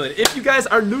 1.5 million. If you guys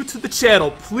are new to the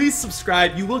channel, please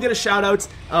subscribe. You will get a shout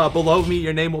out below me.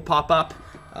 Your name will pop up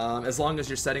as long as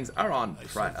your settings are on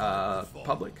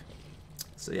public.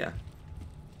 So yeah,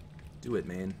 do it,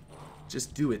 man.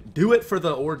 Just do it. Do it for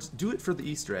the do it for the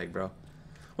Easter egg, bro.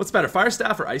 What's better, Fire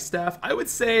Staff or Ice Staff? I would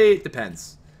say it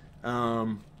depends.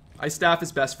 Ice Staff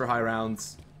is best for high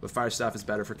rounds, but Fire Staff is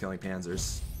better for killing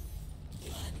Panzers.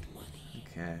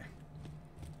 Okay.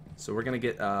 So we're gonna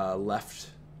get left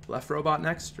robot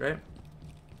next, right?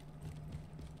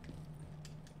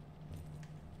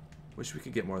 Wish we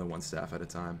could get more than 1 staff at a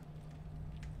time.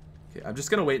 Okay, I'm just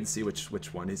gonna wait and see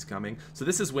which one is coming. So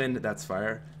this is wind, that's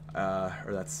fire, or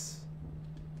that's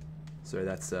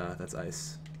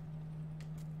ice.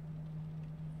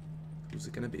 Who's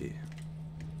it gonna be?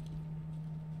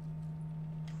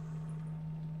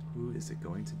 Who is it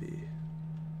going to be?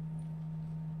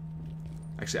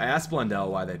 Actually, I asked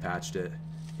Blundell why they patched it.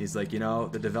 He's like, you know,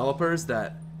 the developers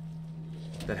that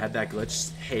had that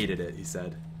glitch hated it, he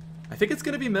said. I think it's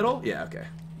going to be middle? Yeah, okay.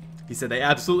 He said they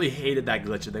absolutely hated that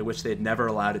glitch and they wish they'd never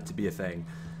allowed it to be a thing.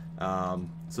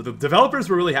 So the developers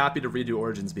were really happy to redo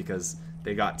Origins because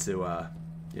they got to,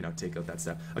 you know, take out that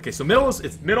step. Okay, so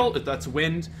it's middle, that's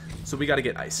wind, so we got to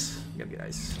get ice. We got to get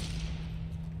ice.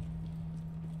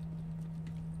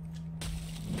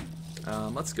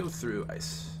 Let's go through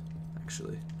ice.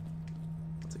 Actually,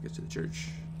 let's get to the church.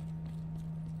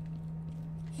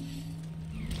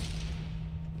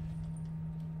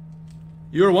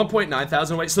 You're 1.9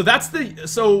 thousand away. So that's the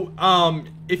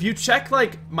if you check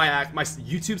like my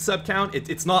YouTube sub count,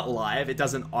 it's not live. It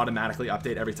doesn't automatically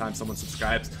update every time someone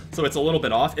subscribes. So it's a little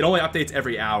bit off. It only updates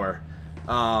every hour.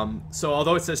 So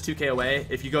although it says 2K away,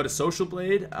 if you go to Social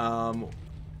Blade,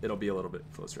 it'll be a little bit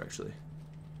closer actually.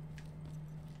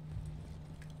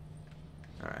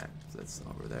 All right. So that's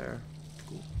over there.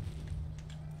 Cool.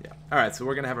 Yeah. All right. So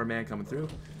we're gonna have our man coming through.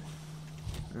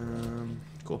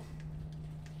 Cool.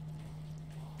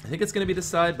 think it's gonna be this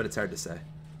side, but it's hard to say.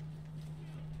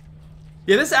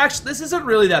 Yeah, this isn't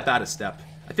really that bad a step.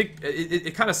 I think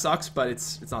it kind of sucks, but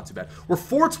it's not too bad. We're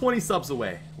 420 subs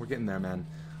away. We're getting there, man.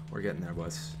 We're getting there,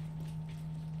 boys.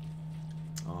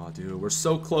 Oh, dude, we're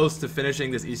so close to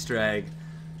finishing this Easter egg.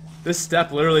 This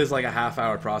step literally is like a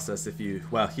half-hour process if you,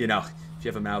 well, you know, if you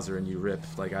have a Mauser and you rip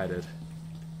like I did.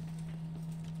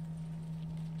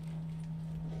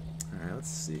 Alright, let's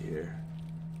see here.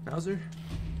 Mauser?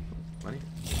 Money?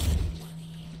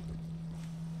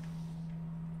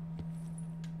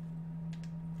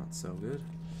 Not so good.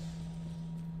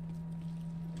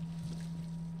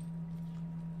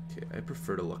 Okay, I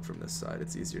prefer to look from this side.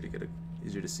 It's easier to get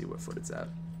easier to see what foot it's at.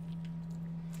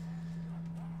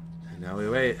 And now we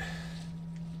wait.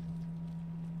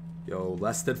 Yo,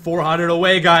 less than 400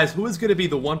 away, guys. Who is going to be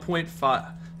the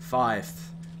 1.5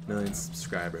 million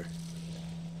subscriber?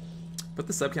 Put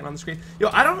the sub count on the screen. Yo,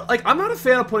 I'm not a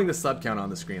fan of putting the sub count on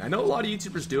the screen. I know a lot of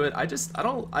YouTubers do it. I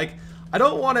don't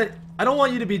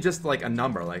want you to be just like a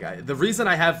number. Like the reason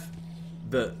I have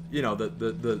the, you know,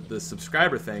 the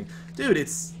subscriber thing, dude,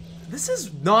 this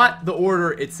is not the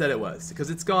order it said it was, because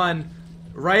it's gone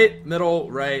right, middle,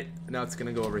 right, now it's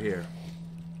gonna go over here.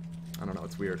 I don't know,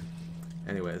 it's weird.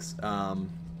 Anyways,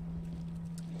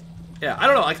 yeah, I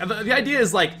don't know, like, the idea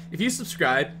is, like, if you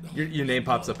subscribe, your name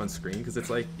pops up on screen, because it's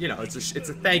like, you know, it's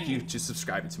a thank you to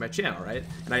subscribing to my channel, right?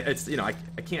 And it's, you know, I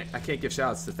can't give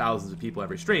shout-outs to thousands of people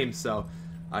every stream, so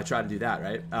I try to do that,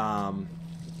 right?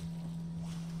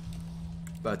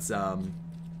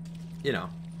 You know,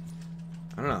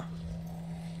 I don't know.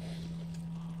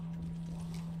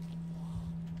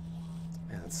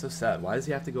 Man, that's so sad. Why does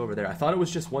he have to go over there? I thought it was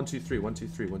just 1, 2, 3, 1, 2,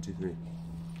 3, 1, 2, 3.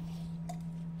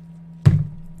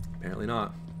 Apparently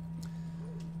not.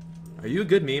 Are you a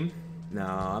good meme? No,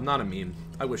 I'm not a meme.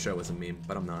 I wish I was a meme,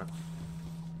 but I'm not.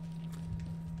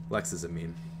 Lex is a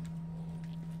meme.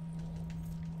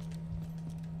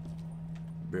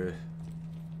 Bruh.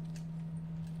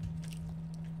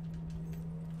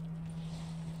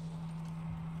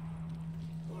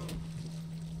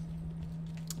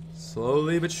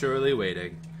 Slowly but surely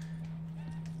waiting.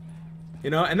 You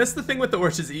know, and that's the thing with the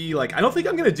Orchard's E, like, I don't think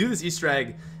I'm gonna do this Easter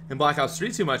egg in Black Ops 3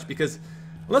 too much, because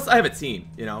unless I have a team,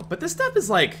 you know, but this step is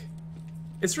like,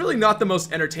 it's really not the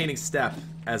most entertaining step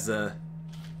as a...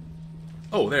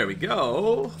 Oh, there we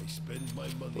go.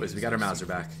 Boys, we got our Mauser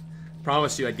back.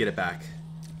 Promised you I'd get it back.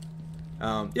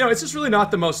 You know, it's just really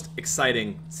not the most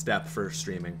exciting step for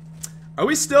streaming. Are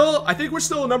we still... I think we're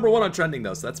still #1 on trending,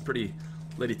 though, so that's pretty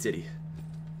litty titty.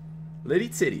 Litty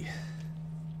titty.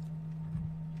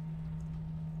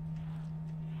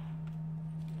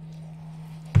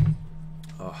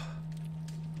 Oh.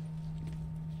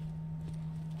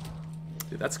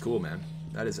 Dude, that's cool, man.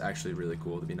 That is actually really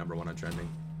cool to be #1 on trending.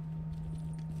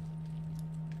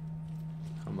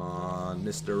 Come on,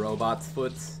 Mr. Robot's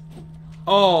foot.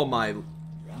 Oh my...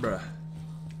 Bruh.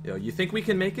 Yo, you think we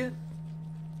can make it?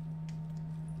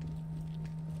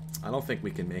 I don't think we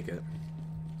can make it.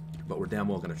 But we're damn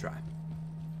well gonna try.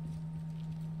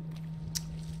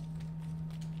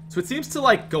 So it seems to,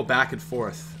 like, go back and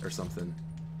forth or something.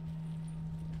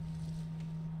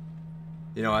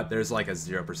 You know what? There's like a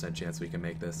 0% chance we can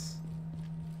make this.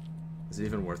 Is it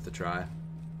even worth the try?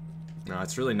 No,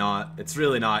 it's really not. It's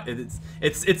really not.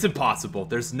 It's impossible.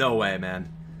 There's no way, man.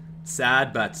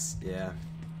 Sad, but yeah.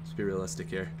 Let's be realistic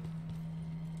here.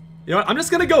 You know what? I'm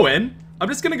just gonna go in. I'm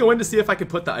just gonna go in to see if I can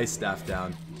put the ice staff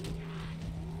down.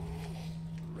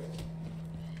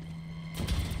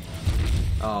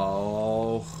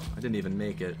 Oh, I didn't even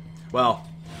make it. Well,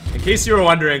 in case you were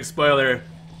wondering, spoiler,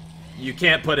 you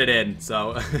can't put it in,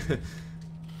 so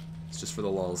it's just for the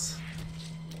lulz.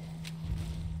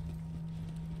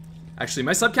 Actually,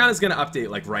 my sub count is gonna update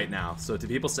like right now. So to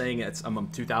people saying I'm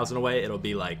 2,000 away, it'll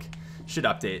be like should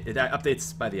update. It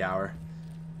updates by the hour.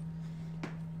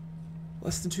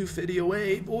 Less than 250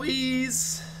 away,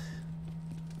 boys.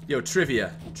 Yo,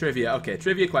 trivia. Okay,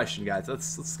 trivia question, guys.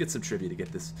 Let's get some trivia to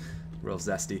get this real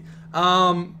zesty.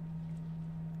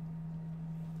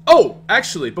 Oh,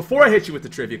 actually, before I hit you with the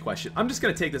trivia question, I'm just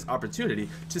gonna take this opportunity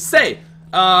to say,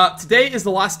 today is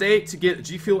the last day to get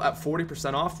G Fuel at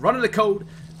 40% off. Running the code,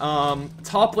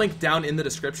 top link down in the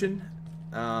description,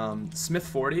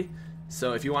 Smith40.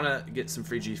 So if you want to get some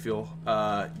free G Fuel,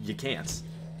 you can't,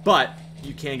 but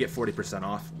you can get 40%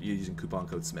 off using coupon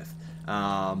code Smith.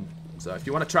 So if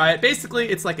you want to try it, basically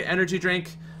it's like an energy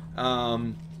drink.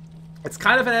 It's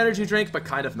kind of an energy drink, but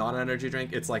kind of not an energy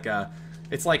drink. It's like a,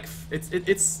 it's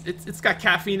got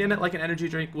caffeine in it, like an energy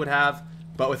drink would have,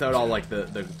 but without all like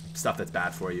the stuff that's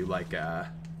bad for you, like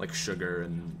sugar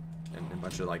and a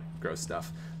bunch of like gross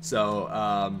stuff. So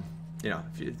You know,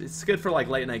 it's good for like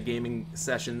late night gaming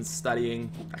sessions,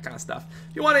 studying, that kind of stuff.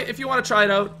 If you want to try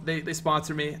it out, they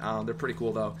sponsor me. They're pretty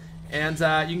cool though, and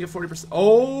you can get 40%.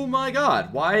 Oh my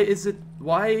God, why is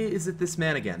it this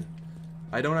man again?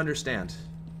 I don't understand.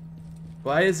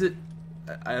 Why is it?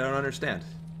 I don't understand.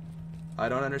 I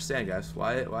don't understand, guys.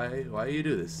 Why you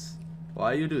do this?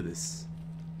 Why you do this?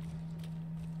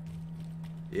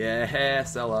 Yeah,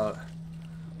 sell out.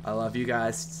 I love you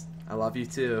guys. I love you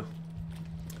too.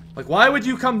 Like, why would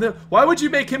you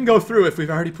make him go through if we've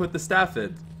already put the staff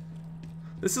in?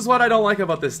 This is what I don't like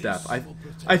about this staff.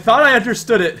 I thought I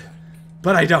understood it,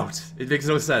 but I don't. It makes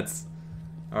no sense.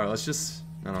 Alright, let's just...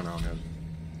 I don't know, man.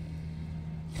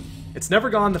 It's never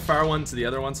gone the far one to the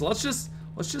other one, so let's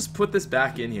just put this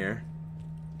back in here.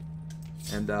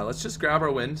 And let's just grab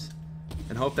our wind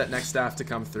and hope that next staff to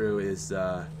come through is...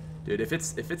 dude, if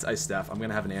it's ice staff, I'm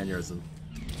gonna have an aneurysm.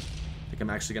 I think I'm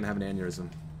actually gonna have an aneurysm.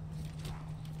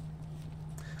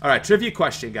 Alright, trivia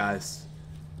question, guys.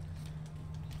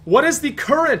 What is the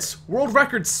current world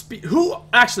record speed... Who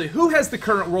has the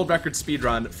current world record speed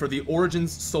run for the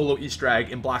Origins solo Easter egg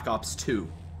in Black Ops 2?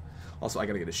 Also, I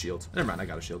gotta get a shield. Never mind, I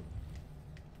got a shield.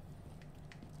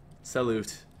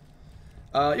 Salute.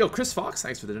 Yo, Chris Fox,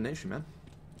 thanks for the donation, man.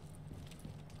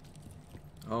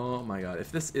 Oh my God,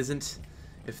 if this isn't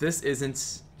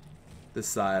this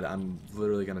side, I'm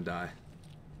literally gonna die.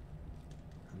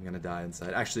 I'm gonna die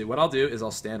inside. Actually, what I'll do is I'll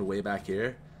stand way back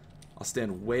here. I'll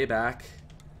stand way back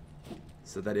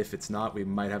so that if it's not, we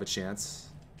might have a chance.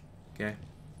 Okay?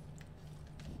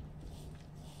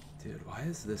 Dude, why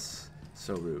is this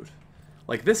so rude?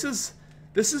 Like, this is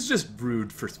just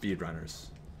rude for speedrunners.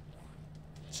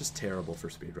 It's just terrible for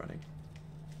speedrunning.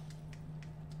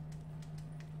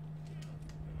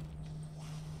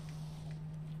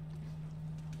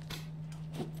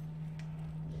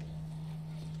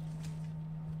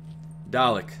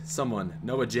 Dalek, someone,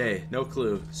 Noah J, no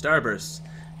clue. Starburst,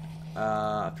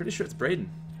 pretty sure it's Braden.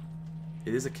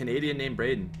 It is a Canadian named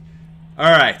Braden.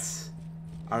 Alright,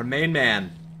 our main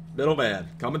man, middle man,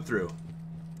 coming through.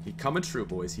 He coming true,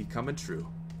 boys, he coming true.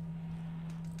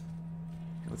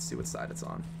 Let's see what side it's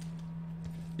on.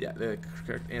 Yeah, the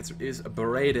correct answer is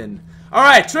Braden.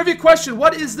 Alright, trivia question,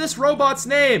 what is this robot's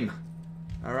name?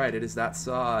 Alright, it is that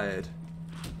side.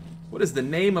 What is the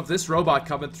name of this robot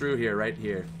coming through here, right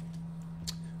here?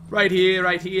 Right here,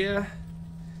 right here.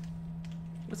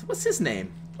 What's his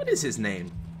name? What is his name?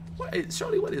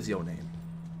 Shorty, what is your name?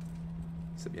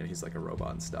 Except, you know, he's like a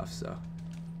robot and stuff, so.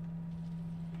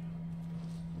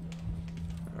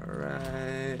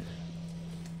 Alright.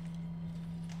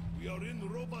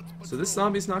 So this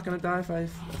zombie's not gonna die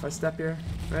if I step here,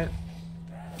 right?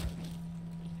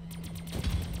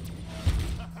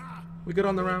 We good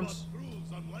on the rounds?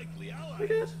 We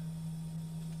good?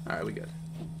 Alright, we good.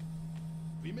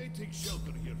 We may take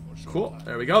shelter here for sure. Cool.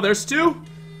 There we go. There's two.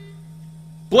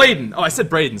 Bladen. Oh, I said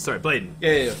Braden. Sorry, Bladen.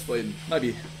 Yeah, Bladen. Might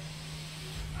be.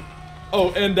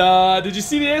 Oh, and did you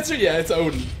see the answer? Yeah, it's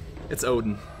Odin. It's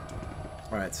Odin.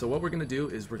 Alright, so what we're gonna do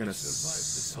is we're gonna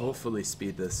hopefully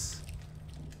speed this.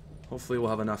 Hopefully we'll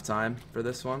have enough time for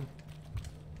this one.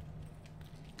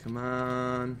 Come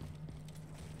on.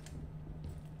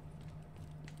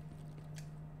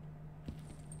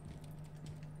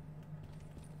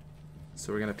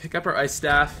 So we're gonna pick up our ice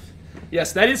staff.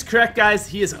 Yes, that is correct, guys.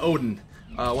 He is Odin.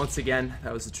 Once again,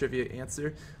 that was the trivia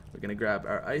answer. We're gonna grab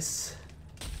our ice,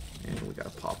 and we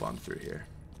gotta pop on through here.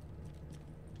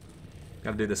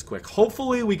 Gotta do this quick.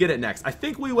 Hopefully we get it next. I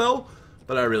think we will,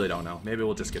 but I really don't know. Maybe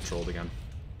we'll just get trolled again.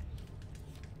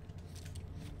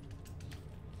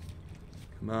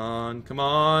 Come on, come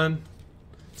on.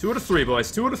 2 out of 3,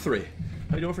 boys. 2 out of 3.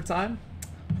 How you doing for time?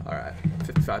 All right,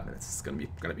 55 minutes. It's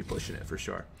gonna be pushing it for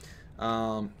sure.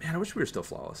 Man, I wish we were still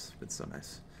flawless. It's so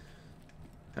nice.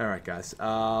 All right, guys.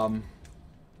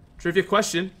 Trivia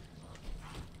question.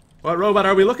 What robot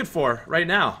are we looking for right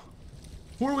now?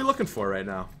 Who are we looking for right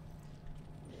now?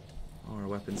 All our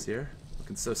weapons here.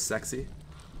 Looking so sexy.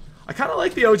 I kind of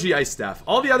like the OG ice staff.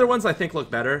 All the other ones I think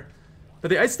look better. But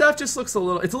the ice staff just looks a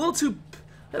little... It's a little too...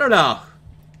 I don't know.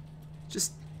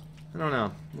 Just... I don't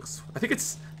know. I think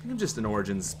I'm just an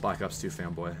Origins Black Ops 2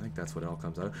 fanboy. I think that's what it all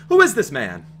comes out of. Who is this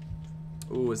man?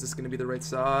 Ooh, is this going to be the right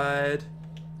side?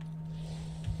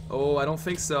 Oh, I don't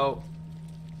think so.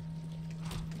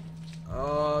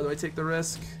 Oh, do I take the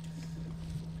risk?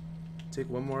 Take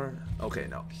one more? Okay,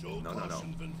 no. No.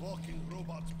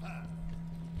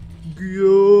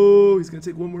 Go! He's going to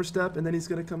take one more step, and then he's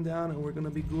going to come down, and we're going to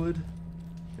be good.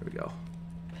 Here we go.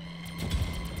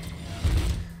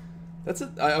 That's it.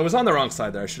 I was on the wrong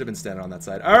side there. I should have been standing on that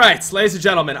side. All right, ladies and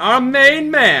gentlemen, our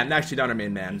main man. Actually, not our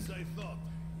main man.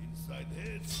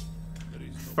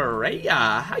 Freya.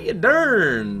 How you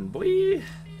doing, boy? Ladies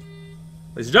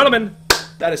and gentlemen,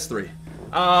 that is 3.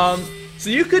 So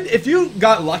you could, if you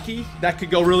got lucky, that could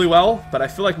go really well, but I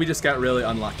feel like we just got really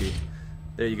unlucky.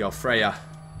 There you go, Freya.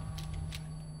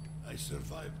 I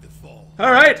survived the fall.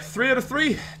 Alright, 3 out of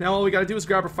 3. Now all we gotta do is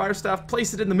grab our fire staff,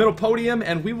 place it in the middle podium,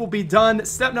 and we will be done.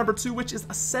 Step number 2, which is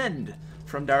ascend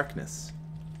from darkness.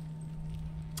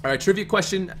 Alright, trivia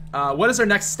question. What is our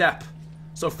next step?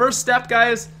 So first step,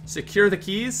 guys, secure the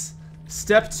keys.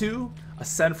 Step 2,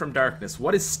 ascend from darkness.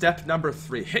 What is step number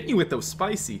 3? Hitting you with those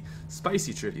spicy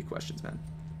trivia questions, man.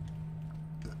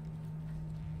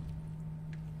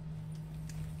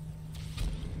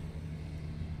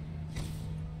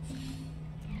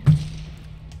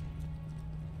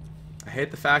 I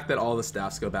hate the fact that all the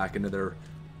staffs go back into their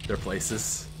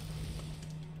places.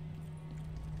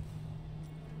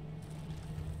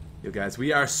 Yo guys,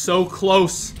 we are so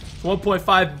close to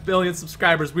 1.5 billion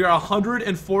subscribers. We are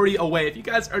 140 away. If you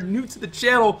guys are new to the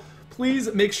channel,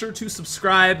 please make sure to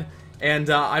subscribe,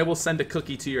 and I will send a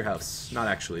cookie to your house. Not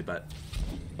actually, but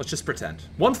let's just pretend.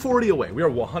 140 away. We are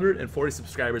 140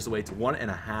 subscribers away to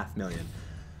 1.5 million.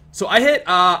 So I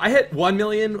hit 1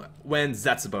 million when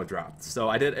Zetsubo dropped. So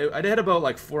I did about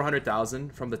like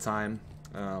 400,000 from the time,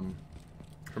 from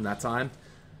that time,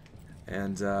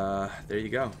 and there you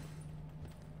go.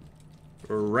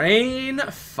 Rain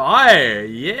fire.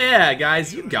 Yeah,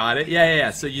 guys, you got it. Yeah.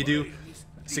 So you do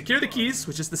secure the keys,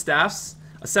 which is the staffs.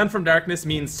 Ascend from darkness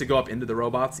means to go up into the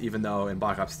robots, even though in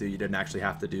Black Ops 2 you didn't actually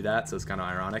have to do that, so it's kind of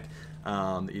ironic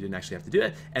that you didn't actually have to do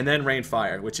it. And then rain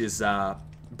fire, which is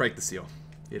break the seal.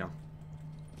 You know,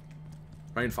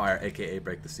 rain fire, aka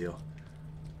break the seal.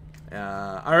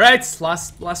 All right,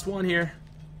 last one here.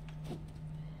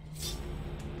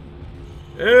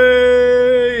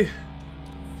 Hey.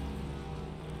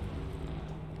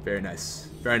 Very nice,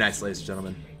 ladies and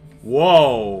gentlemen.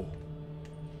 Whoa.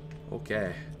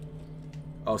 Okay.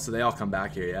 Oh, so they all come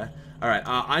back here, yeah? Alright,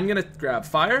 I'm gonna grab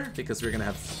fire, because we're gonna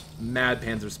have mad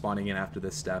panzer spawning in after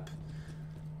this step.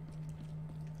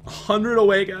 100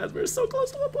 away, guys. We're so close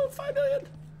to 1.5 million.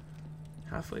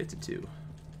 Halfway to 2.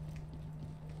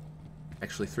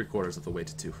 Actually, 3/4 of the way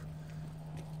to 2.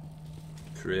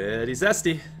 Pretty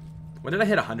zesty. When did I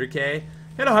hit 100K?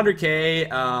 Hit 100K,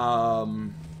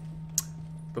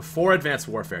 before Advanced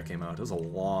Warfare came out. It was a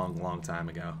long time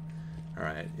ago.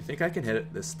 Alright, you think I can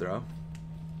hit this throw?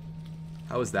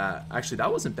 How was that? Actually,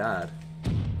 that wasn't bad.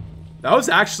 That was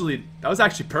actually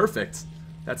perfect.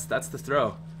 That's the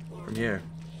throw from here.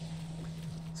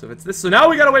 So if it's this, so now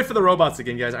we gotta wait for the robots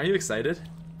again, guys. Are you excited?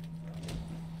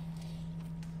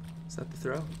 Is that the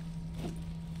throw?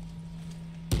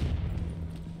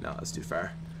 No, that's too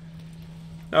far.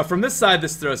 Now from this side,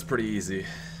 this throw is pretty easy.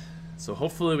 So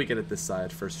hopefully we get it this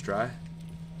side first try.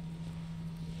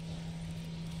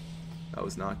 That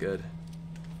was not good.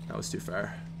 That was too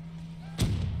far.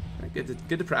 Right, good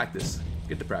to practice.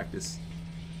 Good to practice.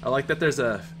 I like that there's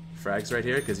a frags right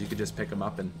here, because you could just pick them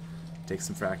up and take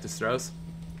some practice throws.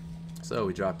 So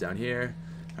we drop down here.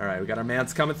 Alright, we got our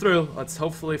mans coming through. Let's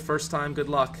hopefully first time good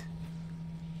luck.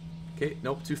 Okay,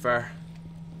 nope, too far.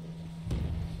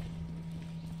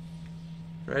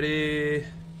 Ready?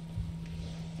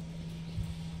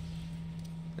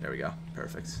 There we go.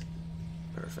 Perfect.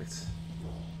 Perfect.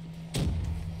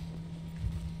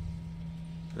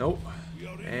 Nope.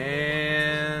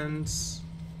 And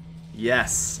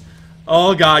yes.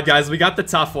 Oh god, guys, we got the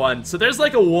tough one. So there's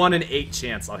like a 1 in 8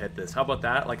 chance I'll hit this. How about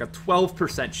that? Like a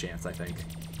 12% chance, I think.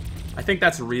 I think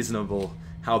that's reasonable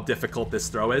how difficult this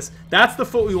throw is. That's the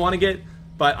foot we want to get,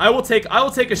 but I'll take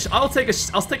a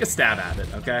stab at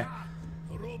it, okay?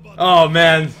 Oh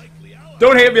man.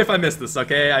 Don't hate me if I miss this,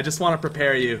 okay? I just want to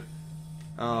prepare you.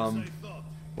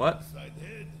 What?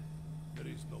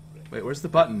 Wait, where's the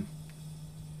button?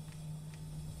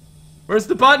 Where's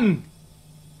the button?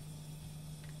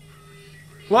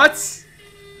 What?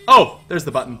 Oh, there's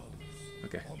the button.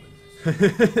 Okay.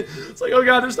 It's like, oh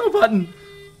god, there's no button.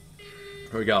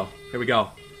 Here we go. Here we go.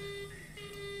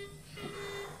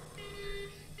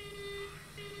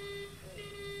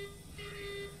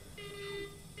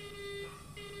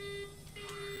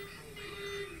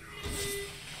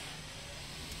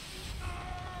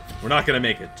 We're not gonna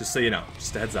make it, just so you know.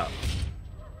 Just a heads up.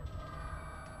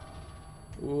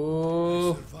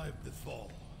 Ooh. Survived the fall.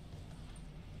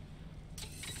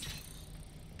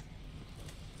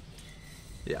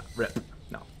 Yeah, rip.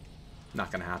 No.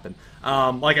 Not gonna happen.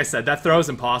 Like I said, that throw is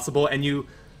impossible, and you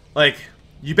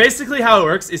basically, how it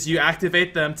works is you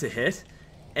activate them to hit,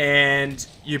 and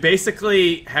you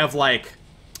basically have like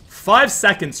 5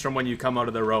 seconds from when you come out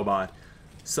of the robot.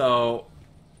 So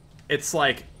it's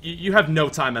like you have no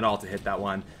time at all to hit that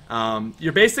one.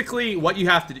 You're basically, what you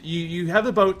have to do, you have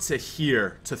the boat to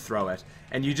here to throw it,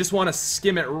 and you just want to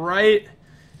skim it right.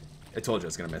 I told you I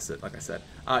was gonna miss it, like I said.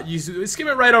 You skim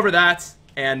it right over that,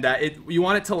 and you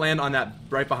want it to land on that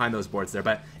right behind those boards there.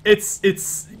 But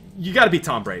it's you got to be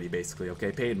Tom Brady basically,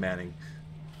 okay? Peyton Manning,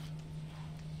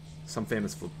 some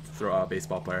famous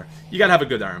baseball player. You gotta have a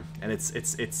good arm, and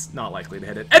it's not likely to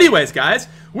hit it. Anyways, guys,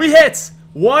 we hit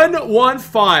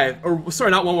 115, or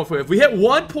sorry, not 115. We hit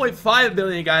 1.5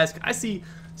 million, guys. I see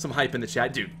some hype in the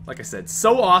chat, dude. Like I said,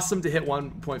 so awesome to hit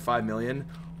 1.5 million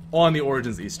on the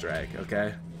Origins Easter egg.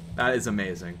 Okay, that is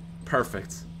amazing.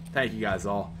 Perfect. Thank you guys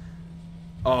all.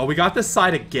 Oh, we got this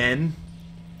side again.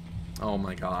 Oh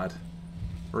my God,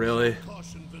 really,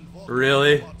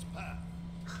 really.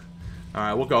 All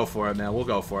right, we'll go for it, man. We'll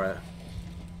go for it.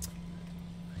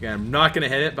 Again, I'm not gonna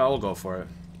hit it, but we'll go for it.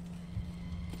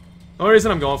 The only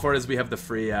reason I'm going for it is we have the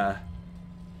free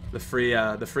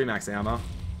max ammo.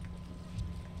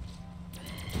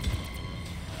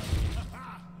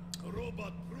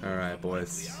 All right,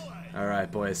 boys. All right,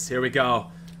 boys. Here we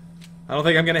go. I don't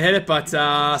think I'm gonna hit it, but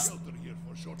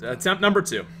attempt number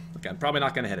 2. Okay, I'm probably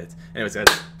not gonna hit it. Anyways, guys,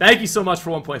 thank you so much for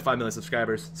 1.5 million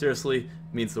subscribers. Seriously,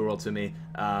 means the world to me.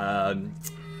 I'm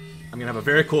gonna have a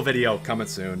very cool video coming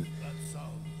soon.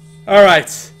 All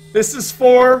right, this is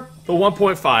for the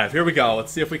 1.5. Here we go.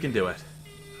 Let's see if we can do it.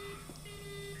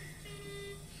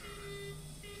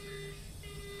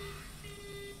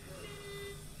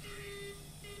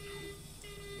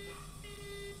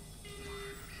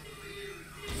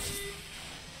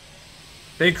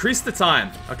 They increased the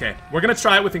time. Okay, we're gonna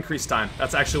try it with increased time.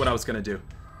 That's actually what I was gonna do.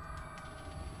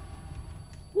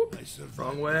 Whoop.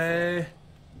 Wrong way.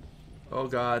 Oh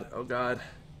God, oh God.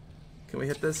 Can we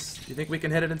hit this? Do you think we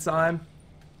can hit it in time?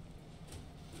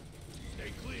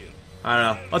 I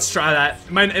don't know. Let's try that.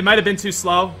 It might have been too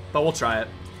slow, but we'll try it.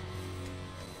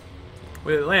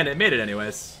 We landed. Made it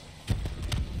anyways.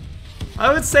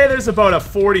 I would say there's about a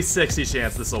 40-60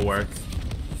 chance this will work.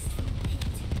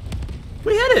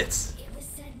 We hit it!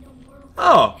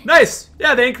 Oh, nice!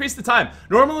 Yeah, they increased the time.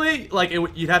 Normally, like,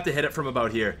 you'd have to hit it from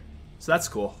about here. So that's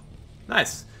cool.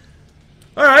 Nice.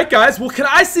 Alright, guys. Well, can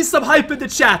I see some hype in the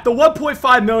chat? The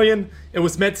 1.5 million, it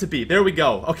was meant to be. There we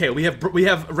go. Okay, we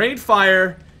have rained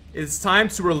fire. It's time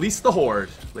to release the horde,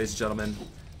 ladies and gentlemen.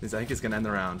 I think he's gonna end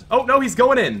the round. Oh, no, he's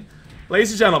going in.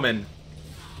 Ladies and gentlemen,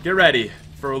 get ready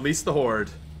for release the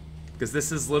horde. Because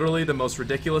this is literally the most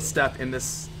ridiculous step in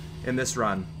this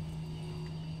run.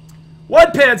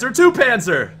 1 Panzer, 2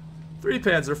 Panzer, 3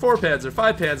 Panzer, 4 Panzer,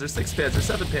 5 Panzer, 6 Panzer,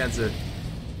 7 Panzer.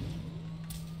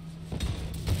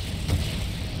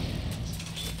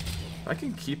 If I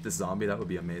can keep this zombie, that would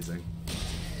be amazing.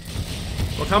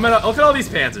 Look at all these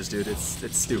Panzers, dude.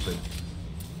 It's stupid.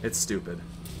 It's stupid.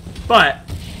 But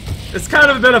it's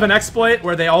kind of a bit of an exploit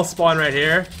where they all spawn right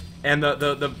here, and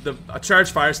a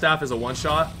charged fire staff is a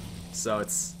one-shot, so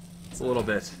it's a little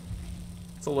bit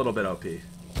OP.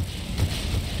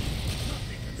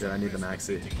 Yeah, I need the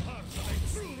maxi.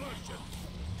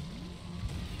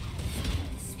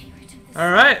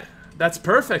 Alright, that's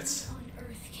perfect.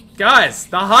 Guys,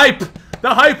 the hype!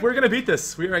 The hype! We're gonna beat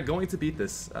this. We are going to beat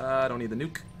this. I don't need the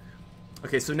nuke.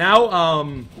 Okay, so now,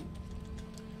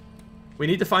 we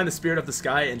need to find the Spirit of the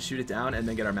Sky and shoot it down and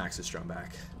then get our Maxis drone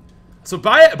back. So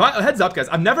heads up, guys,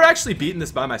 I've never actually beaten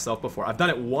this by myself before. I've done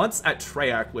it once at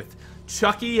Treyarch with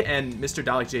Chucky and Mr.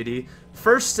 Dalek JD.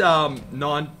 First, oh,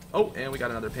 and we got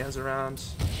another Panzer round.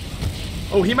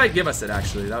 Oh, he might give us it,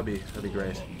 actually. That'd be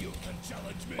great.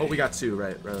 Oh, we got 2,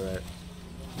 right.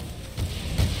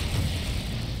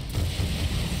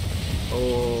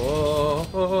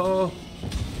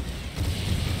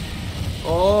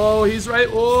 Oh, he's right.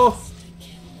 Oh.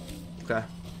 Okay.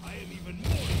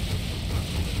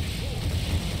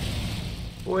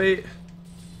 Wait.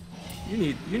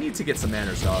 You need to get some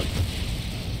manners, dog.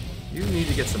 You need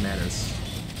to get some manners.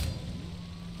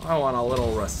 I want a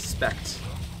little respect.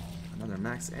 Another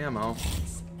max ammo.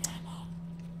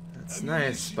 That's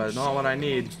nice, but not what I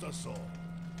need.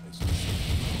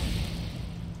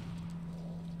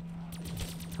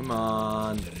 Come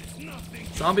on.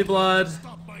 Zombie blood.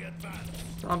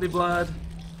 Zombie blood.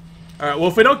 Alright, well,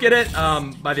 if we don't get it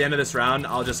by the end of this round,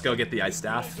 I'll just go get the ice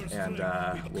staff, and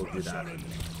we'll do that.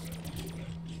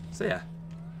 So yeah.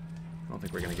 I don't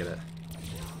think we're gonna get it.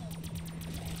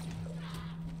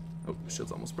 Oh,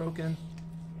 shield's almost broken.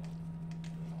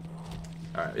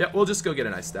 Alright, yeah, we'll just go get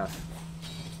an ice staff.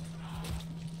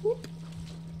 Whoop.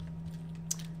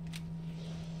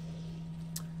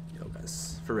 Yo,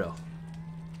 guys, for real.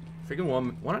 Freaking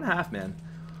one and a half, man.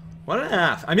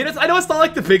 1.5. I mean, I know it's not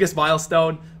like the biggest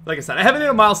milestone, like I said, I haven't hit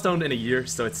a milestone in a year,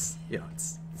 so it's, you know,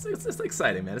 it's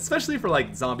exciting, man. Especially for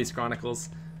like Zombies Chronicles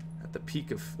at the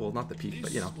peak of, well, not the peak,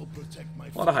 but you know,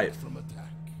 a lot of hype.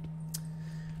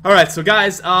 All right, so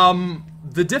guys,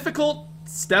 the difficult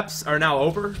steps are now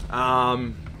over.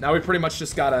 Now we pretty much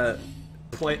just gotta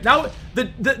play. Now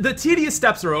the tedious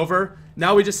steps are over.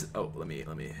 Now we just, oh, let me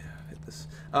hit this.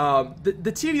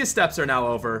 The tedious steps are now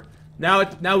over.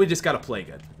 Now we just gotta play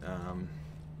good.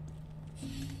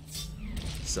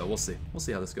 So we'll see. We'll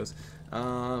see how this goes.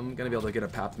 Gonna be able to get a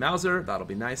Pap Mauser. That'll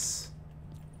be nice.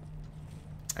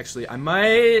 Actually, I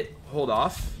might hold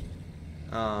off.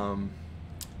 I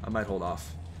might hold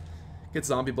off. Get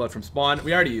zombie blood from spawn.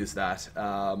 We already used that.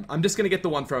 I'm just gonna get the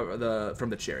one from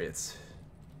the chariots.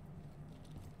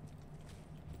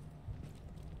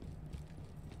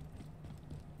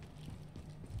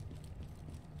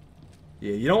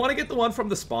 Yeah, you don't want to get the one from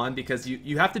the spawn because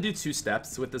you have to do 2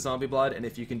 steps with the zombie blood, and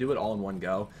if you can do it all in one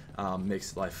go,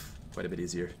 makes life quite a bit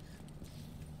easier.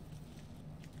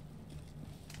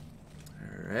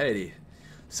 Alrighty.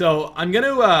 So I'm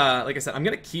gonna, like I said, I'm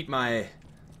gonna keep my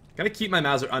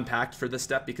Mauser unpacked for this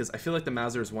step because I feel like the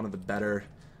Mauser is one of the better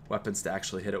weapons to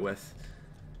actually hit it with.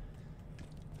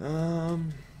 I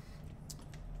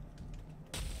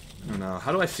don't know.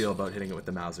 How do I feel about hitting it with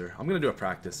the Mauser? I'm gonna do a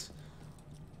practice.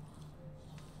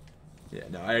 Yeah,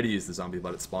 no, I already used the zombie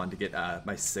blood at spawn to get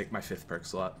my 5th perk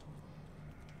slot.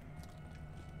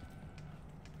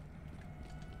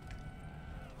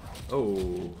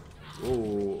 Oh,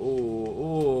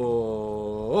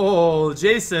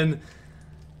 Jason.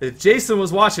 If Jason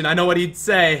was watching, I know what he'd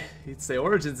say. He'd say,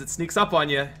 Origins, it sneaks up on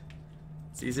you.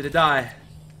 It's easy to die.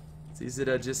 It's easy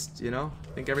to just, you know,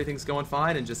 think everything's going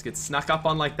fine and just get snuck up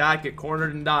on like that, get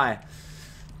cornered and die.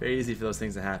 Very easy for those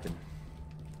things to happen.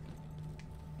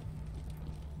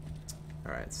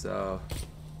 Alright, so...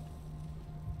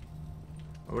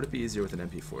 or would it be easier with an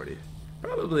MP40?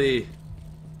 Probably...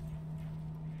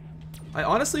 I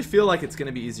honestly feel like it's going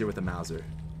to be easier with a Mauser.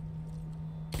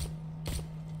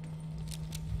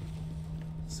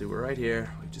 See, we're right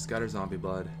here. We've just got our zombie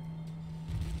blood.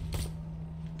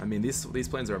 I mean, these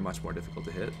planes are much more difficult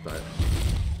to hit, but...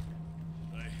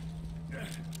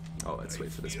 oh, let's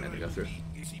wait for this man to go through.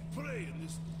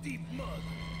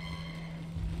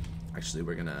 Actually,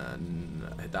 we're gonna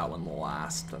hit that one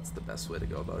last. That's the best way to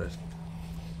go about it.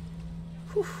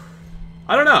 Whew.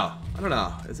 I don't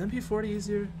know. Is MP40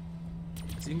 easier?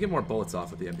 So you can get more bullets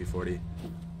off with the MP40.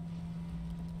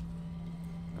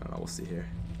 I don't know. We'll see here.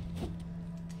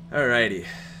 Alrighty.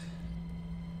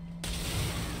 There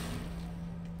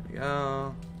we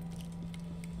go.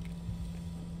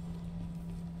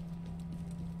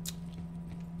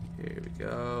 Here we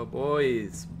go,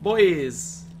 boys.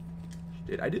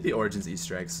 Dude, I do the Origins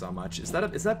Easter eggs so much. Is that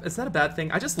a bad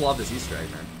thing? I just love this Easter egg,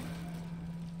 man.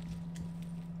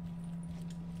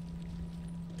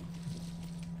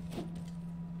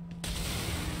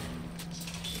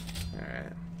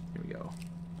 Alright, here we go.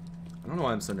 I don't know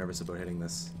why I'm so nervous about hitting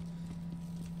this.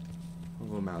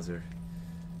 Oh, Mauser.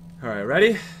 Alright,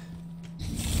 ready? I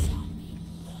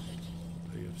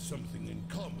have something in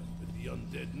common with the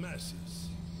undead masses.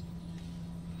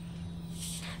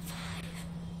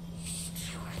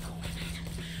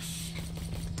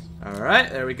 Alright,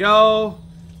 there we go.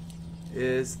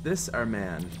 Is this our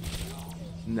man?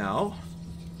 No.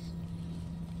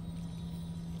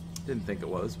 Didn't think it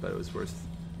was, but it was worth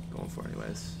going for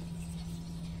anyways.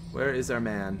 Where is our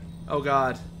man? Oh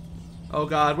god. Oh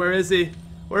god, where is he?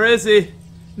 Where is he?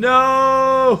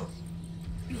 No!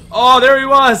 Oh, there he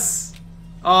was!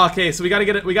 Oh, okay, so we gotta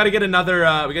get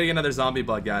another zombie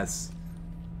blood, guys.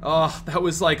 Oh, that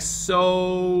was like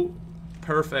so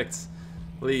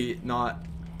perfectly not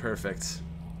perfect.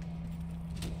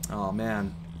 Oh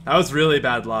man, that was really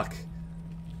bad luck.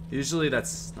 Usually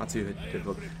that's not too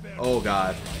difficult. Oh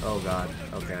god, oh god.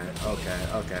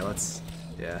 Okay, let's,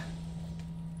 yeah.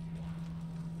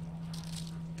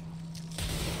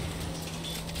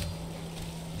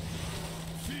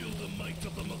 Feel the might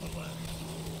of the motherland.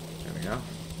 There we go.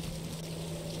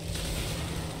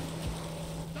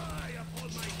 Die upon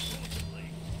my chosen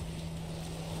blade.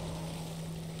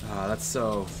 Ah, that's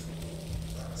so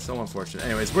unfortunate.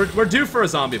 Anyways, we're due for a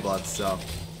zombie blood, so.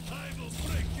 I will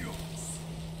break you.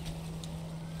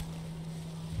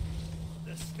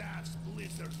 The staff's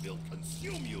blizzard will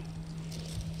consume you.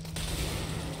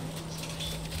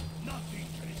 Nothing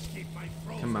can escape my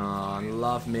frozen. Come on,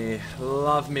 love me.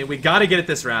 We gotta get it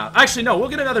this round. Actually, no, we'll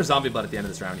get another zombie blood at the end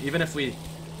of this round, even if we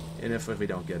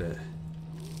don't get it.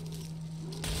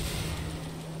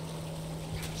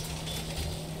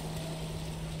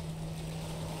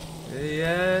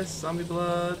 Yes, zombie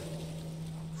blood.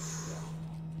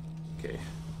 Okay.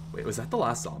 Wait, was that the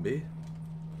last zombie?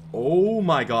 Oh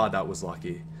my god, that was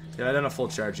lucky. If I didn't have full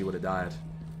charge, he would have died.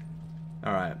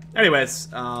 Alright. Anyways,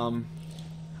 I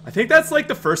think that's like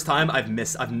the first time I've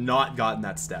not gotten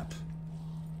that step.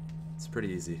 It's pretty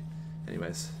easy.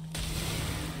 Anyways.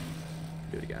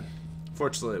 Do it again.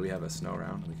 Fortunately, we have a snow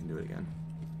round. We can do it again.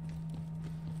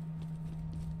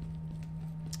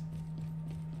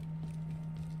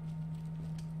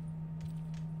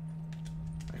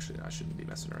 Actually, no, I shouldn't be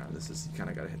messing around. This is, you kind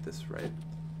of got to hit this right.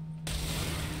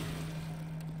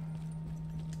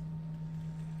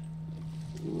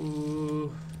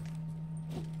 Ooh.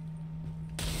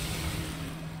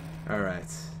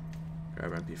 Alright.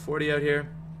 Grab our MP40 out here.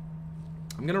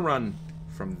 I'm gonna run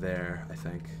from there, I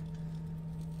think.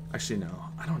 Actually, no.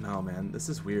 I don't know, man. This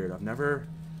is weird. I've never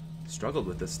struggled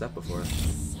with this step before.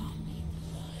 Zombie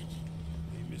blood.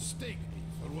 They mistake me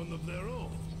for one of their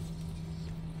own.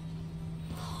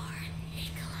 Poor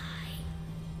Nikolai.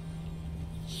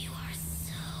 You are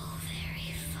so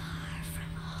very far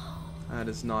from home. That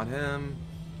is not him.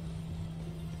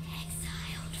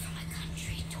 Exiled from a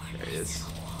country torn There he by is.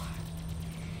 civil war.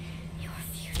 Your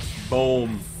future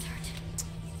Boom. is certain.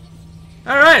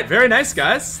 Alright, very nice,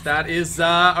 guys. That is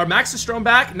our Maxistrom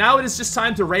back. Now it is just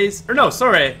time to raise... Or no,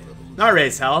 sorry. Not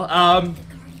raise hell.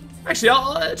 Actually,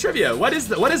 I'll trivia. What is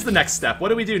the next step? What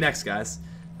do we do next, guys?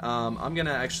 I'm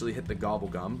gonna actually hit the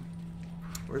Gobblegum.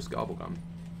 Where's Gobblegum?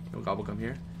 No Gobblegum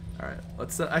here? Alright,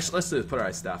 let's put our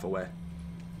ice staff away.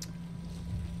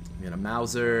 I'm gonna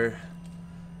Mauser.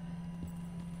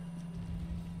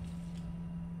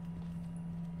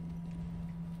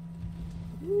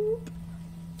 Whoop.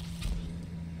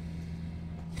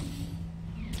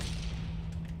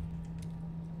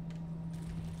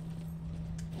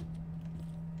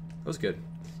 That was good.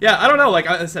 Yeah, I don't know. Like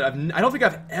I said, I don't think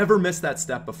I've ever missed that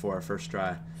step before, first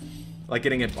try. Like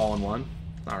getting it all in one.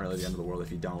 Not really the end of the world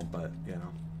if you don't, but you know,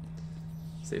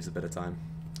 saves a bit of time.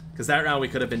 Because that round we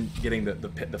could have been getting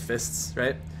the fists,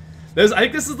 right? I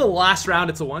think this is the last round.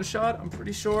 It's a one shot. I'm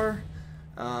pretty sure.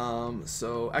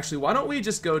 So actually, why don't we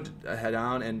just go head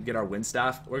down and get our wind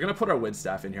staff? We're gonna put our wind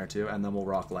staff in here too, and then we'll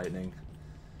rock lightning.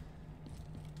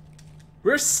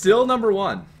 We're still number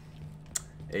one.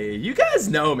 Hey, you guys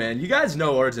know, man. You guys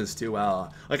know Origins too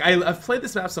well. Like, I've played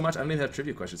this map so much, I don't even have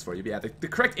trivia questions for you. But yeah, the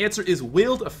correct answer is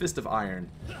wield a fist of iron.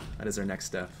 That is our next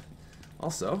step.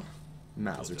 Also,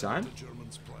 Mauser time. The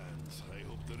Germans' plans. I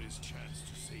hope there is chance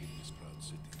to save this proud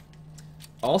city.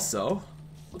 Also,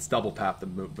 let's double pap the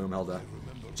Boomhilda.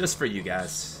 Just for you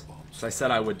guys. So I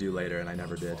said I would do later, and I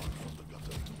never did.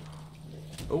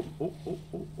 Oh, oh, oh,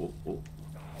 oh, oh, oh.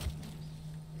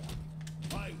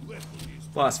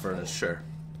 Blast Furnace, sure.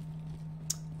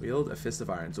 Wield a Fist of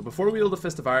Iron. So before we wield a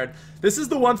Fist of Iron, this is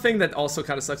the one thing that also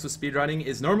kind of sucks with speedrunning,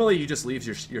 is normally you just leave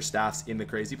your staffs in the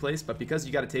crazy place, but because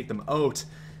you got to take them out,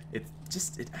 it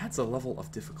adds a level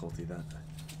of difficulty that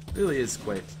really is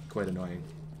quite annoying.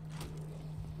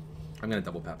 I'm gonna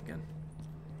double pap again.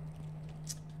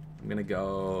 I'm gonna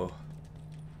go...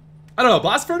 I don't know,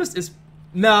 Blast Furnace is...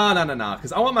 No,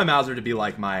 because I want my Mauser to be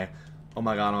like my... Oh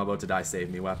my god, I'm about to die, save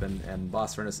me weapon, and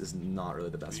Blast Furnace is not really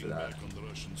the best for that.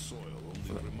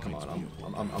 Come on,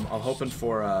 I'm hoping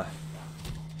for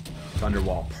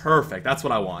Thunderwall. Perfect, that's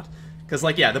what I want. Cause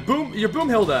like yeah, your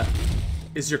Boomhilda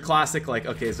is your classic like,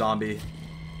 okay, zombie,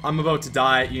 I'm about to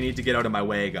die, you need to get out of my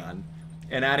way gun.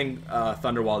 And adding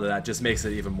Thunderwall to that just makes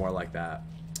it even more like that.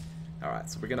 Alright,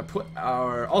 so we're gonna put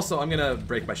our... Also, I'm gonna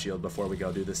break my shield before we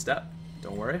go do this step.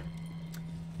 Don't worry.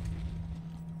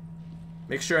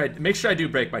 Make sure I do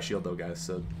break my shield though, guys.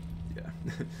 So, yeah.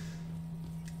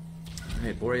 All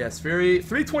right, Boreas Fury,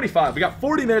 325. We got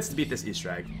 40 minutes to beat this Easter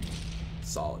egg.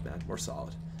 Solid, man. We're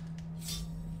solid.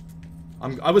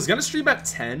 I was gonna stream at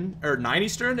 10 or 9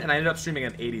 Eastern, and I ended up streaming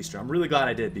at 8 Eastern. I'm really glad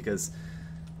I did because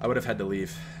I would have had to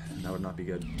leave, and that would not be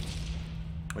good.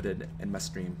 I did end my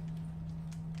stream.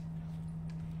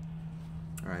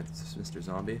 All right, this is Mr.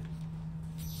 Zombie.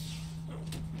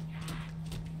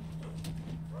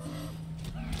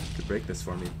 Could break this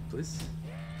for me, please.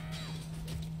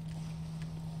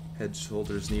 Head,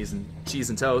 shoulders, knees, and cheese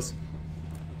and toes.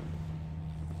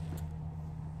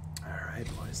 Alright,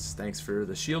 boys. Thanks for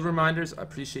the shield reminders. I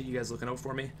appreciate you guys looking out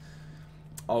for me.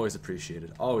 Always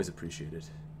appreciated. Always appreciated.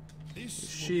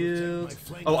 Shield.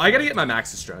 Oh, I gotta get my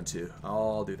Maxistron too.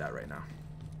 I'll do that right now.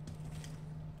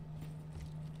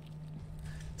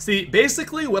 See,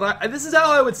 basically, this is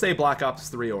how I would say Black Ops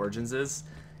 3 Origins is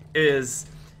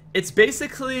it's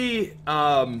basically,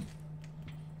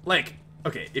 like,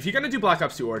 okay, if you're gonna do Black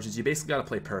Ops 2 Origins, you basically gotta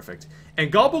play perfect.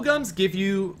 And Gobblegums give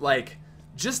you, like,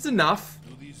 just enough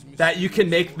that you can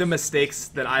make the mistakes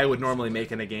that I would normally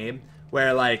make in a game,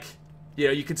 where, like, you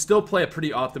know, you could still play a pretty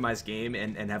optimized game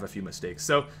and have a few mistakes.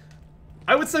 So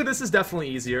I would say this is definitely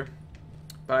easier,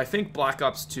 but I think Black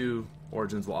Ops 2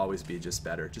 Origins will always be just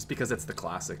better, just because it's the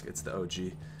classic, it's the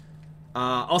OG.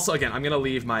 Also, again, I'm going to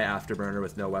leave my Afterburner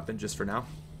with no weapon just for now.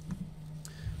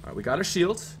 Alright, we got our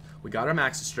shield, we got our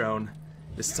Maxis drone.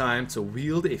 It's time to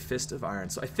wield a fist of iron.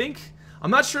 So I think, I'm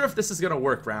not sure if this is going to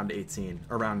work round 18,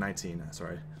 or round 19,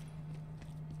 sorry.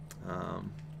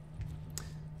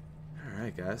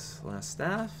 Alright guys, last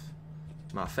staff,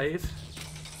 my fave.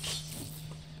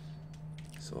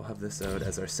 So we'll have this out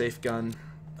as our safe gun.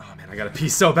 Oh man, I gotta pee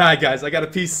so bad, guys. I gotta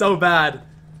pee so bad.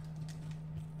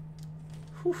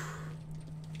 Whew.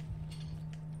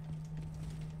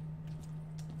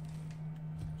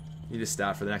 You just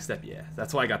staff for the next step? Yeah,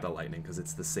 that's why I got the lightning, because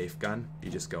it's the safe gun. You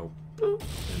just go, boop,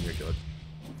 and you're good.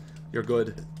 You're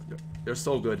good. You're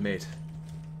so good, mate.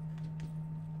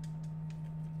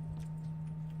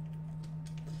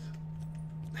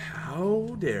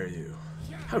 How dare you?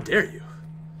 How dare you?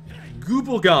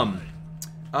 Gooble gum.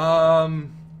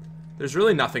 There's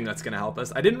really nothing that's gonna help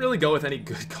us. I didn't really go with any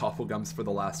good gobble gums for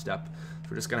the last step.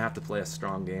 We're just gonna have to play a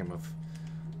strong game of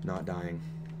not dying.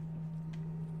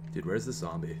 Dude, where's the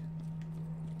zombie?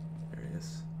 There he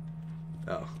is.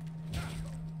 Oh.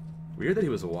 Weird that he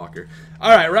was a walker.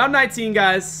 Alright, round 19,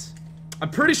 guys. I'm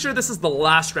pretty sure this is the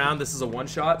last round. This is a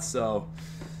one-shot, so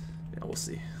yeah, we'll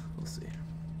see. We'll see.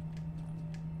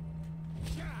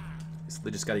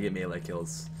 Basically just gotta get melee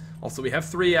kills. Also, we have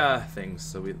 3 things,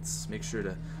 so let's make sure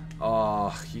to...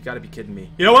 Oh, you gotta be kidding me.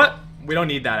 You know what? We don't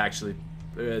need that, actually.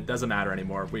 It doesn't matter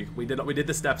anymore. We did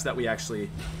the steps that we actually...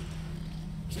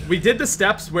 We did the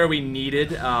steps where we needed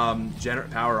generate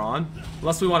power on.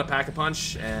 Unless we want to pack a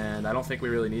punch, and I don't think we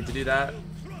really need to do that.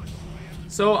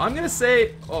 So, I'm gonna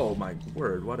say... Oh, my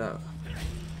word, what a...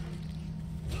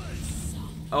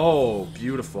 Oh,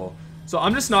 beautiful. So,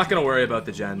 I'm just not gonna worry about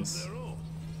the gens.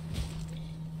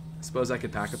 I suppose I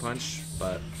could pack a punch,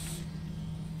 but...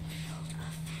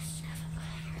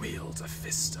 Wields a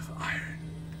fist of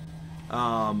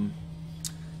iron.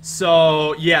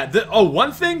 So, yeah.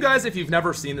 One thing, guys, if you've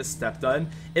never seen this step done,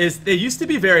 is they used to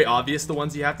be very obvious, the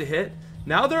ones you have to hit.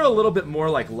 Now they're a little bit more,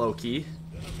 like, low-key.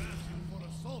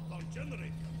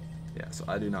 Yeah, so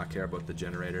I do not care about the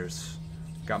generators.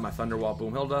 Got my Thunderwall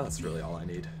Boomhilda. That's really all I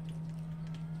need.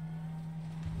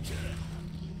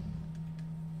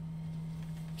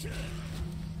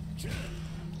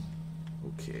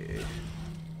 Okay.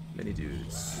 Many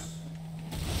dudes.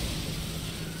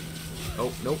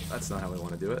 Oh, nope, that's not how we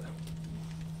want to do it.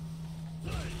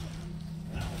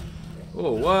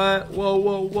 Oh, what? Whoa,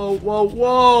 whoa, whoa, whoa,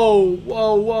 whoa!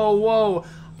 Whoa, whoa, whoa!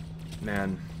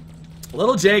 Man. A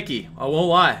little janky, I won't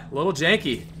lie. A little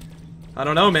janky. I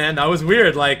don't know, man. That was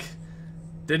weird, like...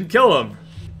 Didn't kill him.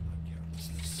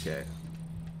 Okay.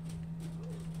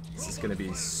 This is gonna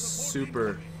be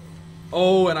super...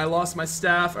 Oh, and I lost my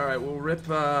staff. Alright, we'll rip,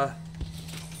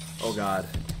 Oh god.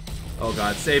 Oh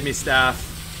god, save me, staff.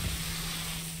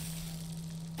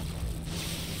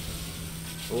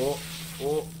 Oh,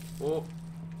 oh, oh.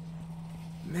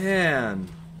 Man.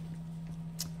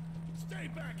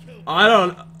 I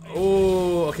don't...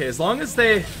 Oh, okay, as long as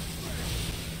they...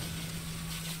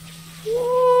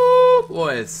 Woo,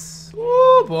 boys.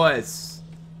 Woo, boys.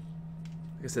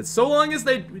 Like I said, so long as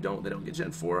they don't get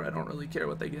Gen 4, I don't really care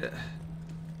what they get.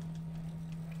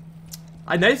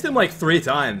 I knifed him like 3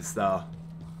 times, though.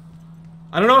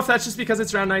 I don't know if that's just because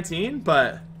it's round 19,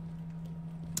 but...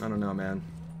 I don't know, man.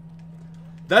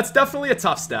 That's definitely a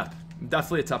tough step.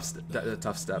 Definitely a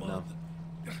tough step now.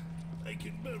 I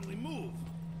can barely move.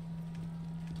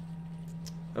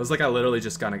 It was like I literally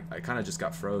just kind of just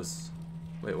got froze.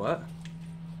 Wait, what?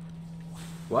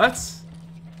 What?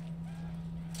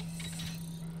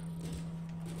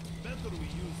 Better we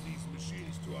use these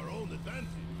machines to our own advantage.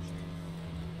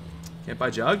 Can't buy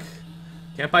jug?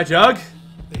 Can't buy jug?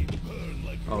 They burn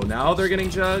like... Oh, now they're getting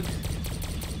jug?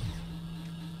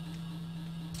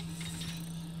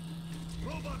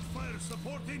 Robot fire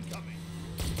support incoming.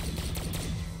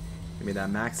 Give me that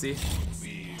maxi.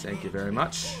 We Thank you very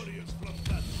much. warriors from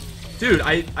that. Dude,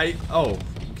 oh,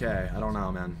 okay, I don't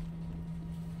know, man.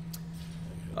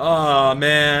 Oh,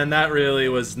 man, that really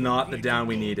was not the down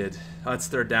we needed. That's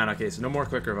 3rd down. Okay, so no more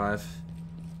quick revive.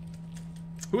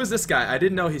 Who is this guy? I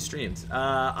didn't know he streamed.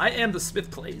 I am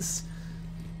TheSmithPlays.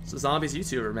 It's a zombies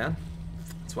YouTuber, man.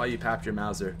 That's why you papped your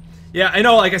Mauser. Yeah, I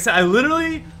know, like I said,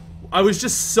 I was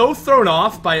just so thrown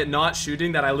off by it not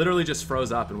shooting that I literally just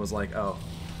froze up and was like, oh.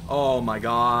 Oh my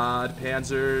god,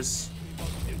 Panzers.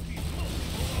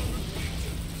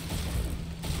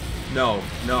 No,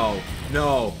 no,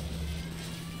 no.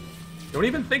 Don't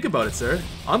even think about it, sir.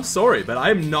 I'm sorry, but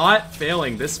I'm not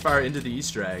failing this far into the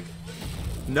Easter egg.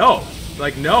 No.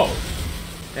 Like, no.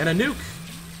 And a nuke.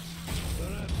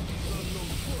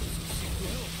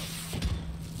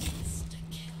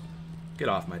 Get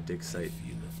off my dig site,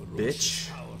 bitch.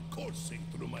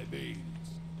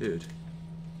 Dude.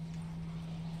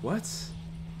 What?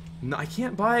 No, I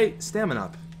can't buy stamina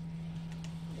up.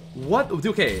 What?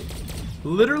 Okay.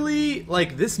 Literally,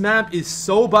 like, this map is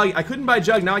so buggy. I couldn't buy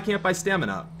Jug, now I can't buy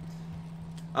stamina up.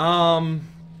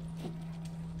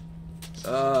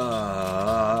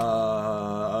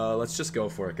 Let's just go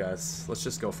for it, guys. Let's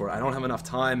just go for it. I don't have enough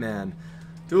time, man.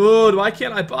 Dude, why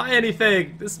can't I buy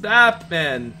anything? This map,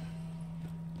 man.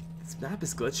 This map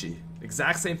is glitchy.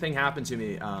 Exact same thing happened to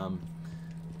me.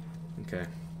 Okay.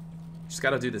 Just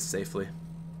gotta do this safely.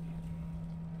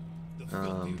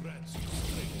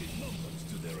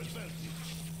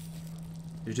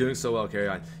 You're doing so well, carry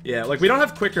on. Yeah, like, we don't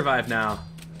have quick revive now.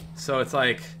 So it's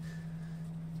like...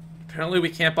 Apparently we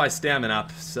can't buy stamina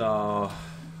up, so...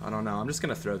 I don't know. I'm just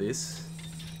gonna throw these.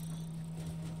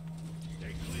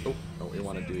 Oh, what we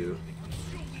want to do.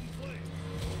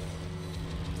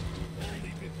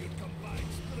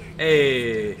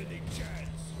 Hey!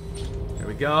 There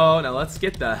we go. Now let's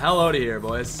get the hell out of here,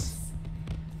 boys.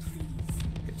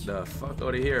 Get the fuck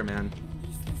out of here, man.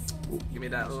 Ooh, give me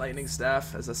that lightning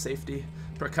staff as a safety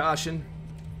precaution.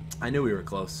 I knew we were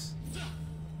close.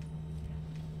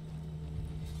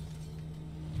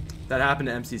 That happened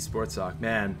to MC Sports Sock,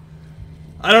 man.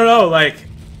 I don't know, like,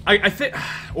 I think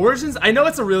Origins, I know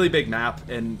it's a really big map,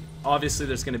 and obviously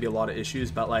there's going to be a lot of issues,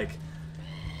 but like,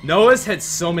 Noah's had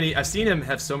so many, I've seen him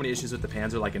have so many issues with the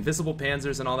Panzer, like invisible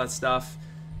Panzers and all that stuff,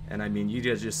 and I mean, you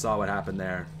guys just saw what happened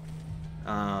there.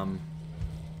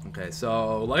 Okay,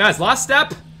 so, guys, last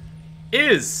step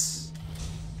is...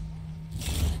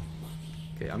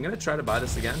 Okay, I'm going to try to buy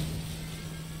this again.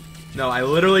 No, I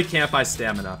literally can't buy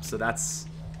stamina up, so that's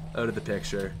out of the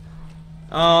picture.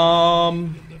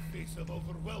 In the face of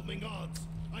overwhelming odds,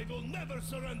 I will never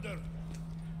surrender.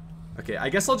 Okay, I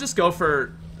guess I'll just go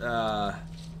for,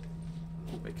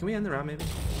 wait, can we end the round maybe?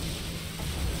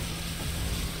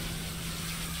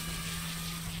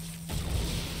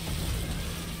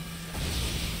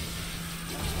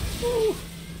 Woo.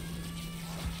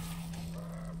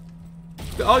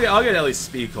 I'll get at least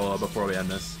speed cola before we end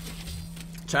this.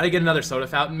 Try to get another soda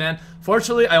fountain, man.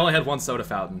 Fortunately, I only had one soda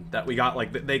fountain that we got.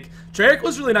 Like, Treyarch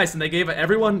was really nice, and they gave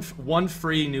everyone one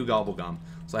free new gobble gum.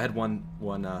 So I had one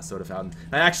soda fountain.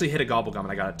 I actually hit a gobble gum,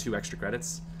 and I got 2 extra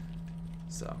credits.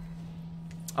 So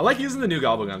I like using the new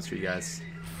gobble gums for you guys.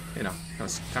 You know,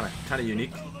 kind of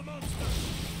unique.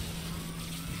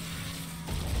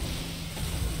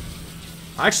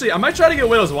 Actually, I might try to get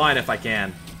Widow's Wine if I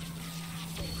can.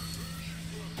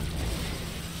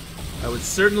 I would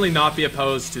certainly not be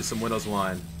opposed to some Widow's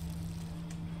Wine.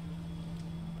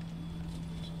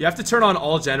 You have to turn on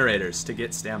all generators to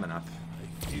get stamina up.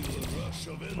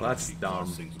 Well, that's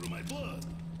dumb.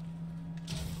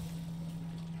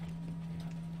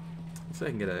 If I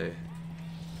can get a...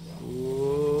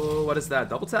 Ooh, what is that?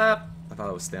 Double tap? I thought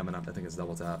it was stamina up. I think it's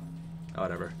double tap. Oh,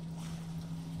 whatever.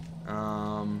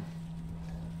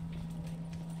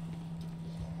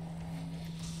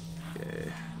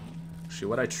 Okay. Actually,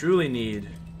 what I truly need...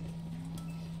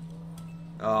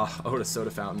 Oh, a soda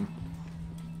fountain.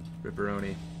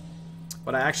 Ripperoni.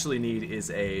 What I actually need is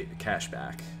a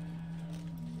cashback.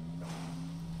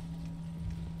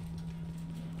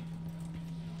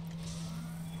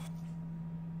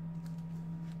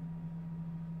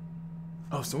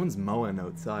 Oh, someone's mowing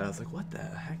outside. I was like, what the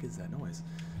heck is that noise?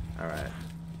 Alright.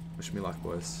 Wish me luck,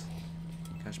 boys.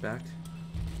 Cashback.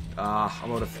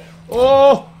 I'm out of...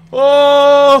 Oh!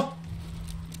 Oh!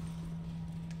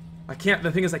 I can't...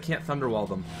 The thing is, I can't Thunderwall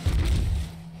them.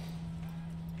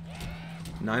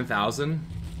 9,000?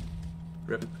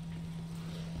 Rip.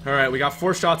 Alright, we got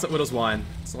 4 shots at Widow's Wine.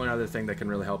 It's the only other thing that can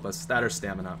really help us. That or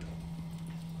stamina.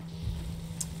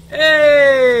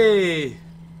 Hey!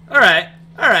 Alright.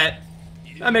 Alright.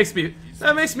 That makes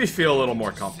me feel a little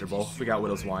more comfortable if we got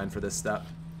Widow's Wine for this step.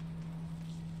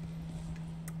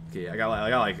 Okay, I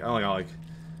only got like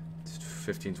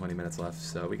 15-20 minutes left,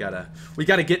 so we gotta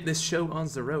get this show on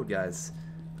the road, guys.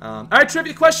 Alright,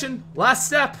 trivia question. Last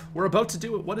step. We're about to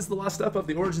do it. What is the last step of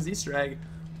the Origins Easter egg?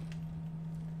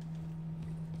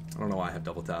 I don't know why I have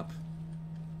double tap.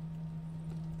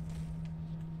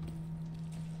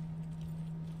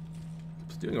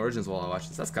 Just doing Origins while I watch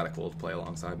this. That's kind of cool to play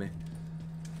alongside me.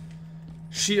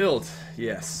 Shield.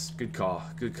 Yes. Good call.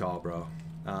 Good call, bro.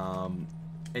 And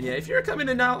yeah, if you're coming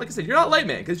in now, like I said, you're not late,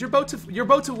 man, because you're about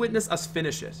to witness us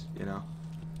finish it, you know?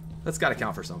 That's got to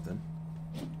count for something.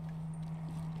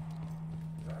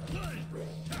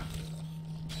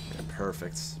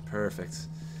 Perfect. Perfect.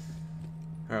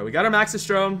 Alright, we got our Maxis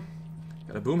drone.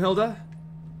 Got a Boomhilda.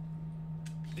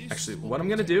 Actually, what I'm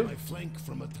gonna do... My flank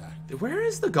from attack. Where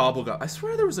is the Gobblegum? I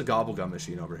swear there was a Gobblegum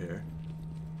machine over here.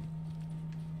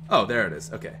 Oh, there it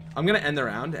is. Okay. I'm gonna end the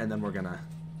round, and then we're gonna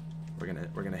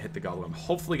hit the Gobblegum.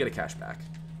 Hopefully get a cash back.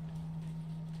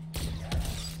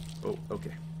 Oh,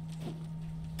 okay.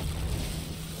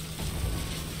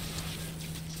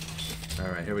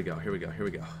 Alright, here we go, here we go, here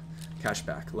we go. Cash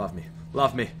back. Love me.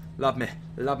 Love me. Love me.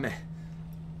 Love me.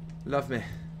 Love me.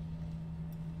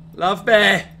 Love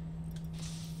me!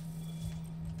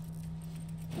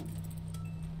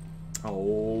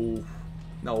 Oh.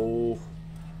 No.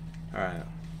 Alright.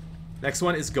 Next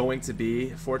one is going to be,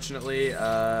 fortunately,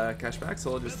 cash back,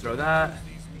 so we'll just throw that.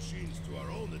 These machines to our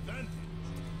own advantage.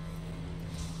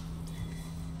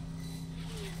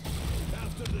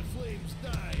 After the flames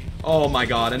die. Oh my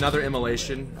god, another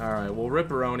immolation. Alright, well,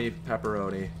 ripperoni,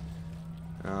 pepperoni.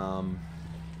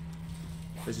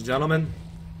 Ladies and gentlemen,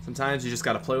 sometimes you just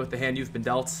gotta play with the hand you've been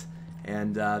dealt,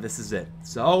 and this is it.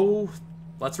 So,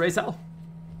 let's raise hell.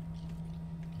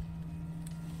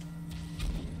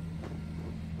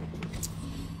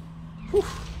 Whew.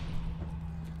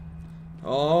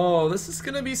 Oh, this is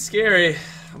gonna be scary.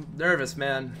 I'm nervous,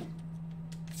 man.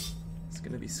 It's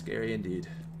gonna be scary indeed.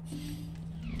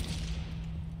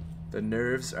 The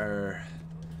nerves are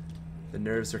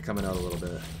coming out a little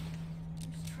bit.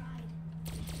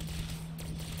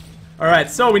 Alright,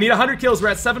 so we need 100 kills. We're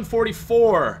at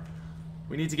 744.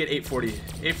 We need to get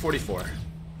 844.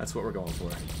 That's what we're going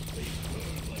for.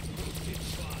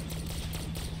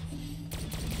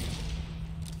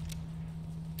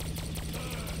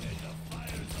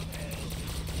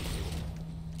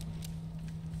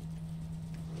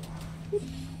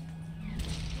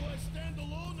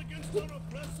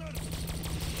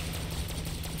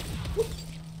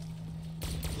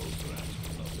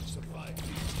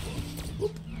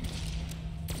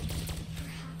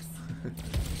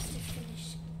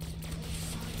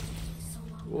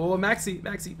 Oh, Maxi.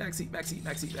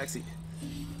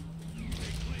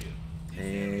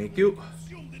 Thank you.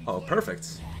 Oh,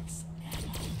 perfect.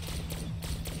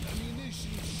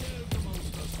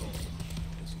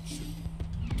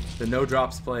 The no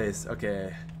drops plays.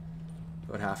 Okay.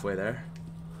 About halfway there.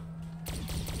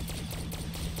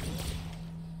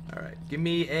 Alright. Give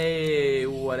me a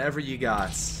whatever you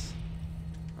got.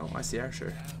 Oh, ICR,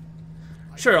 sure.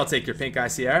 Sure, I'll take your pink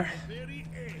ICR.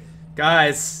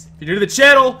 Guys, if you're new to the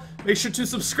channel, make sure to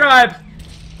subscribe.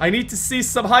 I need to see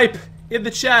some hype in the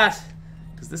chat.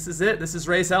 Because this is it. This is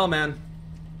Raise Hell, man.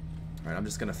 Alright, I'm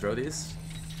just going to throw these.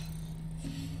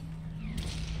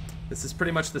 This is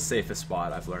pretty much the safest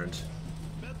spot, I've learned.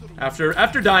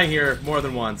 After dying here more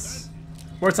than once,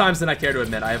 more times than I care to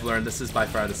admit, I have learned this is by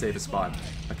far the safest spot.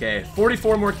 Okay,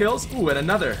 44 more kills. Ooh, and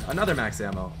another max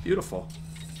ammo. Beautiful.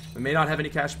 We may not have any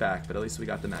cash back, but at least we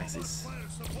got the maxis.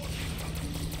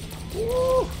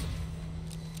 Woo!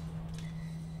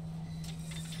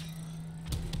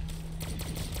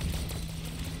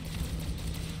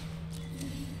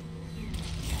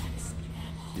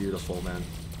 Beautiful, man.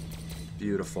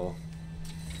 Beautiful.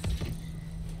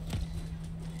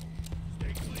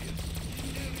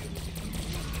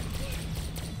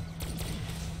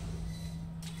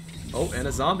 Oh, and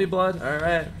a zombie blood.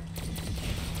 Alright.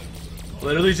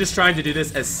 Literally just trying to do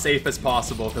this as safe as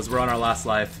possible because we're on our last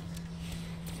life.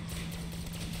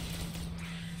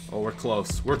 Oh, we're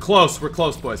close. We're close. We're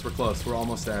close, boys. We're close. We're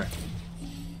almost there.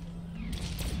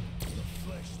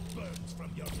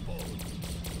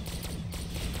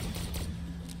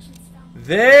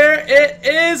 There it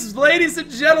is, ladies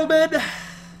and gentlemen.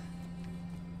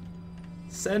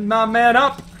 Send my man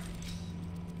up.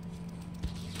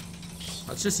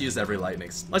 Let's just use every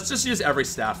lightning. Let's just use every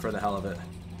staff for the hell of it.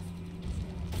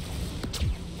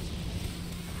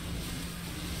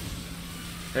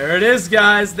 There it is,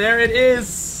 guys. There it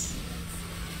is.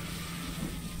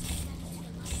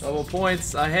 Double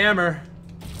points. A hammer.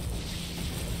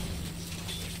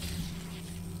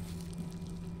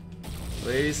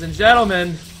 Ladies and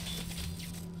gentlemen,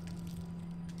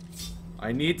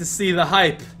 I need to see the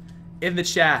hype in the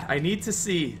chat. I need to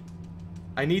see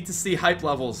hype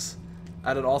levels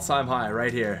at an all-time high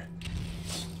right here.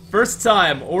 First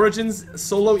time Origins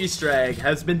solo Easter egg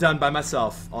has been done by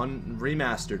myself on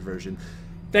remastered version.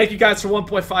 Thank you guys for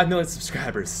 1.5 million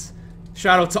subscribers.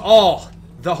 Shout out to all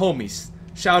the homies.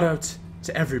 Shout out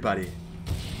to everybody.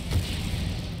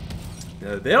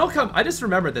 They don't come. I just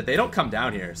remembered that they don't come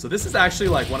down here, so this is actually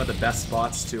like one of the best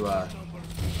spots to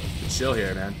chill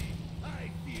here, man.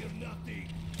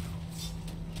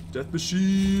 Death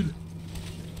machine.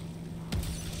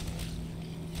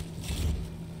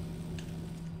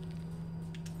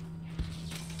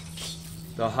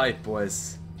 The hype,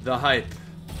 boys. The hype.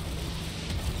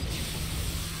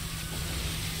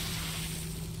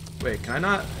 Wait, can I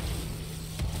not?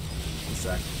 One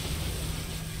sec.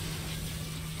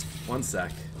 One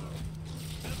sec.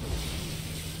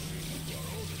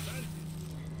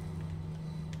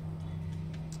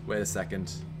 Wait a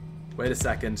second. Wait a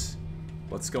second.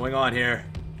 What's going on here?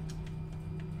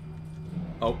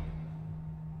 Oh.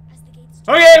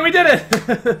 Okay, we did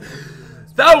it!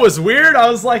 That was weird. I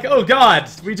was like, oh god,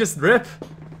 we just rip. From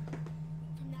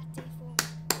that day forward,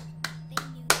 they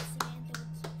knew that Samantha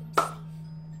would keep them safe.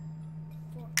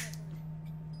 Forever.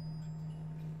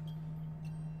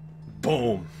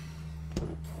 Boom.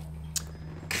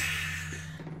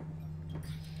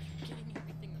 You're getting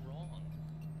everything wrong.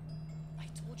 I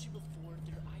told you before,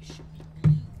 their eyes should be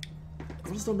blue.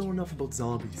 Girls don't know enough about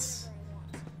zombies.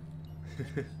 You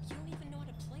don't even know how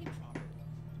to play properly.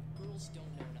 Girls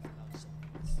don't know enough about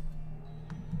zombies.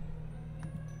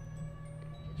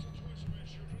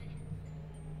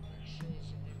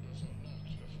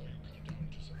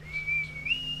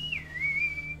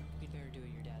 We'd better do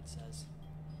what your dad says.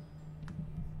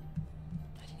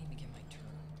 I didn't even get my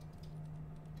turn.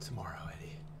 Tomorrow,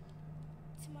 Eddie.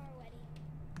 Tomorrow, Eddie.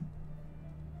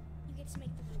 You get to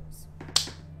make the rules.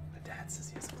 My dad says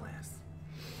he has a plan.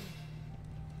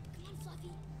 Come on,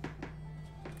 Fluffy.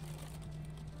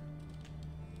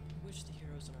 Wish the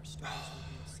heroes in our stories were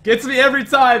real. Gets me every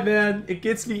time, man. It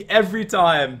gets me every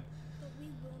time. But we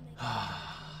will make it.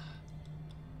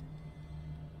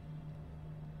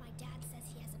 My dad says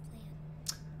he has a plan.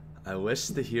 I wish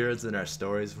the heroes in our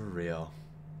stories were real.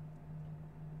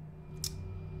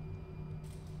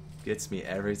 Gets me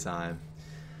every time.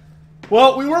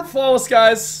 Well, we weren't flawless,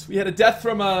 guys. We had a death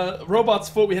from a robot's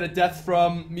foot, we had a death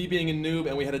from me being a noob,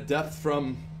 and we had a death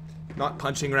from not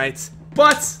punching right.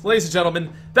 But, ladies and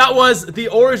gentlemen, that was the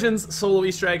Origins solo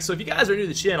Easter egg. So if you guys are new to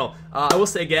the channel, I will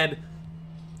say again,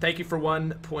 thank you for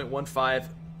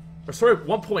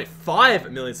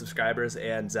 1.5 million subscribers.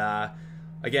 And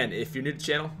again, if you're new to the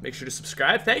channel, make sure to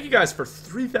subscribe. Thank you guys for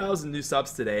 3,000 new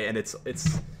subs today, and it's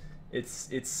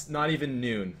not even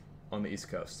noon on the East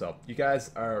Coast. So you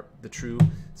guys are the true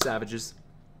savages,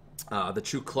 the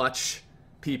true clutch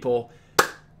people.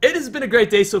 It has been a great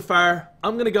day so far.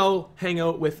 I'm gonna go hang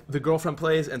out with the girlfriend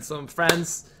plays and some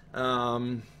friends.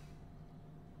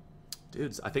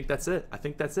 Dudes, I think that's it.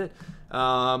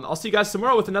 I'll see you guys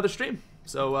tomorrow with another stream.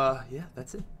 So yeah,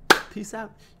 that's it. Peace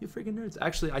out, you freaking nerds.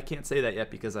 Actually, I can't say that yet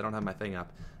because I don't have my thing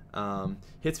up.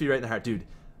 Hits me right in the heart, dude.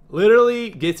 Literally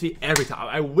gets me every time.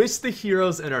 I wish the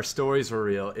heroes in our stories were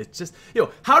real. It's just,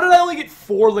 how did I only get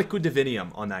 4 liquid divinium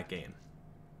on that game?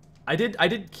 I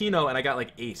did Kino and I got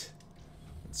like 8.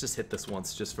 Let's just hit this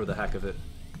once, just for the heck of it.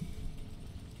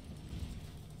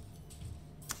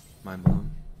 My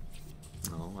mom.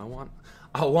 No,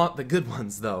 I want the good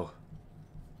ones though.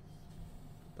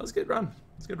 That was a good run.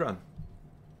 It's a good run.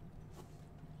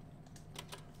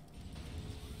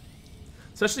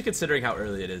 Especially considering how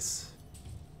early it is.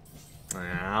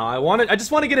 I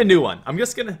just want to get a new one. I'm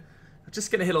just gonna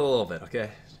hit a little bit,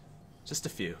 okay? Just a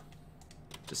few.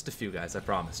 Just a few, guys, I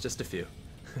promise. Just a few.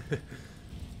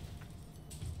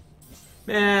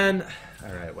 Man,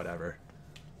 alright, whatever.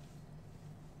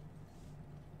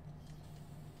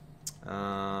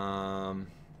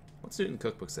 What's Newton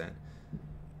Cookbook saying?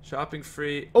 Shopping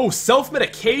free. Oh,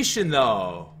 self-medication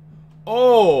though.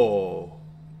 Oh.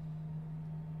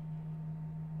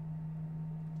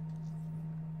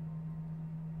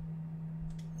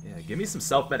 Yeah, give me some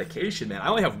self-medication, man. I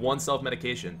only have 1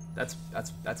 self-medication. That's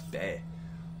bae.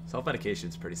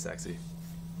 Self-medication's pretty sexy.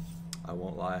 I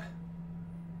won't lie.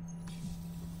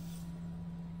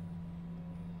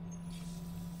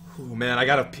 Ooh, man, I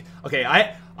gotta pee. Okay,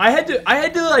 I had to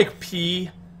like pee.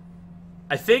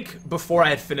 I think before I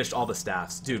had finished all the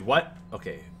staffs. Dude, what?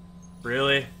 Okay,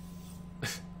 really?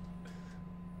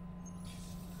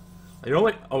 You're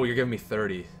only. Oh, you're giving me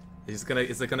 30. Is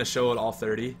it gonna show it all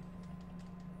 30?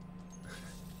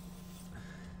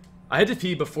 I had to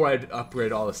pee before I'd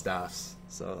upgrade all the staffs.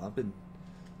 So I've been.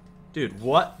 Dude,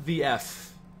 what the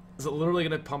F? Is it literally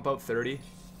gonna pump out 30?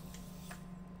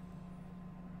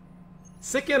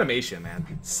 Sick animation,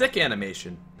 man. Sick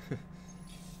animation.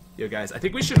 Yo, guys, I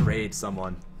think we should raid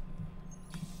someone.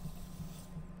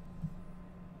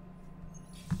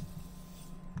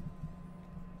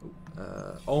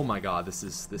 Oh my god, this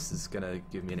is gonna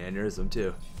give me an aneurysm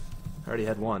too. I already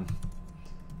had one.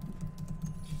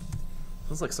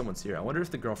 Feels like someone's here. I wonder if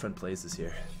the girlfriend plays is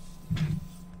here.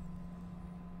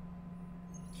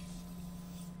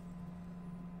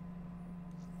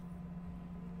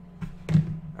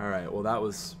 Alright, well that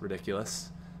was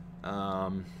ridiculous.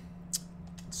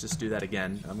 Let's just do that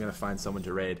again. I'm gonna find someone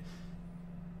to raid.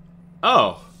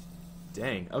 Oh,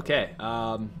 dang. Okay.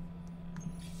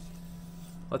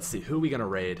 Let's see. Who are we gonna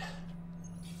raid?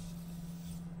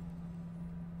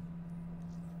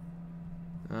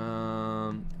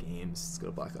 Games. Let's go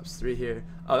to Black Ops 3 here.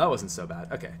 Oh, that wasn't so bad.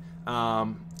 Okay.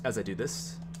 As I do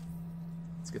this,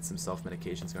 let's get some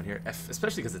self-medications going here,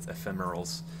 especially because it's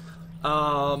ephemerals.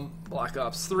 Black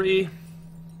Ops 3.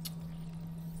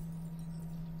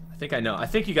 I think I know. I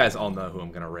think you guys all know who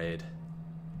I'm gonna raid.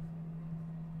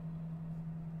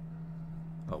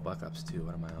 Oh, Black Ops 2.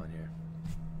 What am I on here?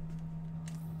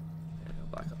 There we go.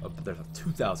 Black Ops. Oh, but there's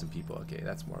 2,000 people. Okay,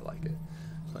 that's more like it.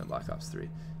 Playing Black Ops 3.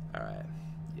 All right.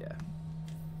 Yeah.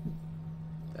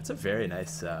 That's a very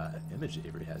nice image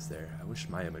Avery has there. I wish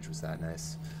my image was that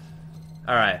nice.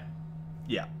 All right.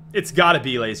 Yeah. It's got to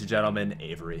be, ladies and gentlemen,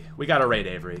 Avery. We got to raid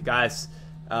Avery. Guys,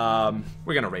 we're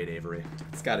going to raid Avery.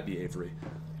 It's got to be Avery.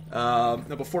 Now,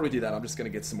 before we do that, I'm just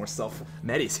going to get some more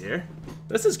self-medis here.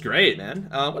 This is great, man.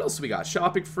 What else do we got?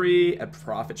 Shopping free and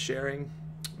profit sharing.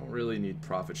 I don't really need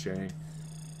profit sharing.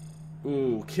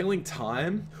 Ooh, killing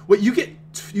time. Wait, you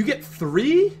get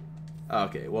 3?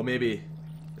 Okay, well maybe,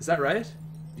 is that right?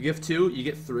 You give 2, you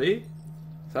get 3? So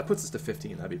that puts us to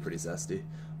 15. That'd be pretty zesty.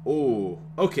 Ooh,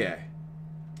 okay.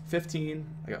 15.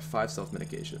 I got 5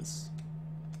 self-medications.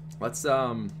 Let's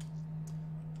oh,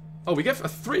 we get a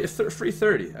free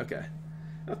 30. Okay.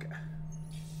 Okay.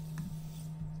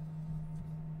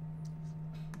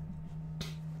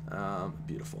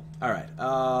 Beautiful. All right.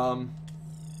 Some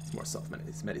more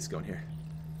self-medis. Medis going here.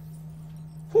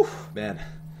 Whew, man.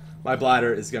 My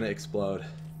bladder is gonna explode.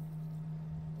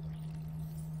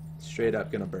 Straight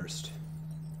up gonna burst.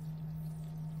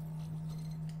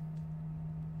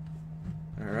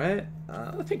 Alright,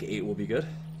 I think 8 will be good.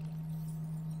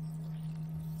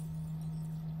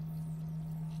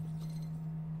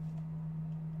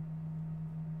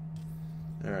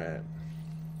 Alright.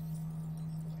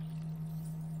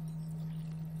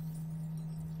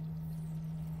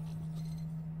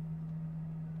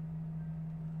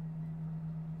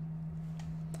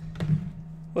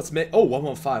 Let's make, oh,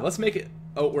 115. Let's make it,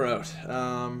 oh, we're out.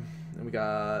 And we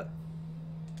got,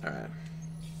 all right.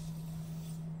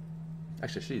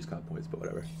 Actually, I should use COD points, but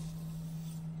whatever.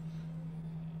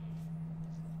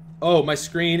 Oh, my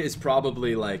screen is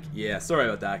probably like, yeah, sorry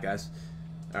about that, guys.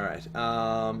 All right,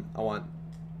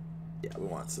 we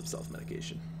want some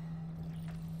self-medication.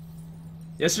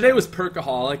 Yesterday was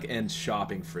Perkaholic and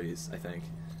Shopping Freeze, I think.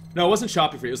 No, it wasn't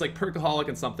Shopping Free. It was like Perkaholic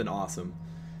and something awesome.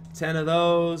 10 of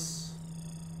those.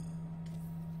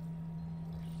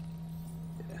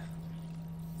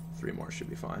 3 more should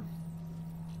be fine.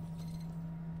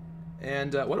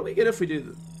 And what do we get if we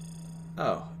do...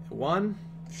 Oh, 1?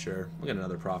 Sure. We'll get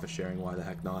another profit sharing. Why the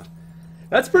heck not?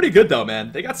 That's pretty good, though,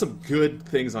 man. They got some good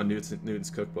things on Newton's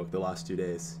cookbook the last 2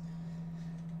 days.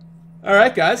 All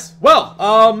right, guys. Well,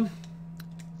 I'm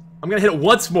going to hit it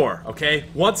once more, okay?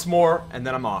 Once more, and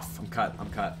then I'm off. I'm cut.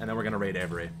 And then we're going to raid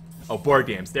Avery. Oh, board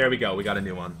games. There we go. We got a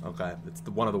new one. Okay. It's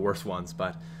one of the worst ones,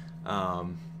 but...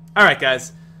 all right,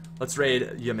 guys. Let's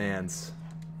raid your mans.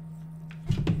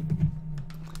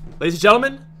 Ladies and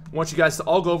gentlemen, I want you guys to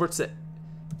all go over to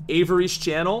Avery's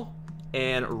channel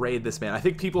and raid this man. I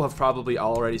think people have probably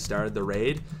already started the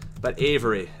raid, but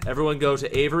Avery, everyone go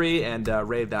to Avery and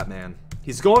raid that man.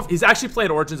 He's actually playing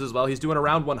Origins as well. He's doing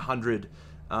around 100,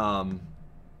 run.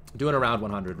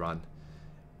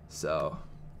 So,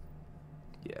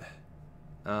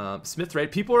 yeah. Smith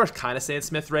raid. People are kind of saying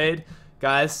Smith raid.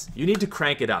 Guys, you need to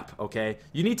crank it up, okay?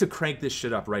 You need to crank this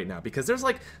shit up right now because there's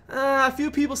like a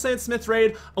few people saying Smith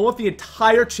raid. I want the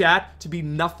entire chat to be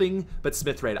nothing but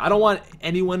Smith raid. I don't want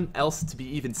anyone else to be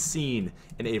even seen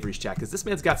in Avery's chat because this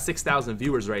man's got 6,000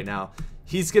 viewers right now.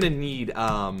 He's gonna need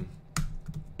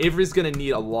Avery's gonna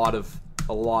need a lot of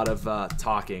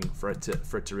talking for it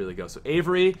to really go. So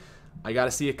Avery, I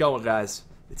gotta see it going, guys.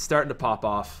 It's starting to pop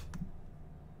off,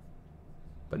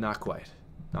 but not quite,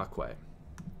 not quite.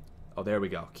 Oh, there we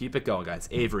go. Keep it going, guys.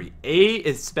 Avery. A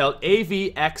is spelled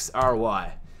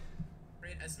A-V-X-R-Y.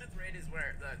 A Smith raid is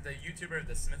where the YouTuber,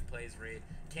 TheSmithPlays raid,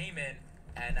 came in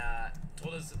and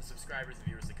told his subscribers and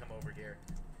viewers to come over here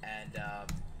and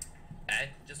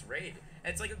just raid.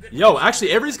 And it's like a good. Yo,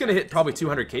 actually, Avery's gonna hit probably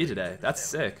 200K today. That's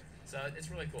sick. So it's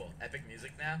really cool. Epic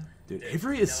music now. Dude,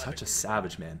 Avery is such a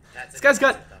savage, man. This guy's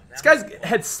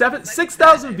had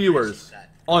 6,000 viewers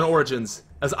on Origins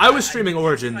as I was streaming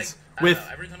Origins. With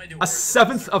a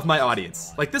 1/7 of my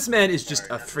audience. Like, this man is just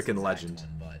a freaking legend.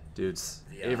 Dudes,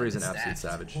 Avery's an absolute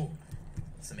savage.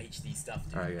 Some HD stuff,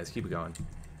 dude. Alright, guys, keep it going.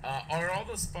 Are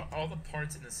all the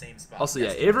parts in the same spot? Also, yeah,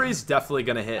 Yes. Avery's definitely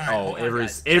gonna hit. All right, Oh, hold on,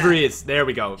 Avery's guys. Avery is. There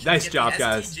we go. Should Nice get job, the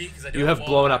guys. STG, 'cause I do You have have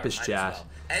blown up wallfire, his might as chat, well.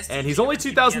 and STG he's only or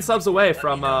 2,000 MP40, subs away let me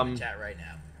from know in the chat right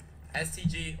now.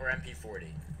 STG or MP40.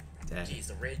 Dang. Jeez,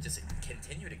 the raid just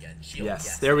continued again. Shield,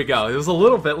 Yes, there we go. It was a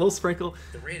little sprinkle.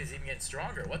 The raid is even getting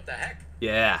stronger. What the heck?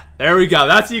 Yeah, there we go.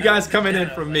 That's you guys coming in I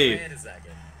was from like, me. Wait a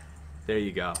second. There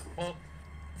you go. Well,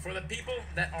 for the people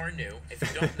that are new, if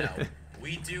you don't know,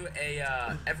 we do a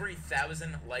every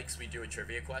 1,000 likes we do a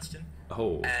trivia question.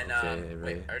 Oh, And okay, wait,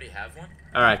 right. I already have one.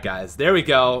 All right, guys. There we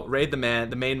go. Raid the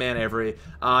main man, Avery.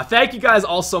 Thank you guys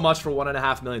all so much for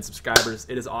 1.5 million subscribers.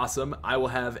 It is awesome. I will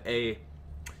have a.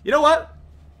 You know what?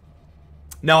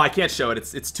 No, I can't show it.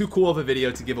 It's too cool of a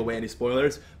video to give away any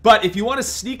spoilers. But if you want a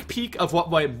sneak peek of what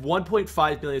my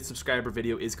 1.5 million subscriber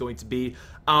video is going to be,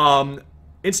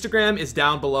 Instagram is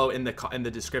down below in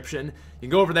the description. You can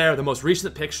go over there. The most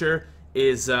recent picture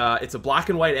is it's a black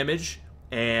and white image,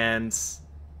 and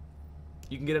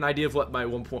you can get an idea of what my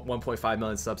 1.5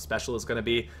 million sub special is going to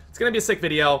be. It's going to be a sick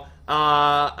video.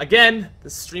 Again,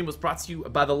 this stream was brought to you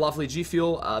by the lovely G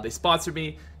Fuel. They sponsored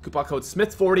me. Coupon code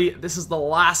SMITH40. This is the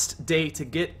last day to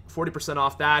get 40%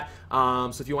 off that.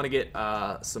 So if you want to get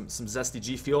some zesty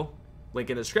G Fuel, link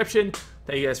in the description.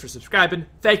 Thank you guys for subscribing.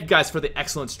 Thank you guys for the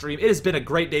excellent stream. It has been a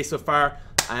great day so far,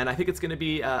 and I think it's going to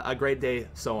be a great day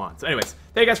so on. So anyways,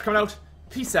 thank you guys for coming out.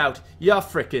 Peace out. Ya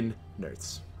frickin'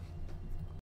 nerds.